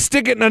 and they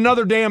stick it in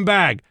another damn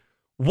bag.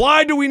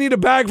 Why do we need a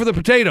bag for the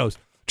potatoes?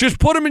 Just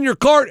put them in your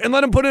cart and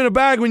let them put in a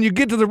bag when you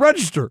get to the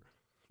register.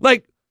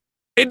 Like,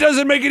 it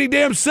doesn't make any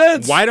damn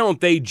sense. Why don't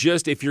they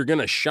just, if you're going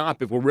to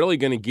shop, if we're really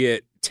going to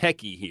get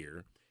techie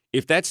here,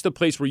 if that's the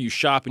place where you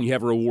shop and you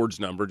have a rewards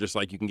number, just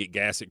like you can get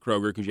gas at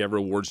Kroger because you have a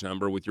rewards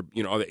number with your,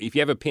 if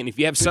you have a pin, if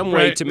you have some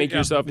way to make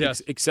yourself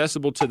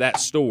accessible to that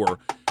store,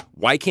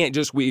 why can't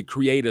we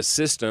create a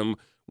system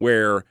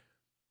where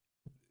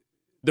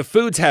the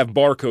foods have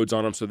barcodes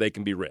on them so they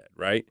can be read,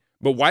 right?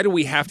 But why do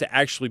we have to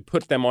actually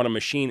put them on a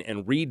machine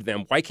and read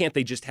them? Why can't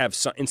they just have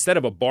instead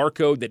of a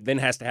barcode that then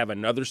has to have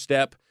another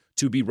step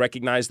to be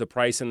recognized, the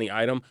price and the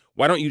item?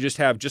 Why don't you just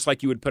have, just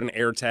like you would put an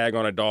air tag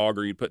on a dog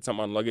or you'd put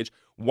something on luggage,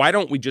 why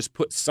don't we just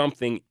put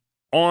something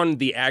on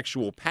the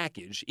actual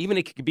package? Even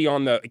it could be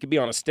on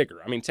a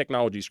sticker. I mean,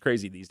 technology is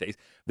crazy these days.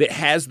 That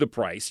has the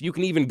price. You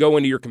can even go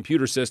into your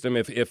computer system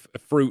if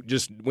fruit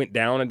just went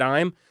down a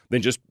dime,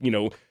 then just,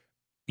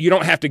 you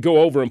don't have to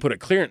go over and put a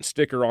clearance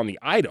sticker on the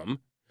item.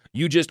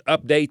 You just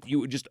update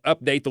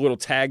the little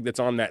tag that's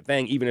on that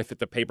thing, even if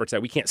it's a paper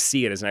tag. We can't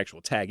see it as an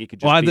actual tag. It could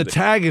just be the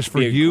tag is for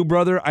you,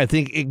 brother. I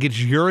think it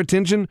gets your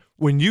attention.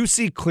 When you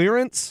see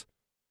clearance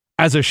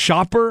as a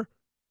shopper,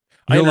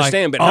 I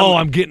understand, but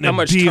I'm getting how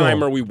much deal.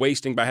 time are we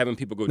wasting by having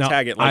people go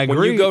tag it? I agree.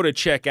 When you go to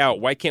check out,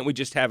 why can't we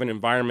just have an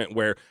environment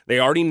where they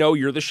already know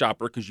you're the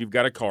shopper because you've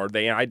got a card,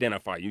 they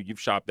identify you, you've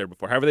shopped there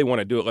before, however they want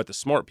to do it, let the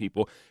smart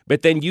people,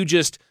 but then you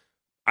just,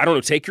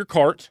 take your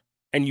cart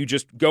and you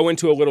just go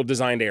into a little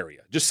designed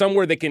area, just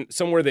somewhere that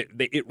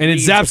it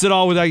zaps it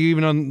all without you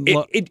even on.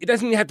 It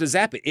doesn't even have to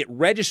zap it. It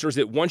registers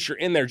it once you're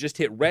in there. Just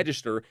hit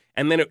register,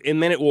 and then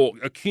it will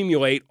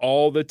accumulate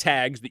all the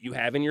tags that you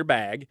have in your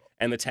bag,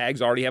 and the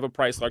tags already have a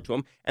price locked to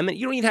them. And then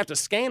you don't even have to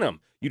scan them.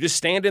 You just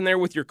stand in there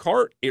with your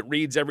cart. It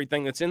reads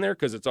everything that's in there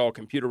because it's all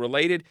computer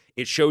related.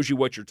 It shows you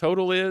what your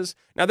total is.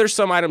 Now, there's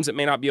some items that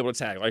may not be able to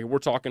tag. Like if we're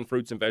talking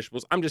fruits and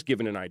vegetables, I'm just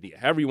giving an idea.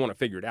 However you want to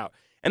figure it out.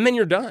 And then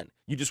you're done.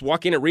 You just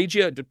walk in, it reads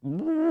you,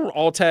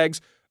 all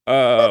tags,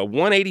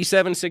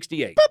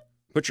 187.68.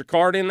 Put your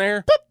card in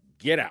there,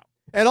 get out.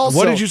 And also,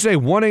 what did you say,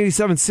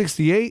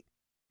 187.68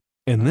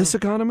 in this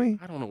economy?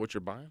 I don't know what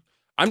you're buying.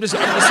 I'm just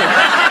saying.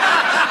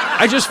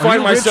 I just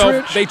find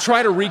myself, they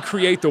try to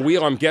recreate the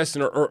wheel, I'm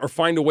guessing, or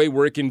find a way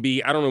where it can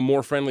be,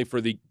 more friendly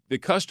for the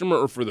customer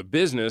or for the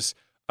business.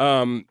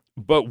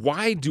 But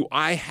why do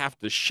I have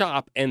to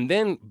shop and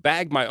then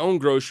bag my own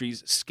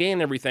groceries, scan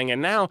everything,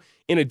 and now,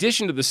 in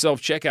addition to the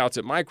self-checkouts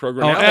at my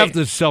Kroger,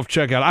 the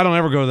self-checkout. I don't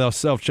ever go to the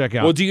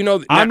self-checkout. Well, do you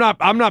know? I'm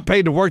not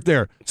paid to work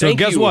there. So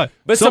guess what?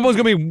 But someone's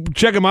going to be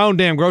checking my own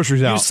damn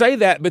groceries out. You say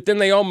that, but then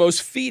they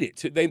almost feed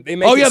it. They make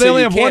they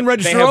only have one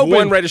register open. They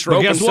have one register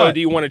open. Guess what? So do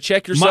you want to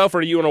check yourself,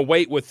 or do you want to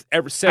wait with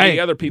 70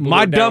 other people?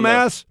 My dumb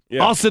ass,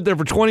 I'll sit there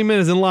for 20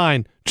 minutes in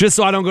line just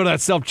so I don't go to that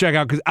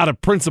self-checkout because out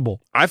of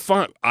principle.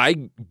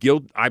 And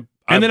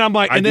then I'm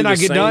like, and then I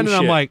get done, and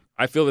I'm like,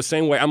 I feel the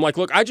same way. I'm like,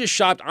 look, I just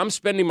shopped. I'm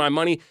spending my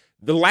money.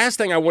 The last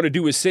thing I want to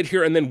do is sit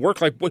here and then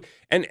work like what?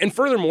 And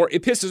furthermore,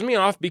 it pisses me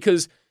off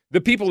because the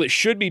people that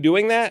should be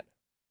doing that,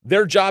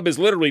 their job is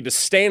literally to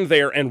stand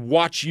there and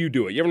watch you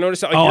do it. You ever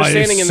notice that? Like you're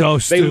standing in so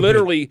they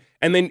literally,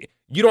 and then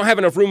you don't have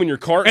enough room in your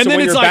cart. And so then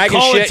when it's your like, bag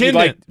call is shit,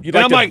 attendant.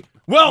 I'm like,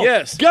 well,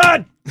 yes.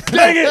 God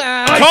dang it.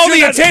 Call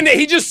the attendant.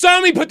 He just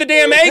saw me put the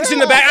damn eggs in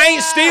the bag. I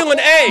ain't stealing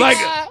eggs.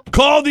 Like,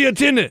 call the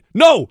attendant.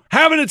 No,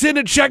 have an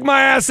attendant check my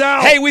ass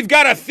out. Hey, we've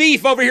got a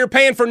thief over here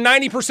paying for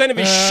 90% of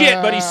his shit,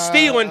 but he's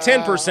stealing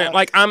 10%.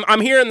 Like,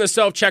 I'm here in the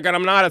self-checkout.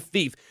 I'm not a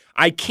thief.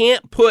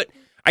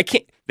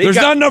 There's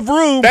not enough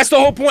room. That's the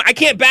whole point. I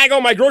can't bag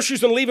all my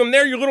groceries and leave them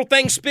there. Your little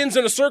thing spins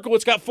in a circle.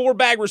 It's got 4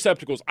 bag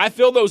receptacles. I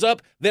fill those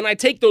up. Then I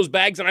take those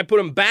bags and I put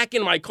them back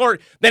in my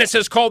cart. Then it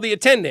says call the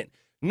attendant.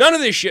 None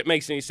of this shit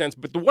makes any sense.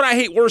 But what I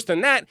hate worse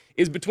than that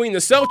is between the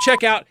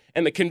self-checkout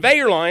and the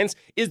conveyor lines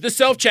is the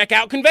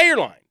self-checkout conveyor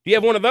line. Do you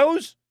have one of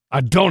those? I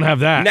don't have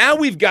that. Now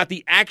we've got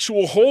the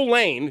actual whole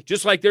lane,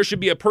 just like there should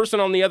be a person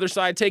on the other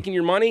side taking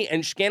your money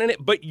and scanning it,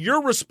 but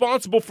you're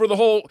responsible for the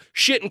whole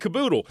shit and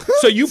caboodle.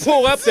 So you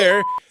pull up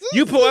there,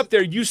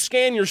 you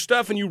scan your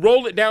stuff, and you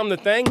roll it down the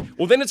thing.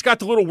 Well, then it's got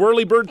the little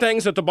whirly bird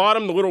things at the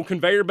bottom, the little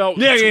conveyor belt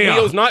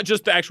wheels, not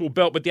just the actual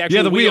belt, but the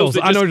actual the wheels.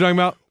 I know what you're talking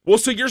about. Well,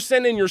 so you're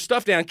sending your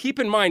stuff down. Keep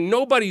in mind,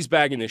 nobody's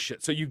bagging this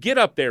shit. So you get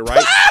up there,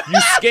 right?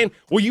 You scan.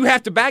 Well, you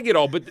have to bag it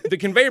all, but the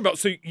conveyor belt.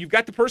 So you've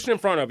got the person in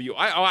front of you.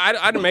 I'd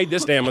have made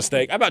this damn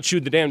mistake. I about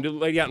chewed the damn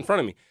lady out in front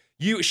of me.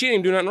 She didn't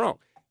even do nothing wrong.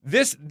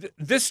 This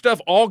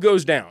stuff all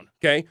goes down.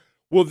 Okay.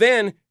 Well,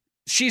 then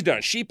she's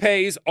done. She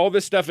pays. All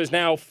this stuff is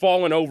now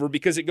falling over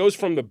because it goes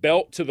from the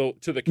belt to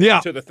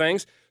the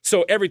things.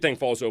 So everything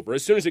falls over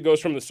as soon as it goes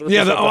from the surface.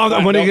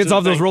 Yeah, when it gets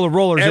off those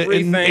rollers,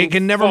 it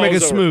can never make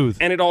it smooth.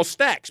 And it all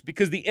stacks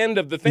because the end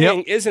of the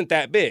thing isn't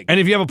that big. And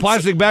if you have a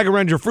plastic bag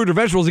around your fruit or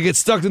vegetables, it gets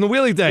stuck in the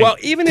wheelie thing. Well,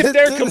 even if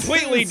they're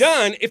completely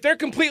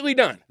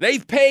done,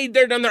 they've paid,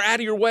 they're done, they're out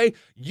of your way,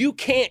 you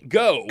can't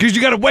go. Because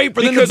you got to wait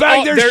for them to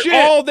bag their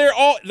shit.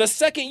 The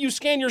second you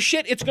scan your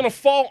shit, it's going to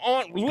fall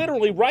on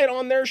literally right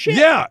on their shit.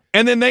 Yeah,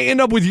 and then they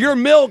end up with your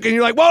milk, and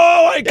you're like,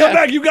 whoa, hey, come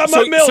back, you got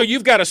my milk. So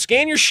you've got to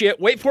scan your shit,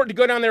 wait for it to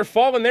go down there,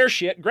 fall in their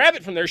shit, grab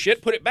it from their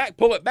shit, put it back,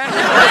 pull it back.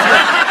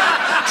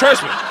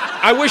 Trust me.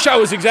 I wish I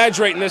was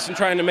exaggerating this and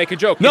trying to make a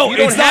joke. No, if you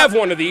don't have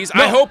one of these,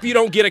 I hope you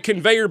don't get a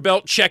conveyor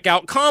belt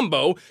checkout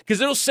combo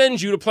because it'll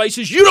send you to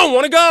places you don't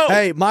want to go.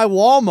 Hey, my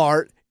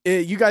Walmart,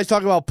 you guys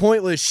talk about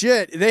pointless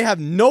shit. They have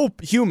no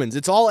humans.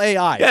 It's all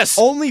AI. Yes.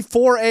 Only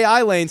 4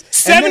 AI lanes.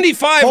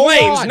 75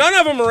 lanes. None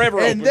of them are ever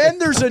open. And then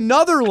there's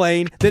another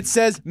lane that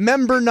says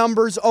member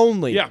numbers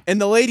only. Yeah. And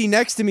the lady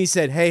next to me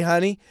said, hey,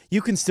 honey,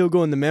 you can still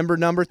go in the member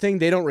number thing.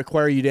 They don't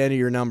require you to enter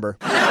your number.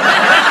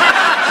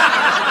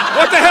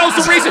 What the hell's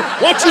the reason?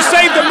 Won't you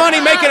save the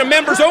money making a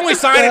members only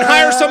sign and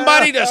hire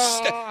somebody to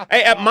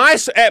hey, at my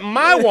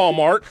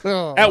Walmart,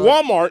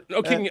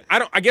 okay,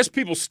 I guess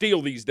people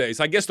steal these days.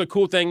 I guess the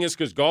cool thing is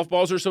because golf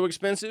balls are so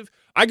expensive.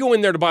 I go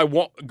in there to buy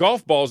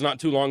golf balls not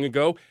too long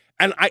ago,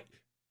 and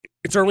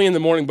it's early in the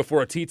morning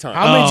before a tee time.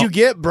 How many did you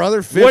get,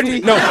 brother?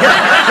 50? No, here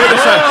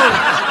this up.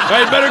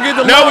 Hey, better get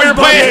the No, we were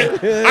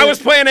playing. I was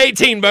playing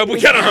 18, bub. We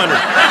got 100.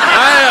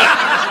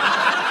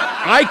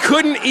 I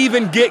couldn't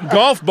even get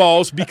golf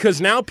balls because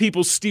now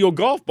people steal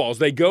golf balls.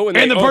 They go and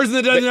the person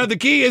that doesn't have the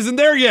key isn't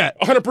there yet.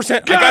 100%. I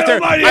got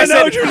there. I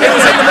said, it was in the morning.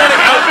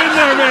 I've been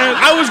there, man.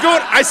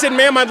 I said,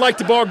 ma'am, I'd like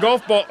to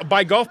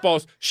buy golf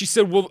balls. She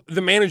said, well,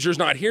 the manager's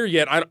not here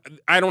yet.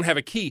 I don't have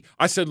a key.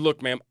 I said,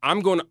 look, ma'am,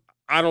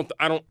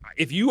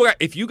 if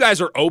you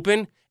guys are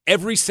open,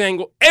 every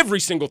single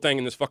thing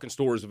in this fucking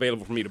store is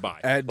available for me to buy.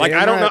 I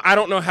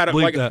don't know how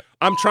to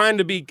I'm trying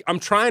to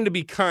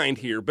be kind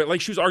here, but like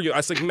she was arguing. I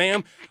was like,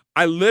 ma'am,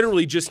 I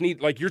literally just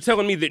need, like, you're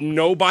telling me that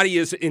nobody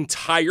is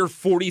entire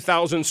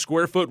 40,000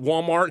 square foot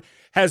Walmart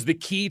has the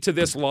key to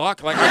this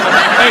lock? Like,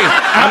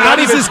 how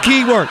does this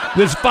key work?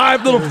 There's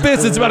 5 little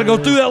fists that's about to go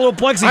through that little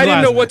plexiglass. I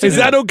didn't know what to do. Is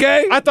that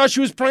okay? I thought she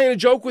was playing a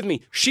joke with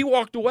me. She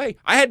walked away.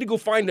 I had to go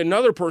find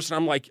another person.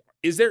 I'm like,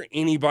 is there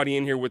anybody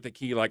in here with the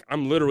key? Like,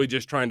 I'm literally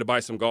just trying to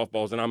buy some golf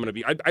balls, and I'm going to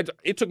be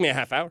it took me a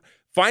half hour.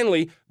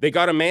 Finally, they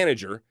got a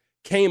manager,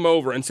 came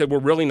over, and said, we're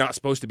really not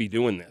supposed to be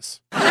doing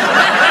this.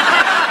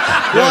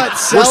 What,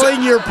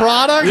 selling your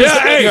product? Yeah,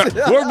 hey,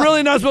 we're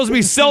really not supposed to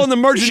be selling the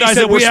merchandise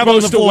that we have on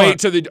the floor.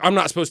 I'm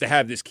not supposed to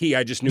have this key.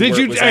 I just knew where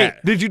it was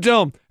at. Did you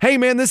tell him, hey,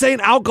 man, this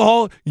ain't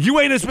alcohol. You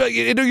don't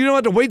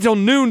have to wait till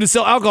noon to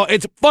sell alcohol.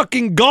 It's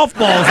fucking golf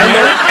balls.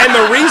 And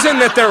the reason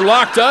that they're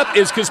locked up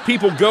is because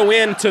people go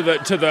into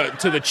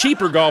the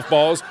cheaper golf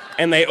balls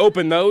and they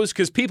open those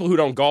because people who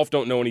don't golf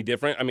don't know any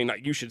different. I mean,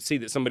 you should see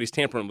that somebody's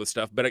tampering with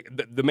stuff, but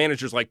the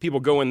manager's like,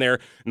 people go in there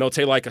and they'll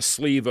take like a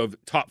sleeve of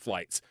Top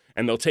Flights.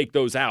 And they'll take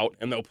those out,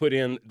 and they'll put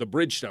in the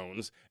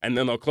Bridgestones, and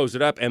then they'll close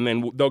it up, and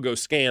then they'll go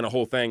scan a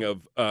whole thing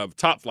of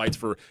Top Flights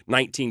for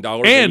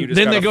 $19. And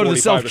then they go to the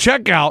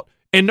self-checkout,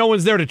 and no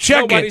one's there to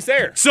check Nobody's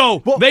there.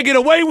 So they get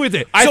away with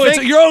it.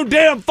 It's your own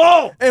damn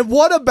fault. And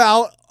what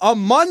about a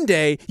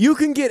Monday? You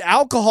can get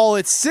alcohol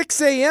at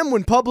 6 a.m.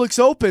 when Publix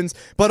opens,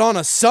 but on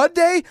a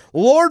Sunday,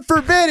 Lord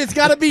forbid, it's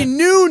got to be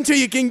noon till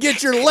you can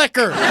get your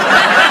liquor.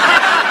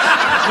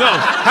 No.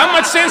 How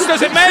much sense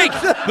does it make?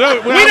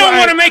 We don't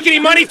want to make any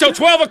money till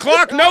 12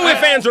 o'clock. No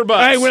ifs, ands, or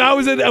buts. Hey, when I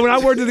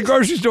worked at the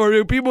grocery store,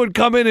 people would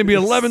come in and be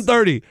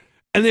 11:30,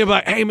 and they'd be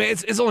like, "Hey, man,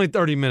 it's only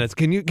 30 minutes.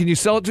 Can you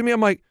sell it to me?"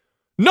 I'm like,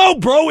 "No,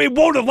 bro, it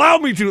won't allow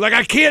me to. Like,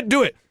 I can't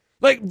do it.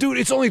 Like, dude,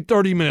 it's only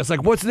 30 minutes.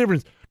 Like, what's the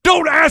difference?"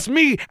 Don't ask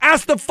me.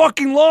 Ask the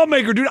fucking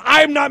lawmaker, dude.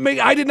 I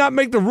did not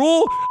make the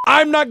rule.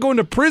 I'm not going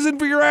to prison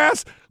for your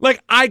ass.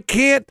 Like, I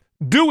can't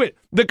do it.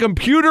 The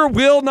computer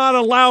will not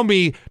allow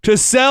me to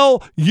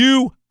sell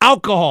you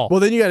alcohol. Well,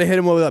 then you got to hit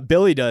him with what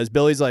Billy does.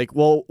 Billy's like,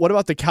 well, what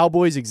about the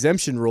Cowboys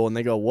exemption rule? And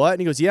they go, what?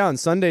 And he goes, yeah, on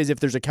Sundays, if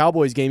there's a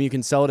Cowboys game, you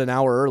can sell it an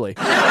hour early.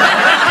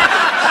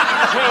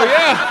 Hell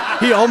yeah.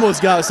 He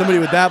almost got somebody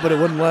with that, but it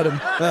wouldn't let him.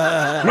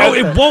 No,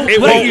 it won't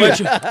let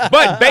you.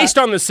 But based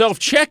on the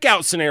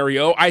self-checkout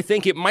scenario, I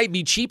think it might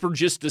be cheaper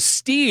just to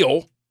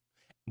steal,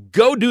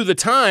 go do the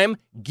time,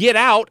 get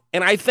out,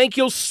 and I think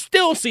you'll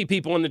still see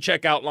people in the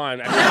checkout line.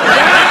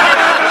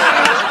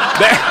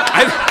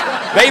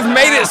 They've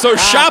made it so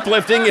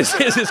shoplifting is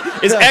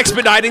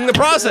expediting the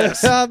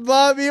process.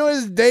 Bob, you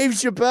was Dave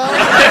Chappelle.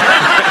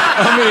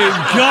 I mean,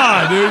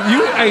 God,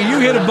 dude, you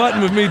hit a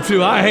button with me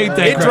too. I hate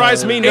that. It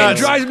drives me nuts.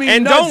 It drives me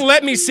and nuts. Don't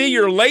let me see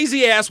your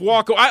lazy ass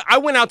walk. I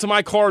went out to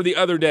my car the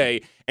other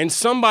day, and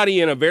somebody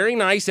in a very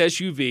nice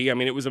SUV. I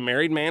mean, it was a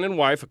married man and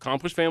wife,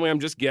 accomplished family. I'm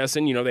just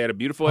guessing. You know, they had a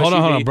beautiful SUV. Hold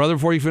on, brother.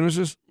 Before you finish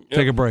this,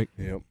 take a break.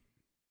 Yep.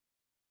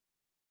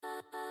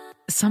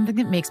 Something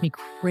that makes me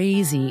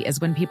crazy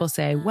is when people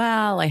say,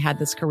 well, I had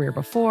this career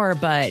before,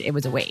 but it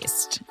was a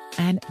waste.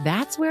 And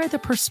that's where the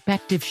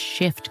perspective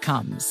shift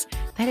comes,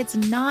 that it's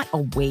not a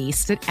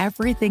waste, that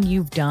everything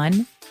you've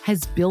done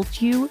has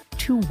built you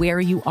to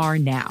where you are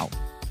now.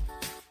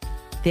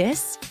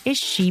 This is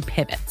She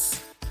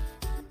Pivots,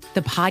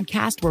 the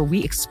podcast where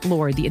we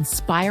explore the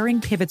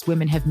inspiring pivots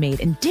women have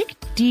made and dig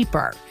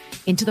deeper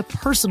into the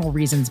personal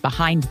reasons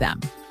behind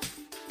them.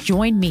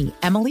 Join me,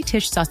 Emily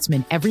Tish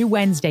Sussman, every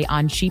Wednesday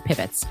on She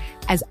Pivots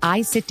as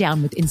I sit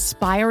down with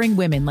inspiring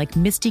women like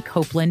Misty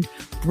Copeland,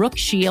 Brooke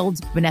Shields,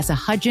 Vanessa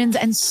Hudgens,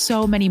 and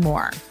so many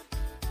more.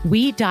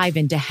 We dive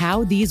into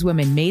how these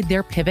women made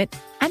their pivot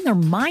and their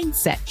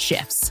mindset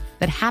shifts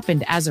that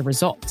happened as a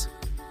result.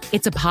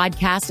 It's a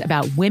podcast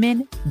about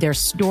women, their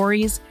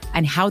stories,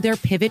 and how their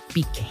pivot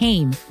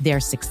became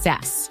their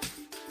success.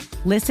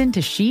 Listen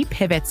to She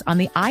Pivots on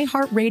the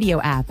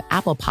iHeartRadio app,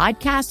 Apple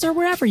Podcasts, or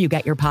wherever you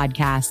get your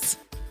podcasts.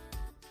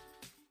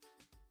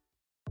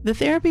 The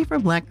Therapy for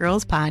Black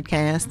Girls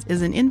podcast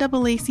is an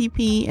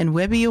NAACP and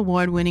Webby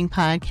Award-winning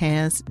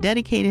podcast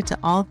dedicated to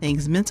all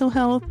things mental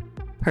health,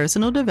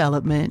 personal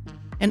development,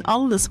 and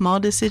all of the small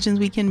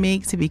decisions we can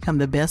make to become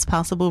the best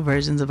possible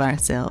versions of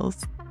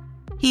ourselves.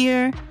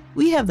 Here,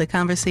 we have the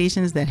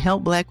conversations that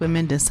help Black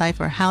women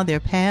decipher how their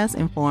past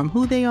inform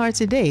who they are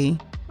today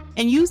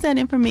and use that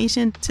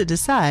information to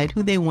decide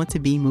who they want to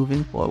be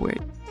moving forward.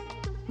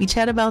 We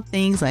chat about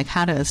things like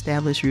how to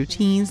establish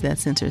routines that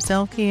center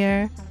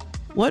self-care,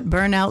 what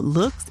burnout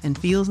looks and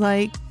feels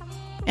like,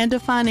 and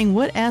defining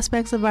what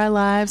aspects of our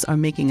lives are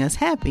making us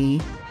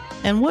happy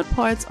and what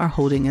parts are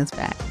holding us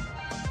back.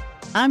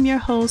 I'm your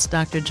host,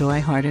 Dr.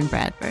 Joy Harden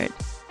Bradford,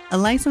 a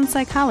licensed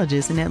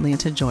psychologist in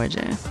Atlanta,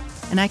 Georgia,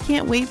 and I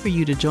can't wait for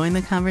you to join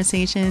the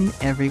conversation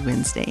every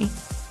Wednesday.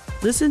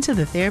 Listen to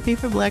the Therapy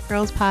for Black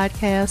Girls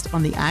podcast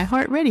on the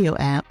iHeartRadio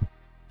app,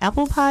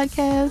 Apple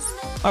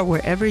Podcasts, or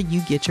wherever you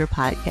get your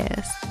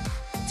podcasts.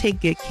 Take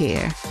good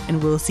care,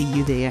 and we'll see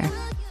you there.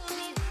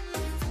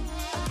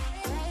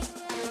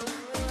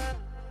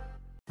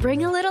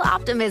 Bring a little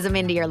optimism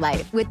into your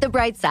life with The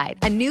Bright Side,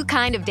 a new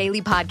kind of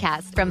daily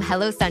podcast from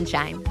Hello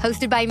Sunshine,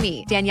 hosted by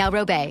me, Danielle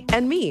Robay.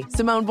 And me,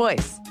 Simone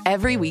Boyce.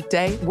 Every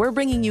weekday, we're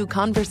bringing you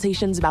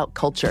conversations about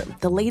culture,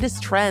 the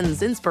latest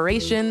trends,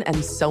 inspiration,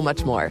 and so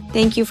much more.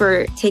 Thank you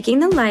for taking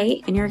the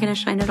light, and you're going to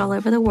shine it all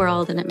over the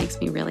world, and it makes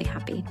me really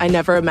happy. I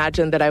never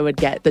imagined that I would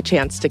get the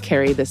chance to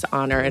carry this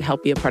honor and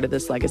help be a part of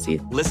this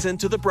legacy. Listen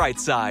to The Bright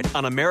Side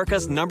on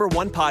America's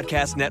 #1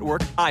 podcast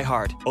network,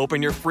 iHeart.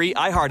 Open your free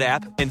iHeart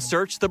app and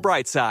search The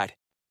Bright Side.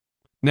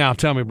 Now,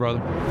 tell me, brother.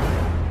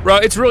 Bro,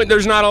 it's really,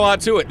 there's not a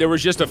lot to it. There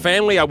was just a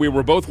family. We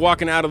were both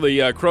walking out of the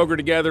Kroger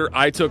together.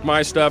 I took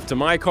my stuff to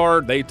my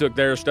car. They took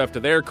their stuff to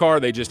their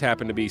car. They just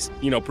happened to be,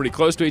 pretty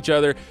close to each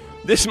other.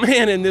 This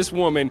man and this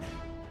woman,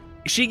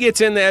 she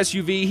gets in the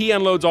SUV. He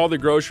unloads all the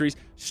groceries.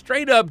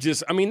 Straight up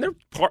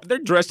they're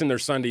dressed in their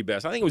Sunday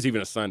best. I think it was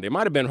even a Sunday. It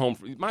might have been home.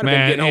 Been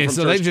getting home from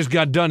so church. they just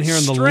got done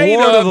hearing the Straight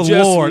Lord up of the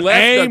just Lord. left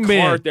Amen. the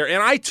cart there.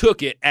 And I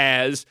took it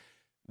as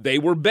they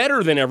were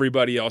better than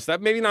everybody else.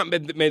 That maybe not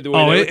made the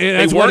way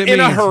they weren't in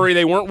a hurry.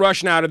 They weren't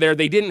rushing out of there.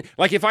 They didn't,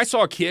 like if I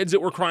saw kids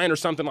that were crying or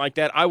something like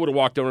that, I would have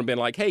walked over and been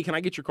like, hey, can I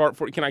get your cart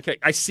for you?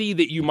 I see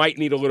that you might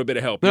need a little bit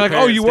of help. They're like,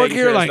 oh, you work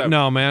here? Like,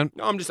 no, man.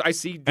 No, I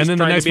see. And then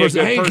the next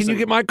person, hey, can you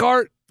get my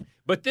cart?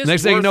 But this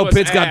next thing you know,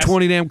 Pitt's got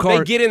 20 damn carts.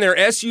 They get in their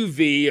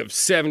SUV of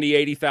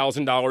 $70,000,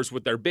 $80,000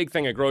 with their big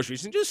thing of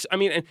groceries,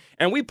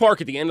 and we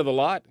park at the end of the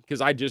lot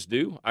because I just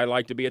do. I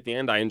like to be at the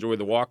end. I enjoy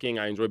the walking.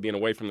 I enjoy being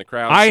away from the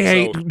crowd. I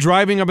hate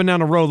driving up and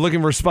down the road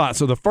looking for a spot.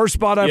 So the first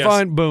spot I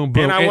find, boom,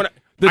 boom. And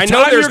I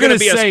know there's going to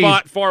be a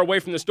spot far away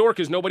from the store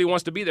because nobody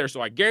wants to be there.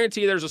 So I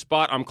guarantee there's a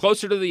spot. I'm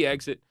closer to the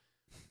exit.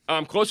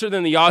 I'm closer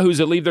than the yahoos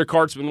that leave their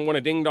carts and want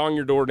to ding dong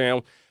your door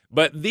down.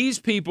 But these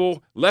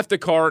people left the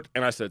cart,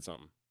 and I said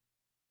something.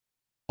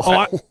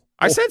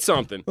 I said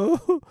something.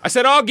 I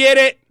said, I'll get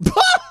it.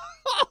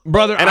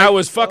 Brother. And I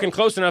was fucking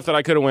close enough that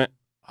I could have went,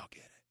 I'll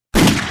get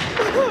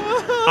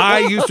it.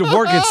 I used to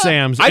work at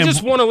Sam's. I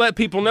just want to let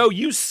people know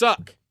you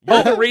suck.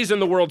 You're the reason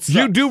the world sucks.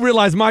 You do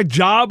realize my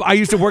job, I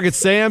used to work at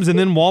Sam's and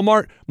then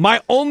Walmart.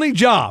 My only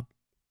job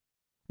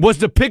was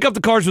to pick up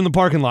the cars from the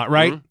parking lot,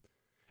 right?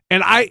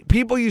 And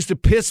people used to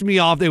piss me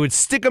off. They would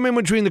stick them in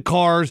between the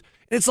cars.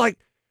 It's like,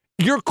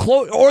 you're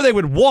close, or they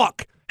would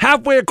walk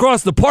halfway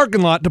across the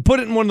parking lot to put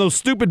it in one of those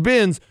stupid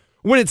bins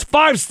when it's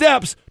 5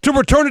 steps to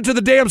return it to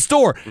the damn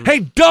store.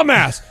 Hey,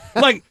 dumbass,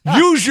 like,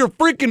 use your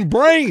freaking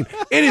brain.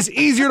 It is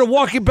easier to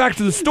walk it back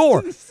to the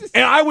store.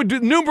 And I would do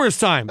numerous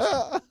times.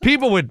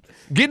 People would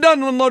get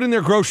done unloading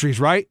their groceries,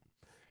 right?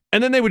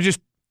 And then they would just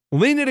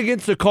lean it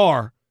against the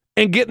car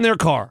and get in their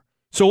car.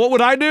 So what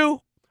would I do?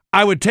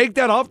 I would take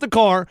that off the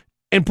car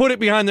and put it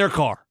behind their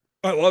car.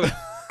 I love it.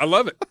 I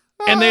love it.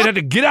 And they'd have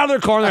to get out of their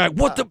car and they're like,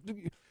 what the?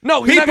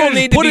 No, people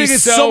need to put be it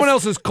against someone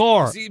else's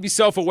car. Be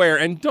self-aware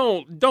and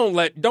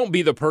don't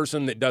be the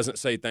person that doesn't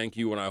say thank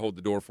you when I hold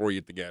the door for you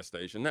at the gas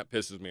station. That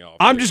pisses me off.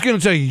 I'm just going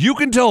to tell you, you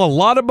can tell a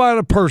lot about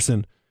a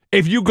person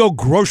if you go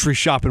grocery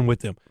shopping with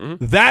them.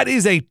 That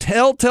is a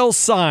telltale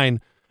sign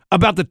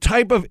about the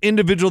type of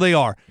individual they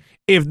are.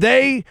 If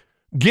they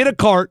get a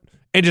cart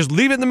and just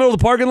leave it in the middle of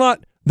the parking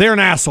lot, they're an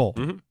asshole.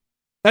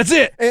 That's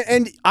it.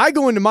 And I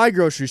go into my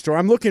grocery store.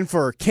 I'm looking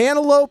for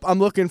cantaloupe. I'm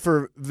looking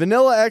for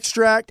vanilla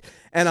extract.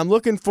 And I'm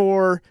looking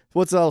for,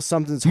 what's else?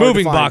 Something's hard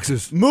moving to find.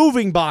 boxes.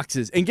 Moving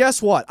boxes. And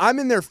guess what? I'm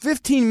in there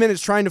 15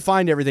 minutes trying to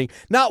find everything.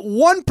 Not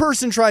one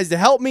person tries to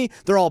help me.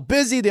 They're all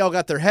busy. They all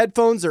got their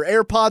headphones, their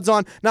AirPods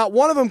on. Not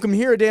one of them can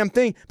hear a damn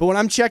thing. But when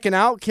I'm checking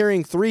out,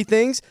 carrying 3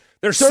 things,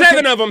 there's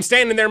 7 of them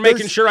standing there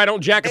making sure I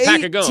don't jack a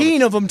pack of gum.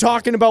 18 of them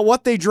talking about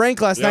what they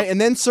drank last night.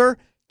 And then, sir,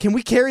 can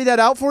we carry that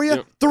out for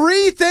you?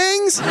 3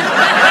 things? He's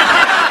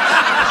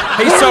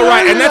so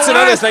right. And that's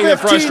another thing that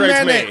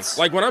frustrates me.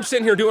 Like, when I'm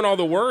sitting here doing all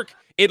the work,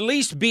 at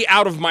least be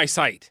out of my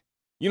sight.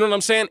 You know what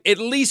I'm saying? At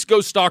least go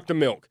stock the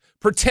milk.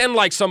 Pretend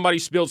like somebody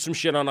spilled some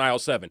shit on aisle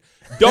 7.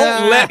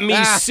 Don't let me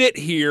sit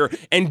here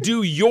and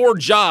do your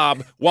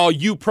job while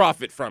you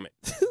profit from it.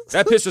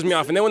 That pisses me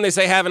off. And then when they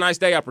say have a nice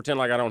day, I pretend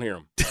like I don't hear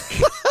them.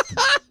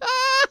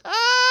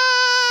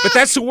 But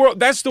that's the world.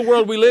 That's the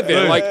world we live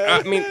in. Like,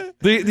 I mean,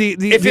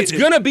 if it's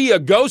gonna be a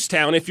ghost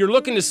town, if you're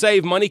looking to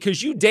save money,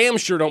 because you damn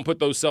sure don't put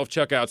those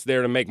self-checkouts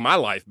there to make my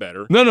life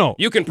better. No.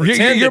 You can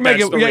pretend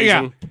that's the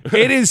reason.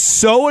 It is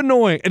so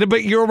annoying.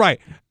 But you're right.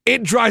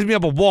 It drives me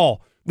up a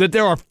wall that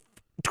there are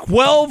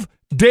 12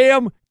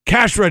 damn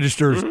cash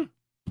registers,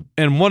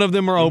 and one of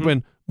them are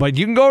open. But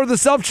you can go to the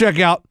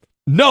self-checkout.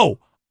 No,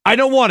 I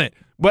don't want it.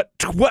 But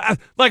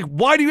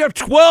why do you have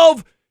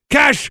 12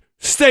 cash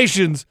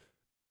stations?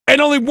 And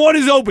only one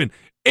is open.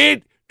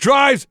 It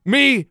drives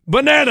me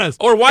bananas.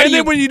 Or why? And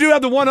then when you do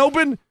have the one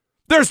open,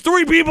 there's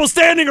 3 people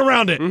standing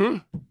around it.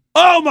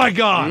 Oh my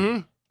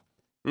god!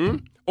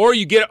 Or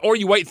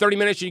you wait 30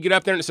 minutes and you get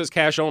up there and it says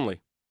cash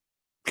only.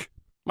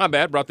 My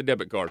bad, brought the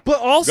debit card. But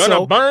also,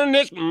 gonna burn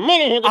this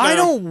money. I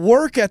don't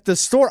work at the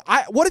store.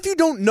 What if you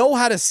don't know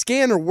how to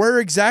scan or where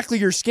exactly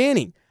you're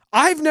scanning?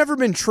 I've never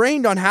been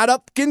trained on how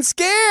to fucking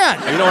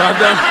scan. You know what I've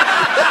done?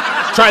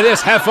 Try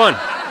this. Have fun.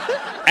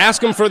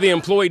 Ask them for the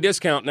employee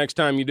discount next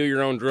time you do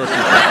your own grocery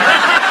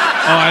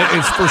shopping.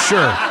 It's for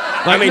sure.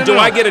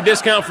 I get a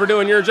discount for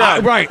doing your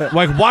job? Right.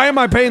 Like, why am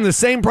I paying the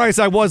same price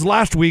I was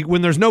last week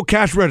when there's no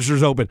cash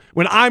registers open,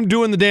 when I'm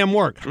doing the damn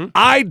work?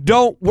 I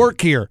don't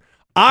work here.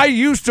 I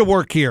used to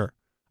work here.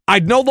 I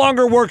no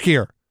longer work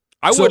here.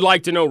 I would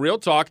like to know, real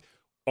talk,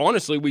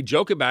 honestly, we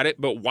joke about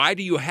it, but why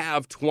do you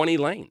have 20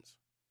 lanes?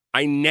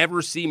 I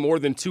never see more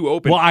than 2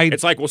 open.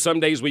 It's like, some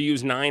days we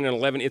use 9 and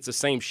 11. It's the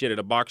same shit at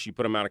a box. You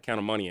put them out of count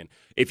of money in.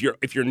 If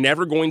you're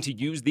never going to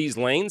use these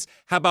lanes,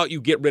 how about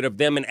you get rid of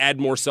them and add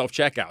more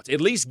self-checkouts?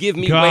 At least give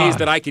me ways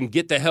that I can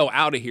get the hell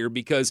out of here,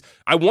 because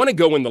I want to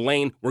go in the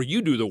lane where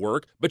you do the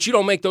work, but you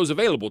don't make those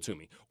available to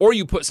me. Or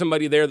you put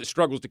somebody there that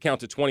struggles to count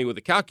to 20 with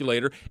a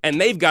calculator,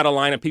 and they've got a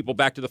line of people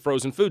back to the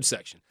frozen food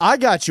section. I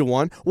got you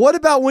one. What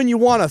about when you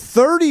want a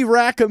 30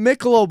 rack of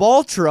Michelob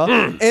Ultra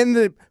and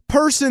the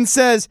person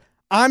says,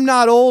 I'm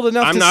not old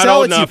enough to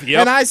sell it to you.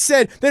 Yep. And I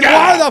said, then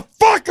why the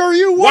fuck are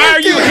you working? Why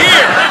are you here?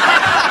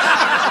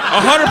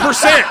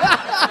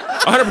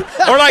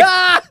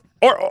 100%.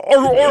 Or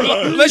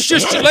let's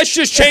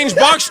just change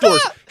box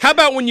stores. How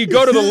about when you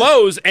go to the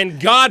Lowe's and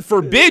God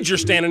forbid you're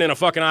standing in a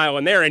fucking aisle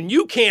in there and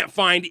you can't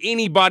find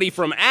anybody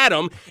from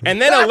Adam,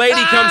 and then a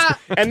lady comes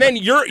and then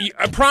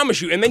I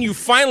promise you, and then you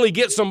finally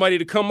get somebody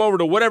to come over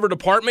to whatever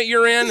department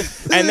you're in,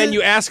 and then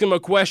you ask them a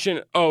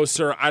question. Oh,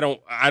 sir, I don't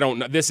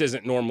know. This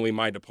isn't normally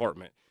my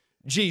department.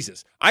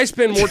 Jesus, I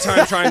spend more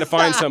time trying to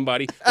find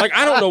somebody. Like,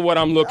 I don't know what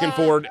I'm looking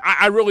for.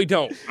 I really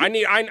don't. I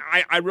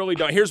really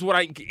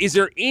don't. Is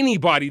there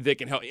anybody that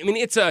can help? I mean,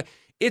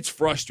 it's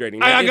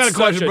frustrating. I got a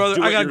question,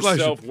 brother. I got a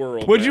question.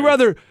 World, would you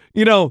rather,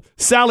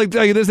 Sally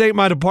tell you this ain't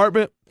my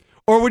department?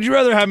 Or would you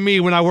rather have me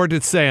when I worked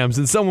at Sam's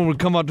and someone would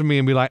come up to me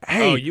and be like,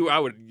 hey. I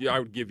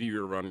would give you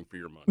your running for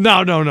your money.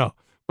 No.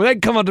 When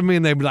they'd come up to me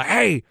and they'd be like,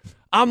 hey,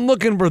 I'm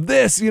looking for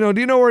this. Do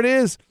you know where it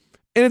is?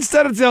 And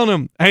instead of telling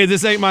them, hey,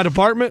 this ain't my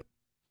department,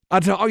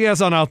 Yeah,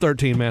 it's on aisle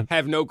 13, man.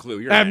 Have no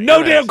clue. I have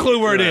no damn clue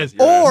where it is.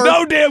 Or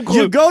no damn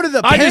clue. you go to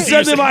the I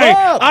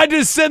paint.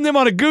 just send them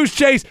on a goose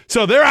chase,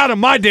 so they're out of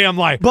my damn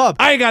life. Bub,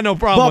 I ain't got no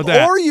problem Bub, with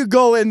that. Or you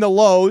go in the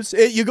Lowe's.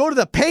 You go to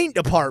the paint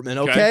department,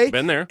 okay?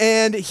 Been there.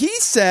 And he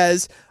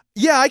says,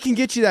 yeah, I can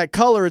get you that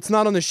color. It's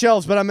not on the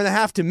shelves, but I'm going to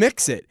have to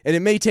mix it, and it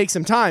may take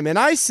some time. And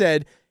I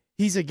said,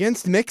 he's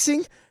against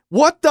mixing?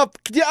 What the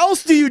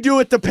else do you do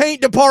at the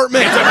paint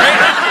department?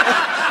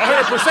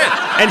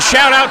 100%. And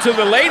shout out to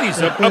the ladies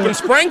up in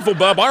Springfield,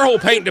 Bub. Our whole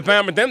paint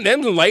department, them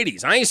the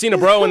ladies. I ain't seen a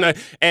bro in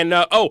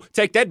the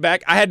take that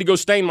back. I had to go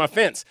stain my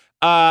fence.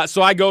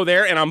 So I go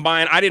there and I'm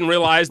buying. I didn't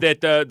realize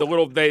that the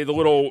little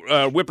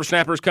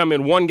whippersnappers come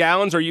in 1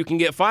 gallons, or you can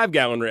get 5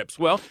 gallon rips.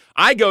 Well,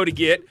 I go to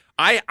get.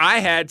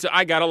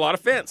 I got a lot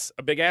of fence,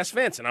 a big ass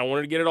fence, and I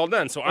wanted to get it all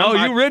done. So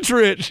you rich.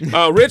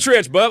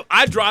 Rich, Bub.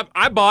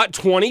 I bought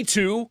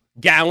 22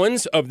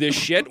 gallons of this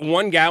shit.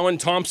 1 gallon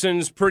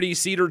Thompson's pretty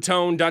cedar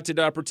tone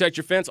protect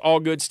your fence, all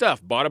good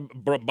stuff. Bought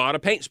a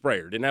paint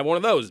sprayer, didn't have one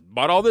of those.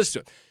 Bought all this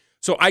stuff.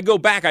 So I go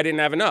back, I didn't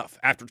have enough.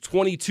 After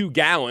 22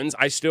 gallons,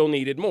 I still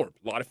needed more.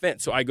 A lot of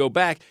fence. So I go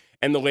back,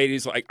 and the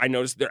ladies, like, I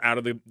noticed they're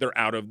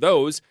out of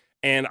those.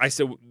 And I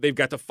said, they've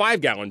got the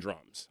 5 gallon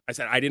drums. I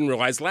said, I didn't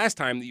realize last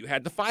time that you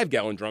had the 5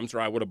 gallon drums, or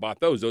I would have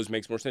bought those. Those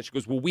makes more sense. She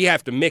goes, well, we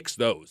have to mix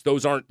those.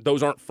 Those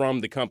aren't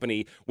from the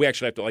company. We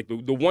actually have to, like,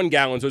 the 1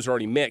 gallons, those are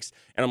already mixed.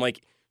 And I'm like,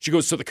 she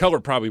goes, so the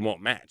color probably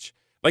won't match.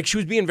 Like, she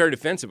was being very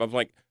defensive. I was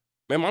like,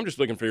 ma'am, I'm just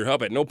looking for your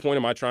help. At no point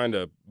am I trying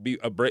to be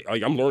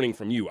like, I'm learning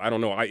from you. I don't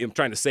know. I am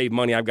trying to save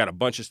money. I've got a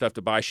bunch of stuff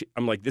to buy.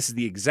 I'm like, this is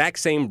the exact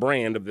same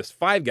brand of this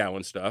 5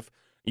 gallon stuff.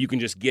 You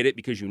can just get it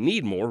because you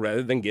need more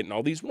rather than getting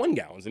all these 1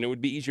 gallons, and it would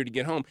be easier to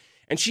get home.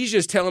 And she's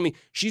just telling me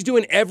she's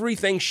doing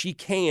everything she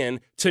can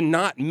to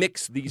not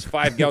mix these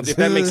 5 gallons, if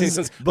that makes any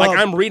sense. Bub, like,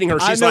 I'm reading her.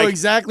 She's I know like,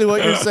 exactly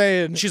what you're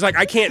saying. She's like,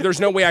 I can't, there's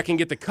no way I can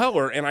get the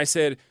color. And I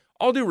said,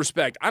 all due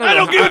respect, I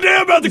don't give a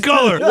damn about the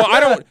color. Well,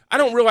 I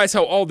don't realize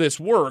how all this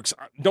works.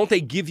 Don't they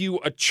give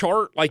you a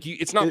chart? Like,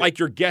 it's not like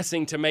you're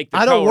guessing to make the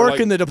color. I don't work like,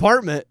 in the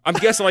department. I'm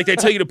guessing like they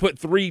tell you to put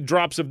 3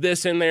 drops of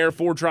this in there,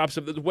 4 drops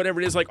of this, whatever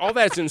it is. Like, all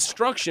that's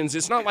instructions.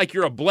 It's not like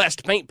you're a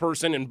blessed paint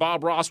person and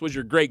Bob Ross was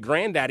your great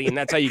granddaddy and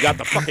that's how you got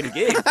the fucking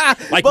gig.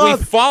 Like, we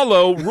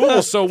follow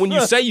rules. So when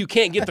you say you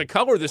can't get the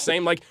color the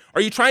same, like,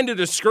 are you trying to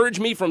discourage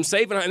me from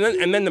saving?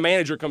 And then the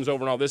manager comes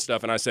over and all this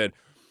stuff. And I said,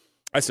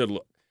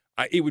 look,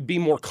 it would be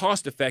more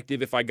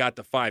cost-effective if I got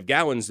the 5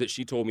 gallons that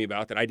she told me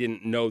about that I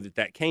didn't know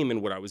that came in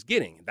what I was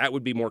getting. That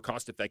would be more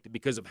cost-effective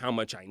because of how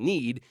much I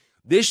need.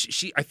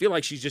 I feel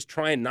like she's just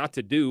trying not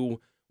to do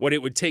what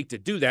it would take to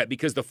do that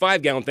because the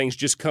 5 gallon things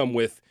just come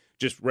with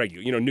just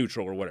regular,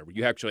 neutral or whatever.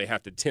 You actually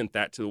have to tint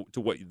that to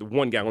what the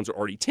 1 gallons are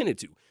already tinted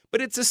to.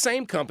 But it's the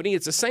same company.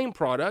 It's the same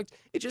product.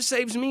 It just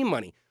saves me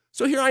money.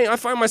 So here I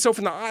find myself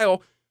in the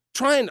aisle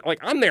trying, like,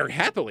 I'm there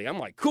happily. I'm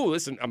like, cool,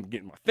 listen, I'm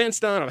getting my fence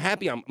done. I'm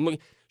happy. I'm looking.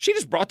 She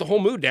just brought the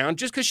whole mood down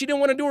just because she didn't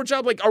want to do her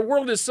job. Like, our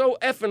world is so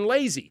effing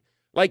lazy.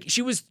 Like,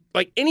 she was,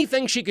 like,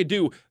 anything she could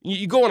do.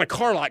 You go on a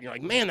car lot and you're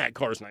like, man, that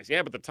car's nice.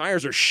 Yeah, but the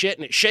tires are shit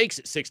and it shakes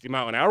at 60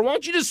 miles an hour. Why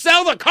don't you just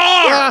sell the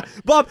car?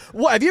 Bub,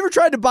 have you ever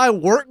tried to buy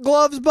work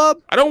gloves,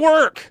 Bub? I don't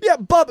work. Yeah,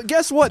 Bub,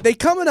 guess what? They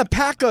come in a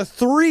pack of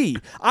 3.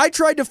 I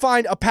tried to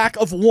find a pack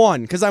of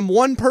 1 because I'm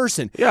one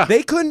person. Yeah.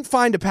 They couldn't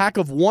find a pack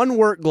of 1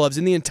 work gloves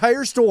in the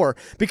entire store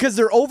because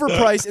they're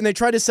overpriced and they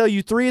try to sell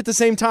you 3 at the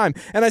same time.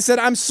 And I said,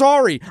 I'm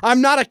sorry.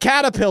 I'm not a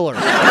Caterpillar.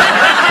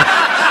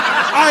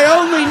 I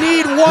only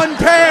need 1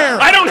 pair.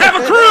 I don't have a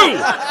crew.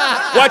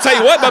 Well, I tell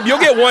you what, Bub, you'll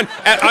get one.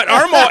 At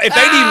our mall, if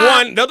they need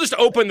 1, they'll just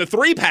open the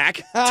 3-pack,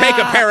 take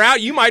a pair out.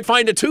 You might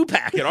find a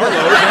 2-pack at our Lowe's.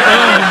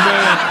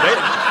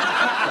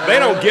 They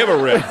don't give a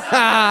rip.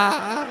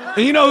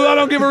 And you know who I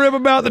don't give a rip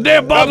about? The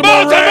damn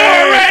Baltimore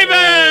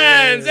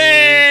Ravens.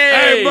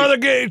 Hey,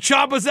 brother,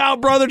 chop us out,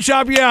 brother.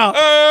 Chop you out.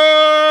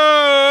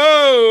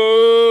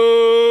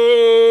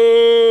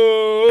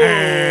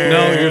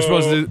 No, you're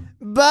supposed to do...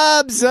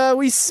 Bubs,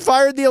 we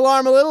fired the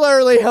alarm a little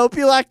early. Hope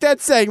you liked that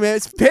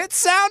segment. Pitt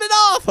sounded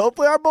off.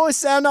 Hopefully our boys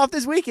sound off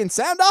this weekend.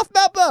 Sound off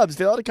about Bubs.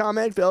 Fill out a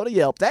comment, fill out a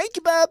Yelp. Thank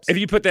you, Bubs. If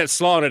you put that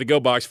slaw in a go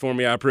box for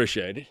me, I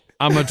appreciate it.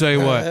 I'm going to tell you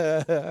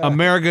what.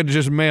 America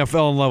just may have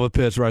fell in love with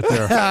Pitts right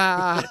there.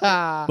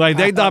 Like,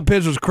 they thought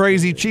Pitts was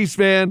crazy. Chiefs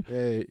fan.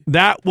 Hey.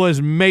 That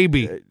was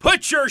maybe.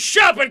 Put your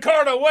shopping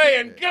cart away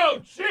and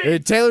go, Chiefs. Hey,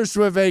 Taylor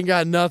Swift ain't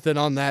got nothing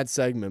on that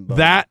segment, Bubs.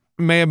 That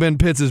may have been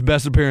Pitts'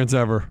 best appearance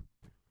ever.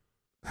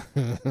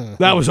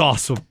 That was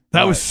awesome.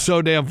 That was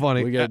so damn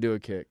funny. We got to do a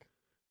kick.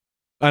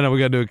 I know, we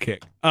got to do a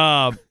kick.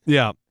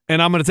 Yeah.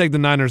 And I'm going to take the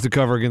Niners to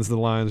cover against the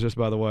Lions, just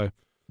by the way.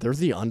 They're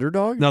the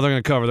underdog? No, they're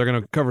going to cover. They're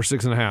going to cover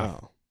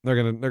 6.5. Oh. They're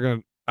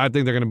gonna. I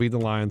think they're gonna beat the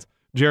Lions.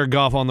 Jared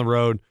Goff on the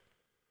road.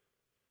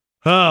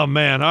 Oh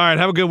man! All right,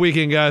 have a good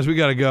weekend, guys. We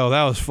gotta go.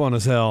 That was fun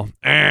as hell.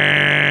 Dude,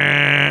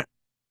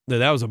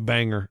 that was a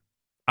banger.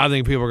 I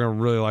think people are gonna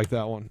really like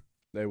that one.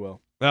 They will.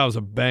 That was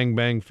a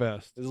bang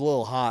fest. It's a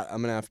little hot.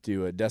 I'm gonna have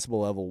to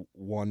decibel level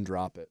 1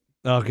 drop it.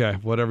 Okay,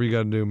 whatever you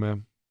gotta do,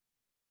 man.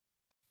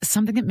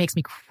 Something that makes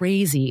me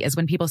crazy is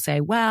when people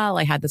say, well,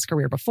 I had this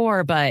career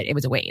before, but it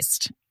was a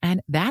waste.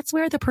 And that's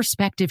where the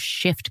perspective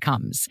shift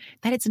comes,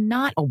 that it's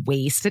not a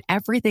waste, that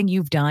everything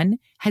you've done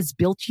has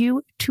built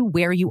you to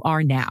where you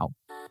are now.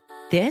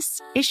 This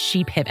is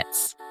She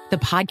Pivots, the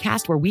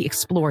podcast where we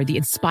explore the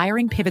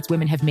inspiring pivots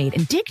women have made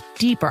and dig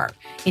deeper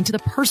into the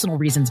personal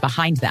reasons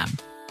behind them.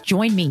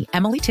 Join me,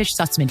 Emily Tish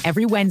Sussman,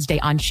 every Wednesday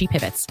on She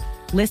Pivots.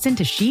 Listen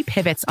to She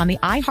Pivots on the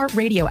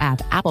iHeartRadio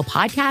app, Apple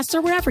Podcasts,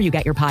 or wherever you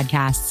get your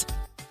podcasts.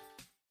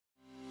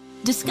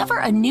 Discover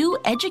a new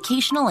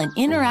educational and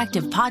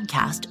interactive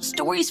podcast,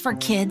 Stories for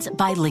Kids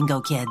by Lingo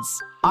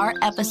Kids. Our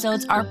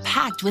episodes are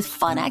packed with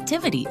fun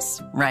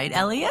activities. Right,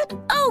 Elliot?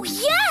 Oh,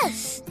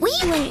 yes! We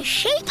went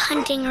shape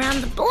hunting around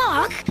the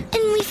block,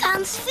 and we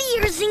found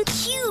spheres and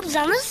cubes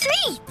on the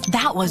street.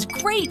 That was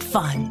great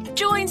fun.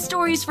 Join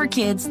Stories for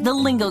Kids, the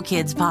Lingo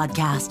Kids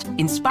podcast,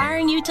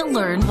 inspiring you to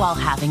learn while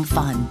having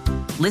fun.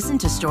 Listen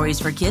to Stories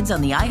for Kids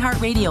on the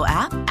iHeartRadio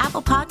app,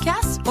 Apple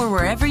Podcasts, or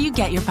wherever you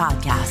get your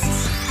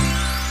podcasts.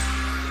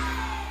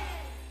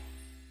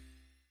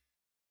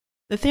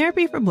 The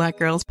Therapy for Black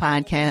Girls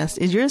podcast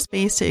is your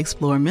space to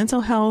explore mental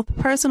health,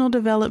 personal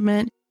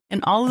development,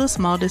 and all of the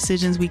small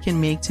decisions we can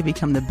make to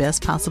become the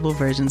best possible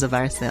versions of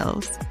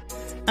ourselves.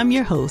 I'm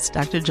your host,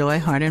 Dr. Joy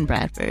Harden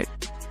Bradford,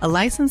 a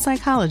licensed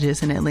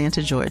psychologist in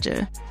Atlanta,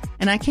 Georgia,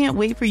 and I can't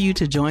wait for you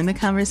to join the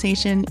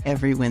conversation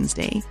every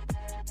Wednesday.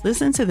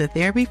 Listen to the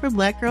Therapy for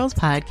Black Girls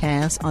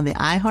podcast on the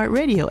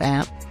iHeartRadio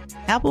app,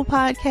 Apple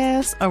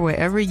Podcasts, or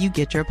wherever you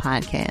get your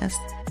podcasts.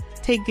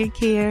 Take good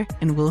care,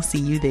 and we'll see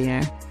you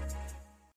there.